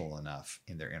intentional enough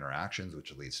in their interactions,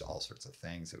 which leads to all sorts of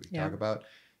things that we talk about.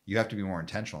 You have to be more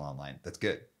intentional online. That's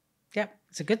good. Yep.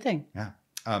 It's a good thing. Yeah.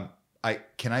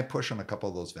 Can I push on a couple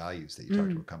of those values that you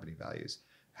talked about, company values?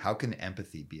 How can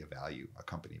empathy be a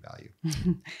company value?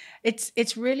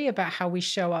 It's really about how we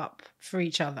show up for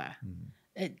each other.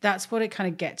 That's what it kind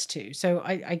of gets to. So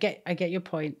I get your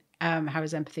point. How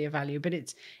is empathy a value? But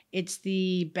it's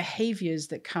the behaviors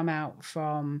that come out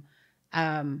from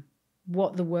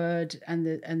what the word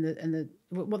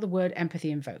what the word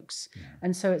empathy invokes.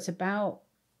 And so it's about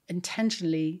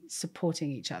intentionally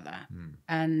supporting each other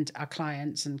and our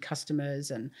clients and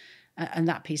customers and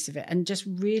that piece of it, and just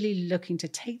really looking to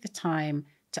take the time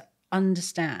to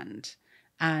understand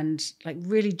and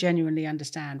really genuinely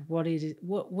understand what is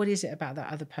it about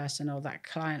that other person or that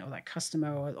client or that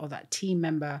customer or that team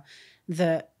member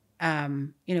that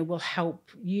will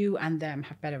help you and them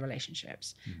have better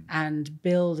relationships and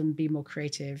build and be more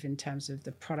creative in terms of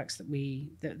the products that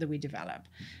we develop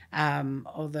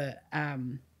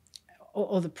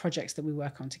or the projects that we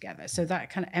work on together. So that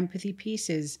kind of empathy piece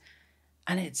is,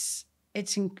 and it's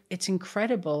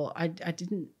incredible. I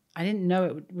didn't know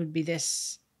it would be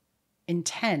this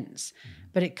intense,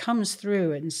 but it comes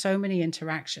through in so many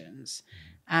interactions.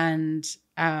 And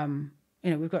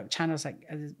we've got channels like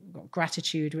we've got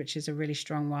gratitude, which is a really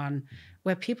strong one,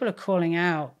 where people are calling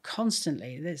out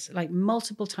constantly. There's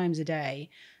multiple times a day,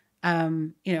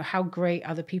 how great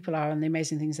other people are and the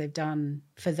amazing things they've done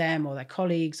for them or their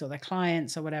colleagues or their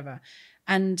clients or whatever.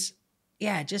 And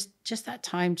just that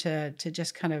time to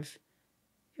just kind of,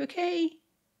 okay,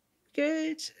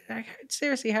 good.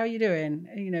 Seriously, how are you doing?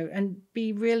 And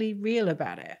be really real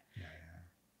about it.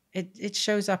 It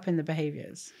shows up in the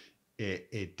behaviors.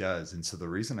 It does. And so the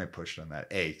reason I pushed on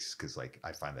that, is because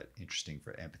I find that interesting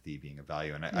for empathy being a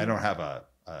value. And I don't have a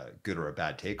good or a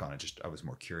bad take on it. Just I was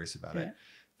more curious about it.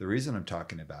 The reason I'm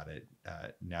talking about it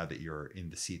now that you're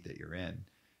in the seat that you're in,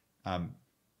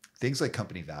 things like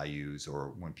company values,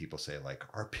 or when people say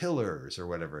our pillars or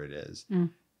whatever it is,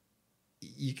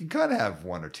 you can kind of have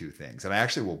one or two things. And I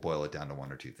actually will boil it down to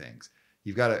one or two things.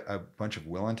 You've got a bunch of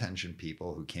well-intentioned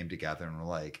people who came together and were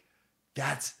like,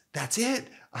 that's it.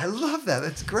 I love that.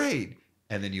 That's great.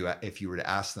 And then if you were to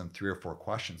ask them 3 or 4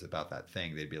 questions about that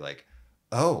thing, they'd be like,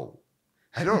 oh,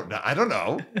 I don't know.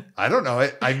 I don't know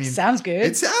it. I mean, sounds good.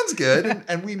 It sounds good.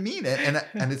 And we mean it.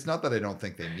 And it's not that I don't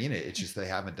think they mean it. It's just they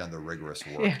haven't done the rigorous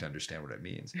work to understand what it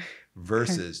means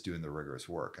versus doing the rigorous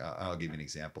work. I'll give you an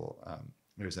example.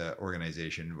 There's an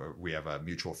organization where we have a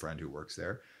mutual friend who works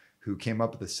there who came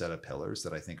up with a set of pillars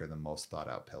that I think are the most thought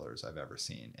out pillars I've ever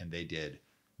seen. And they did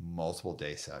multiple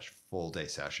full day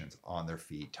sessions on their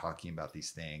feet, talking about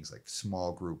these things, like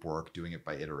small group work, doing it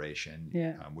by iteration,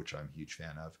 which I'm a huge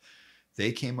fan of.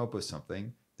 They came up with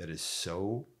something that is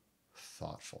so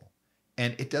thoughtful.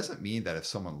 And it doesn't mean that if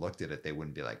someone looked at it, they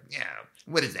wouldn't be like, yeah,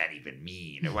 what does that even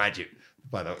mean? Or why'd you,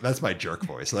 by the way, that's my jerk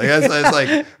voice. It's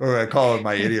like, or I call it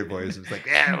my idiot voice. It's like,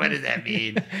 yeah, what does that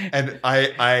mean? And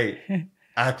I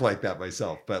act like that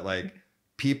myself, but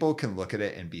people can look at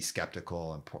it and be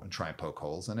skeptical and try and poke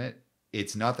holes in it.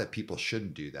 It's not that people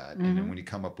shouldn't do that. And then when you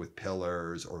come up with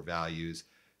pillars or values,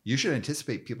 you should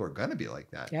anticipate people are going to be like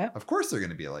that. Yeah. Of course they're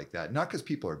going to be like that. Not because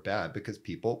people are bad, because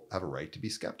people have a right to be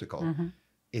skeptical.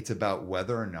 It's about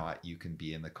whether or not you can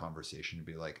be in the conversation and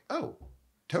be like, oh,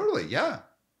 totally. Yeah.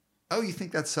 Oh, you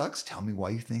think that sucks? Tell me why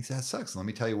you think that sucks. Let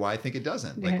me tell you why I think it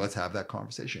doesn't. Like, let's have that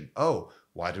conversation. Oh,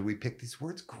 why did we pick these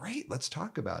words? Great. Let's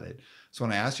talk about it. So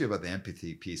when I asked you about the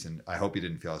empathy piece, and I hope you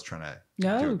didn't feel I was trying to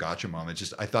do a gotcha moment.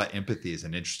 Just, I thought empathy is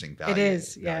an interesting value. It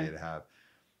is, value to have.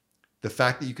 The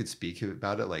fact that you could speak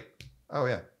about it like, oh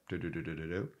yeah,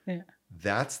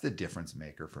 that's the difference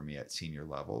maker for me at senior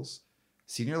levels.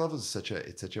 Senior levels is such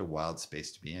a wild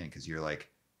space to be in, because you're like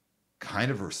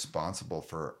kind of responsible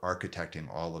for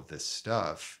architecting all of this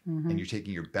stuff, and you're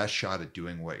taking your best shot at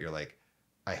doing what you're like,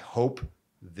 I hope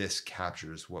this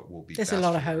captures what will be There's best a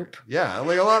lot of for you. hope. Yeah,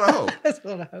 like a lot of hope. There's a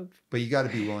lot of hope. But you got to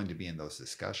be willing to be in those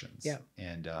discussions. Yeah.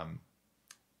 And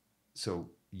so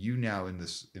you now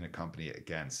in a company,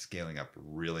 again, scaling up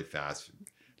really fast,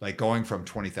 like going from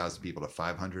 20,000 people to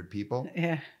 500 people.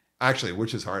 Yeah. Actually,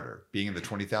 which is harder, being in the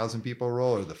 20,000 people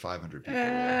role or the 500 people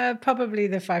role? Probably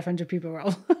the 500 people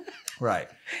role. Right.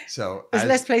 So there's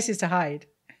less places to hide.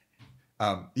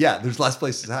 Yeah, there's less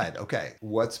places to hide. Okay.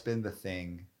 What's been the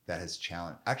thing that has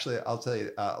challenged? Actually, I'll tell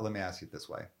you, let me ask you this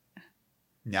way.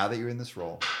 Now that you're in this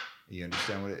role, you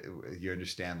understand you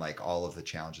understand like all of the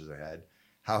challenges ahead.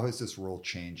 How has this role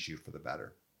changed you for the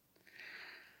better?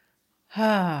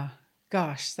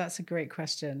 Gosh, that's a great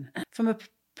question. From a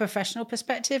professional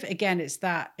perspective, again, it's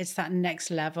that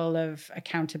next level of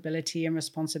accountability and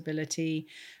responsibility.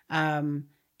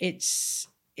 It's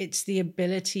the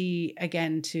ability,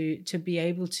 again, to be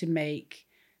able to make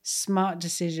smart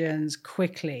decisions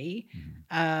quickly,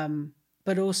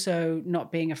 but also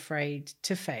not being afraid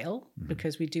to fail,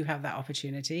 because we do have that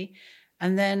opportunity.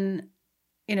 And then,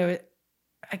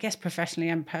 I guess professionally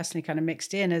and personally kind of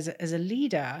mixed in as a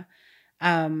leader,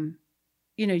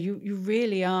 you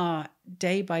really are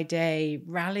day by day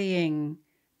rallying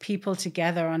people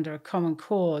together under a common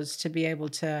cause to be able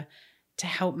to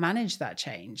help manage that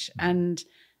change. And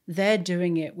they're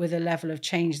doing it with a level of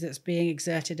change that's being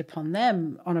exerted upon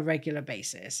them on a regular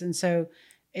basis. And so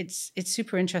it's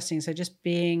super interesting. So just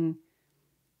being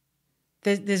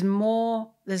there's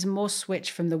more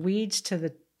switch from the weeds to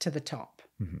the top.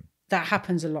 That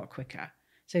happens a lot quicker.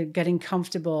 So getting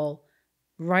comfortable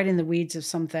right in the weeds of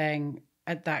something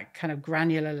at that kind of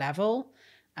granular level.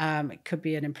 It could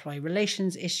be an employee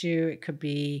relations issue. It could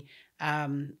be,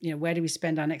 where do we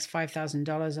spend our next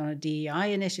 $5,000 on a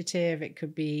DEI initiative? It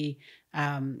could be,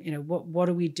 what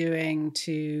are we doing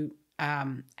to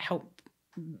help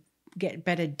get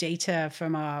better data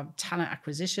from our talent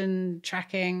acquisition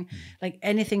tracking? Like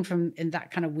anything from in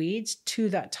that kind of weeds to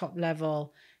that top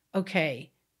level.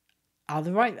 Okay. Are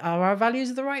our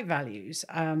values the right values?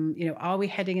 Are we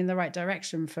heading in the right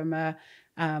direction from a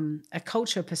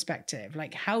culture perspective?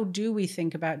 Like, how do we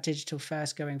think about digital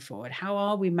first going forward? How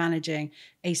are we managing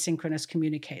asynchronous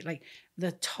communicate? Like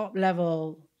the top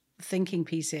level thinking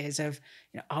pieces of,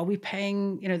 are we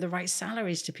paying, the right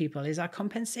salaries to people? Is our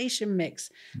compensation mix?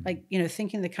 Like,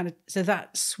 thinking the kind of, so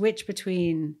that switch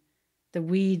between the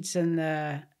weeds and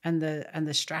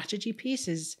the strategy piece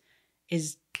is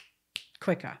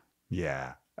quicker.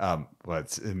 Yeah. Well,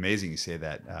 it's amazing you say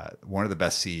that. One of the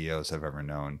best CEOs I've ever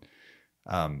known,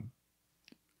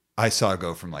 I saw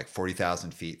go from like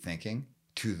 40,000 feet thinking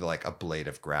to like a blade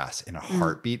of grass in a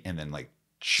heartbeat, and then like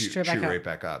shoot right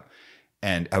back up.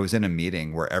 And I was in a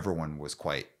meeting where everyone was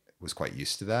quite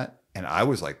used to that. And I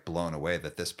was like blown away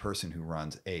that this person who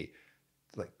runs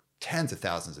like tens of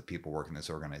thousands of people work in this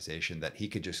organization, that he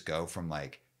could just go from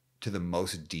like to the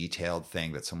most detailed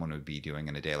thing that someone would be doing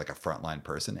in a day, like a frontline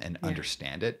person, and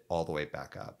understand it all the way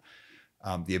back up.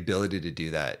 The ability to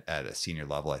do that at a senior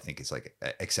level, I think, is like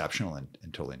exceptional and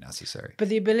totally necessary. But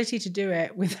the ability to do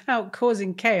it without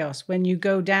causing chaos when you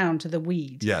go down to the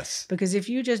weed. Yes. Because if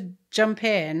you just jump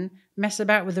in, mess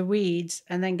about with the weeds,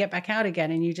 and then get back out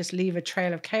again, and you just leave a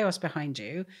trail of chaos behind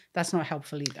you, that's not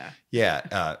helpful either.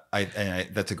 Yeah.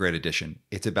 That's a great addition.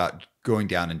 It's about going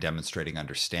down and demonstrating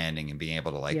understanding and being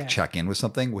able to check in with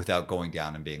something without going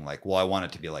down and being like, well, I want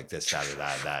it to be like this, that, or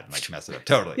that, and like mess it up.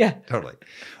 Totally. Yeah. Totally.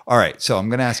 All right. So I'm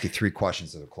going to ask you 3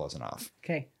 questions that are closing off.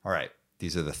 Okay. All right.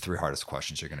 These are the 3 hardest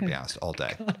questions you're going to be asked all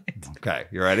day. Okay.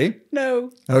 You ready?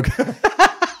 No. Okay.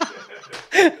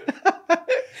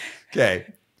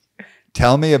 Okay.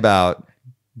 Tell me about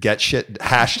get shit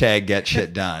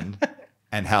done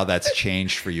and how that's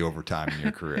changed for you over time in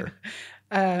your career.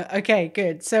 Okay,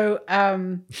 good. So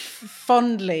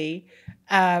fondly,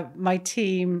 my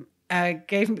team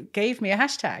gave me a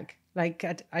hashtag. Like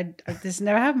this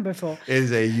never happened before. It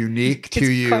is a unique to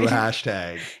you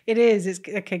hashtag. It is. It's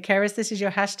okay, Kerris, this is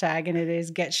your hashtag, and it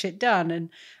is get shit done.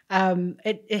 And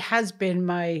it has been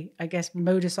my, I guess,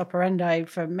 modus operandi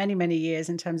for many, many years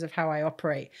in terms of how I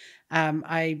operate. I'm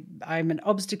an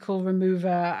obstacle remover.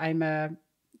 I'm a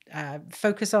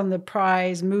focus on the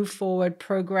prize, move forward,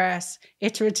 progress,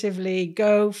 iteratively,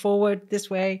 go forward this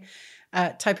way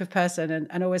type of person,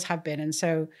 and always have been. And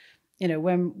so,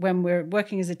 when we're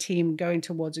working as a team going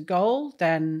towards a goal,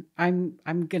 then I'm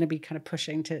going to be kind of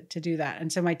pushing to do that.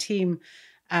 And so my team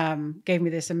gave me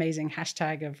this amazing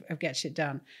hashtag of Get Shit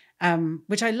Done,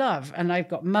 which I love. And I've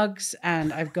got mugs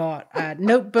and I've got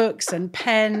notebooks and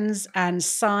pens and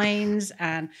signs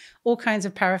and all kinds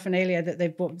of paraphernalia that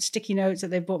they've bought, sticky notes that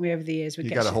they've bought me over the years. You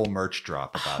got a whole merch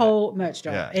drop about whole merch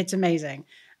drop. Yeah. It's amazing.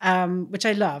 Which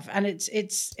I love. And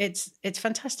it's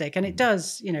fantastic. And it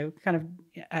does, kind of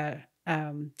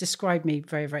describe me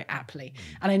very, very aptly.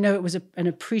 And I know it was an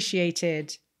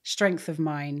appreciated strength of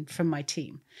mine from my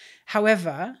team.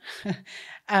 However,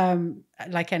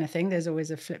 like anything, there's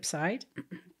always a flip side.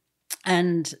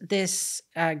 And this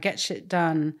Get Shit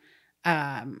Done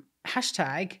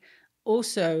hashtag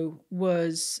also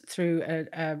was through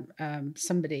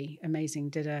somebody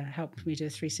amazing helped me do a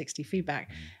 360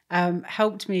 feedback,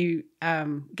 helped me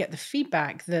get the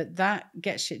feedback that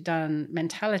Get Shit Done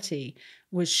mentality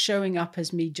was showing up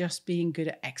as me just being good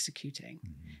at executing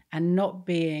and not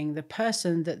being the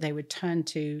person that they would turn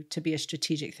to be a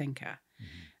strategic thinker.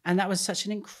 And that was such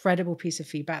an incredible piece of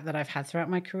feedback that I've had throughout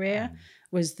my career,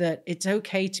 was that it's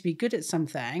okay to be good at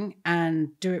something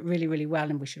and do it really, really well.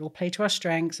 And we should all play to our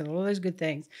strengths and all of those good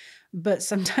things. But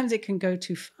sometimes it can go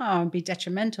too far and be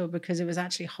detrimental because it was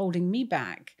actually holding me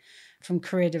back from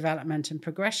career development and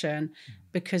progression,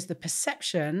 because the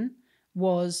perception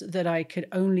was that I could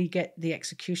only get the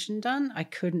execution done. I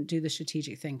couldn't do the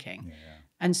strategic thinking. Yeah.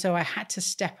 And so I had to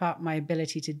step up my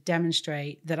ability to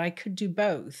demonstrate that I could do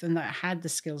both and that I had the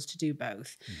skills to do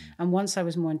both. And once I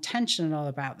was more intentional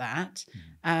about that,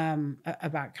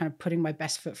 about kind of putting my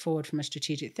best foot forward from a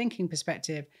strategic thinking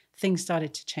perspective, things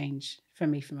started to change for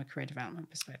me from a career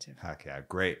development perspective. Okay,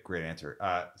 great answer.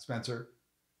 Spencer,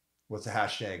 what's the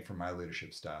hashtag for My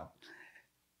Leadership Style?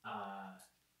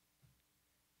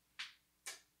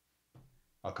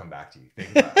 I'll come back to you.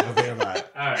 Think about it.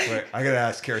 All right. Wait, I got to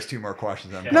ask Kerris 2 more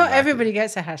questions. Not everybody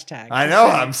gets a hashtag. I know.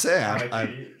 I'm saying.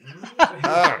 I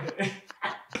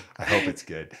hope it's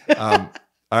good. All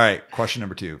right. Question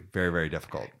number 2. Very, very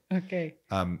difficult. Okay.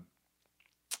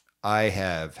 I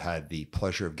have had the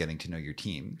pleasure of getting to know your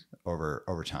team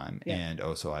over time. Yeah. And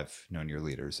also I've known your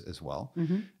leaders as well.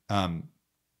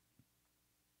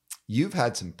 You've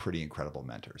had some pretty incredible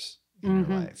mentors in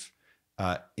your life.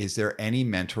 Is there any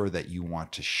mentor that you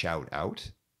want to shout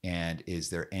out? And is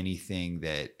there anything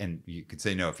that, and you could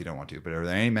say no if you don't want to, but are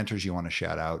there any mentors you want to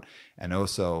shout out? And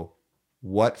also,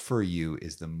 what for you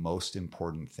is the most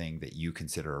important thing that you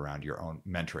consider around your own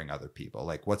mentoring other people?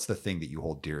 Like, what's the thing that you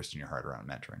hold dearest in your heart around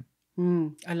mentoring?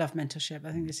 I love mentorship.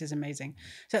 I think this is amazing.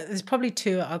 So there's probably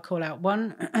 2 I'll call out.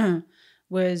 One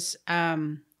was at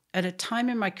a time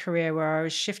in my career where I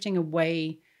was shifting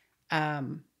away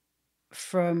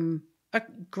from a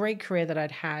great career that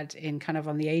I'd had in kind of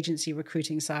on the agency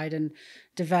recruiting side, and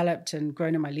developed and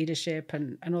grown in my leadership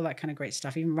and all that kind of great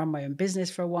stuff, even run my own business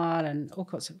for a while and all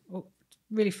sorts of,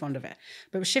 really fond of it.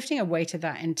 But we're shifting away to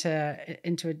that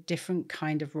into a different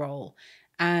kind of role.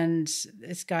 And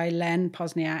this guy, Len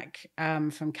Posniak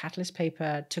from Catalyst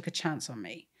Paper, took a chance on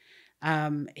me.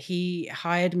 He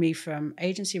hired me from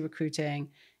agency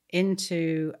recruiting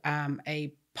into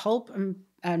a pulp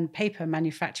and paper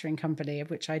manufacturing company,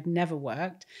 of which I'd never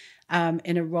worked,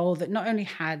 in a role that not only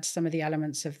had some of the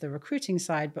elements of the recruiting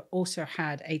side, but also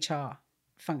had HR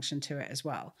function to it as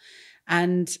well.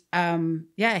 And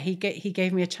he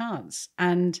gave me a chance.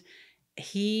 And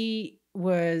he's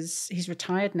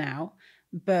retired now,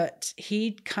 but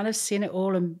he'd kind of seen it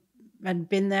all and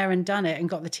been there and done it and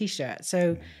got the t-shirt.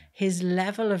 So his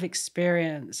level of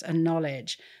experience and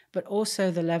knowledge, but also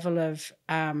the level of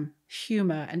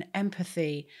humor and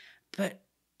empathy. But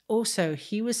also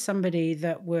he was somebody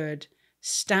that would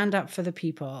stand up for the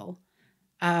people,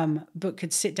 but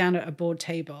could sit down at a board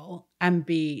table and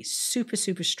be super,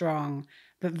 super strong,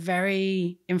 but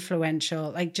very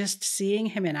influential. Like just seeing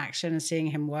him in action and seeing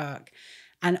him work.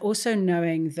 And also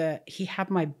knowing that he had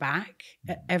my back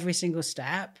at every single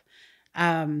step.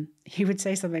 He would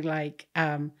say something like,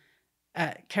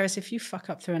 Kerris, if you fuck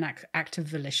up through an act of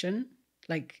volition,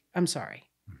 like, I'm sorry,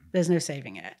 there's no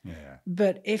saving it. Yeah.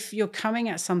 But if you're coming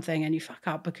at something and you fuck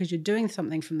up because you're doing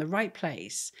something from the right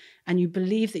place and you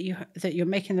believe that you're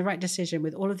making the right decision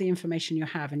with all of the information you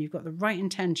have and you've got the right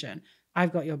intention,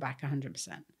 I've got your back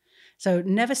 100%. So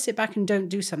never sit back and don't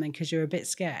do something because you're a bit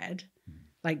scared.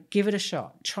 Like, give it a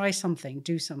shot, try something,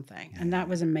 do something. And that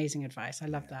was amazing advice. I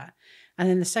love that. And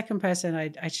then the second person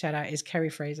I'd shout out is Kerry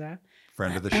Fraser.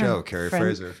 Friend of the show, Kerry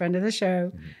Fraser. Friend of the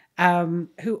show.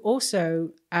 who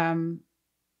also,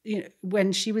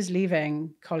 when she was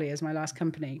leaving Collier's, my last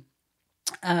company,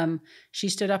 she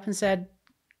stood up and said,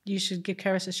 you should give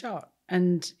Kerris a shot.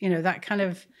 And, that kind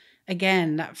of,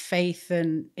 again, that faith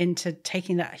and into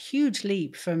taking that huge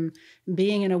leap from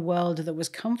being in a world that was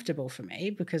comfortable for me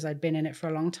because I'd been in it for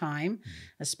a long time,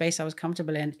 a space I was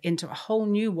comfortable in, into a whole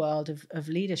new world of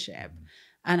leadership.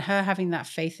 And her having that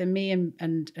faith in me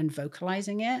and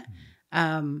vocalizing it,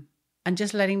 and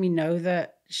just letting me know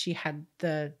that she had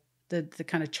the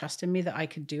kind of trust in me that I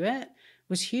could do it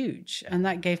was huge. And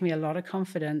that gave me a lot of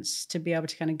confidence to be able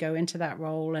to kind of go into that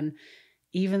role. And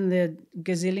even the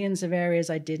gazillions of areas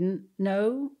I didn't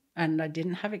know and I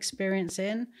didn't have experience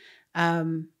in,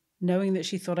 knowing that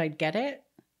she thought I'd get it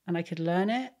and I could learn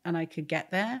it and I could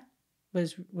get there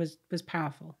was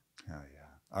powerful. Oh, yeah.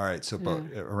 All right. So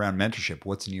around mentorship,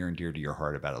 what's near and dear to your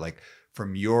heart about it? Like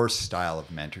from your style of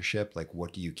mentorship, like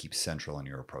what do you keep central in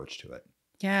your approach to it?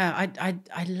 Yeah,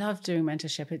 I love doing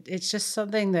mentorship. It's just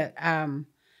something that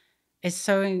it's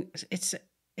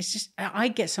just I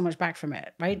get so much back from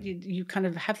it, right? You kind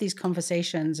of have these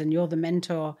conversations and you're the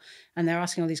mentor and they're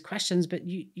asking all these questions, but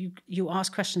you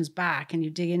ask questions back and you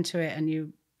dig into it and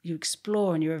you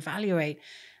explore and you evaluate.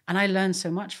 And I learn so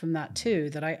much from that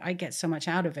too, that I get so much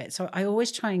out of it. So I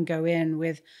always try and go in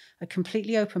with a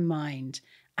completely open mind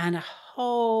and a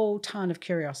whole ton of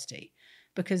curiosity.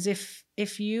 Because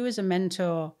if you as a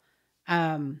mentor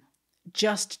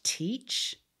just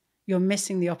teach, you're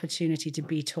missing the opportunity to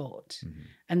be taught. Mm-hmm.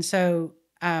 And so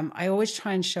I always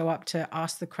try and show up to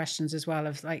ask the questions as well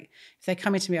of like, if they're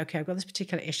coming to me, okay, I've got this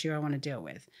particular issue I want to deal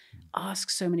with. Ask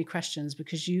so many questions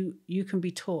because you can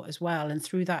be taught as well. And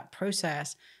through that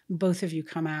process, both of you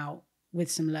come out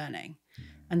with some learning.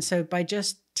 And so by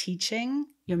just teaching,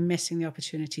 you're missing the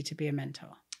opportunity to be a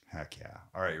mentor. Heck yeah.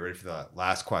 All right. You ready for the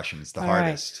last question? It's the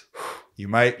hardest.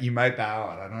 Right. You might bow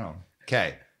out. I don't know.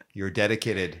 Okay. You're a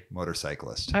dedicated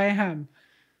motorcyclist. I am.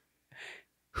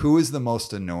 Who is the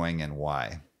most annoying and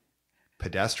why?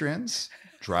 Pedestrians,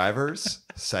 drivers,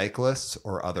 cyclists,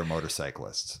 or other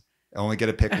motorcyclists? I only get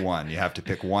to pick one. You have to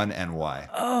pick one and why.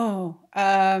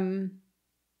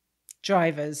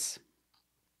 Drivers.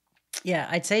 Yeah,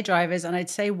 I'd say drivers and I'd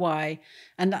say why.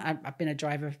 And I've been a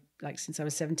driver like since I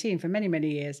was 17 for many,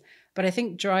 many years. But I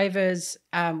think drivers,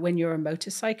 when you're a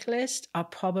motorcyclist, are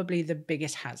probably the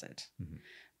biggest hazard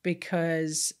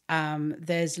because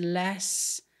there's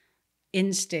less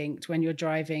instinct when you're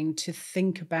driving to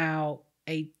think about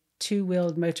a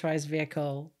two-wheeled motorized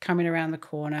vehicle coming around the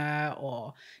corner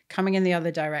or coming in the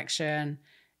other direction.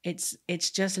 It's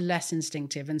just less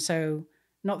instinctive. And so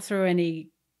not through any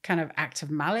kind of act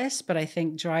of malice, but I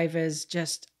think drivers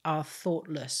just are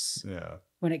thoughtless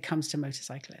when it comes to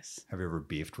motorcyclists. Have you ever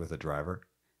beefed with a driver?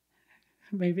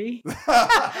 Maybe.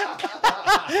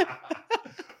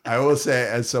 I will say,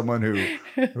 as someone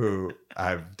who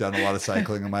I've done a lot of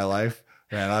cycling in my life,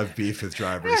 man, I've beefed with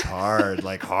drivers hard,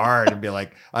 and be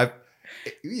like,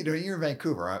 you're in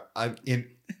Vancouver.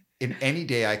 In any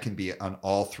day, I can be on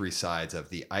all three sides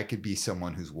of I could be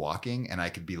someone who's walking and I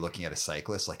could be looking at a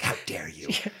cyclist like, how dare you?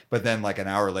 But then like an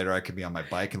hour later, I could be on my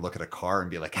bike and look at a car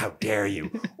and be like, how dare you?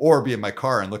 Or be in my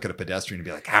car and look at a pedestrian and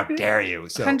be like, how dare you?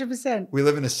 So 100%. We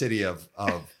live in a city of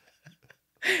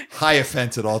high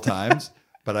offense at all times.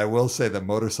 But I will say the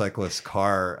motorcyclist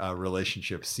car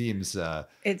relationship seems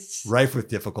it's rife with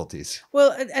difficulties.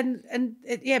 Well, and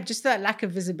just that lack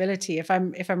of visibility. If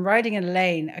I'm riding in a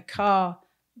lane, a car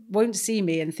won't see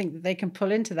me and think that they can pull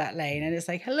into that lane, and it's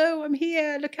like, hello, I'm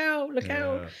here, look out.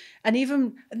 And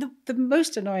even the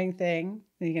most annoying thing,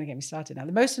 you're going to get me started now,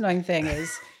 the most annoying thing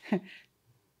is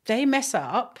they mess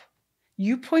up,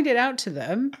 you point it out to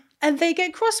them and they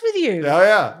get cross with you.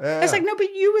 It's like, no,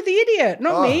 but you were the idiot,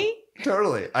 not me.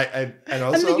 Totally. And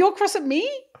also, and you're cross at me?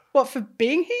 What, for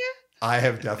being here? I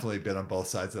have definitely been on both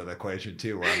sides of that equation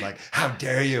too, where I'm like, how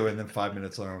dare you? And then 5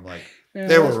 minutes later, I'm like,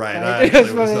 they were right. I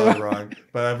actually was so wrong.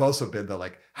 But I've also been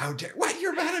like, how dare, what?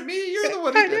 You're mad at me? You're the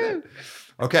one who did it.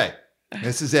 Okay.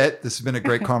 This is it. This has been a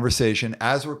great conversation.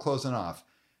 As we're closing off,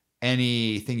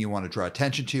 anything you want to draw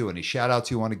attention to, any shout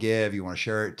outs you want to give, you want to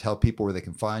share it, tell people where they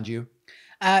can find you?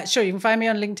 Sure. You can find me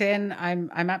on LinkedIn.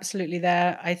 I'm absolutely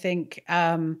there. I think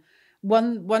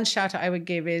one shout out I would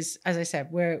give is, as I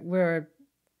said, we're a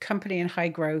company in high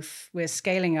growth. We're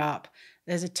scaling up.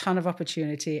 There's a ton of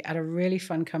opportunity at a really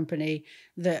fun company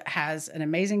that has an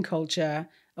amazing culture.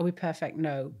 Are we perfect?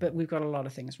 No, but we've got a lot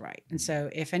of things right. And so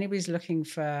if anybody's looking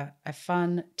for a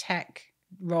fun tech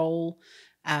role,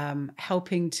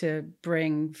 helping to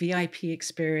bring VIP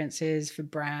experiences for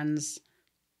brands,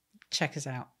 check us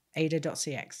out.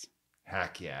 ada.cx.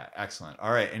 Heck yeah. Excellent.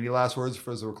 All right. Any last words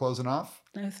as we're closing off?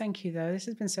 No, thank you, though. This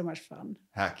has been so much fun.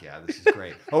 Heck yeah. This is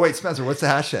great. Oh, wait, Spencer, what's the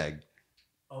hashtag?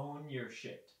 Own your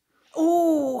shit.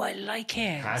 Oh, I like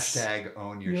it. Hashtag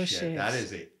own your shit. shit. That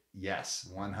is a yes,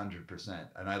 100%.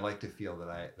 And I like to feel that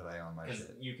I own my Because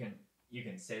shit. you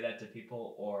can say that to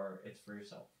people, or it's for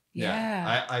yourself.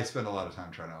 Yeah. I spend a lot of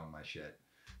time trying to own my shit.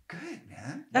 Good,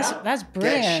 man. That's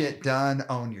brilliant. Get shit done.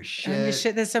 Own your shit. Own your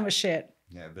shit. There's so much shit.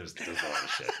 Yeah, there's a lot of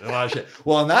shit. There's a lot of shit.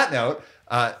 Well, on that note,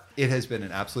 it has been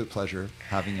an absolute pleasure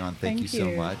having you on. Thank you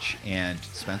so much. And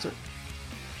Spencer,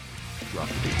 drop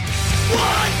the beat.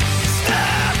 What?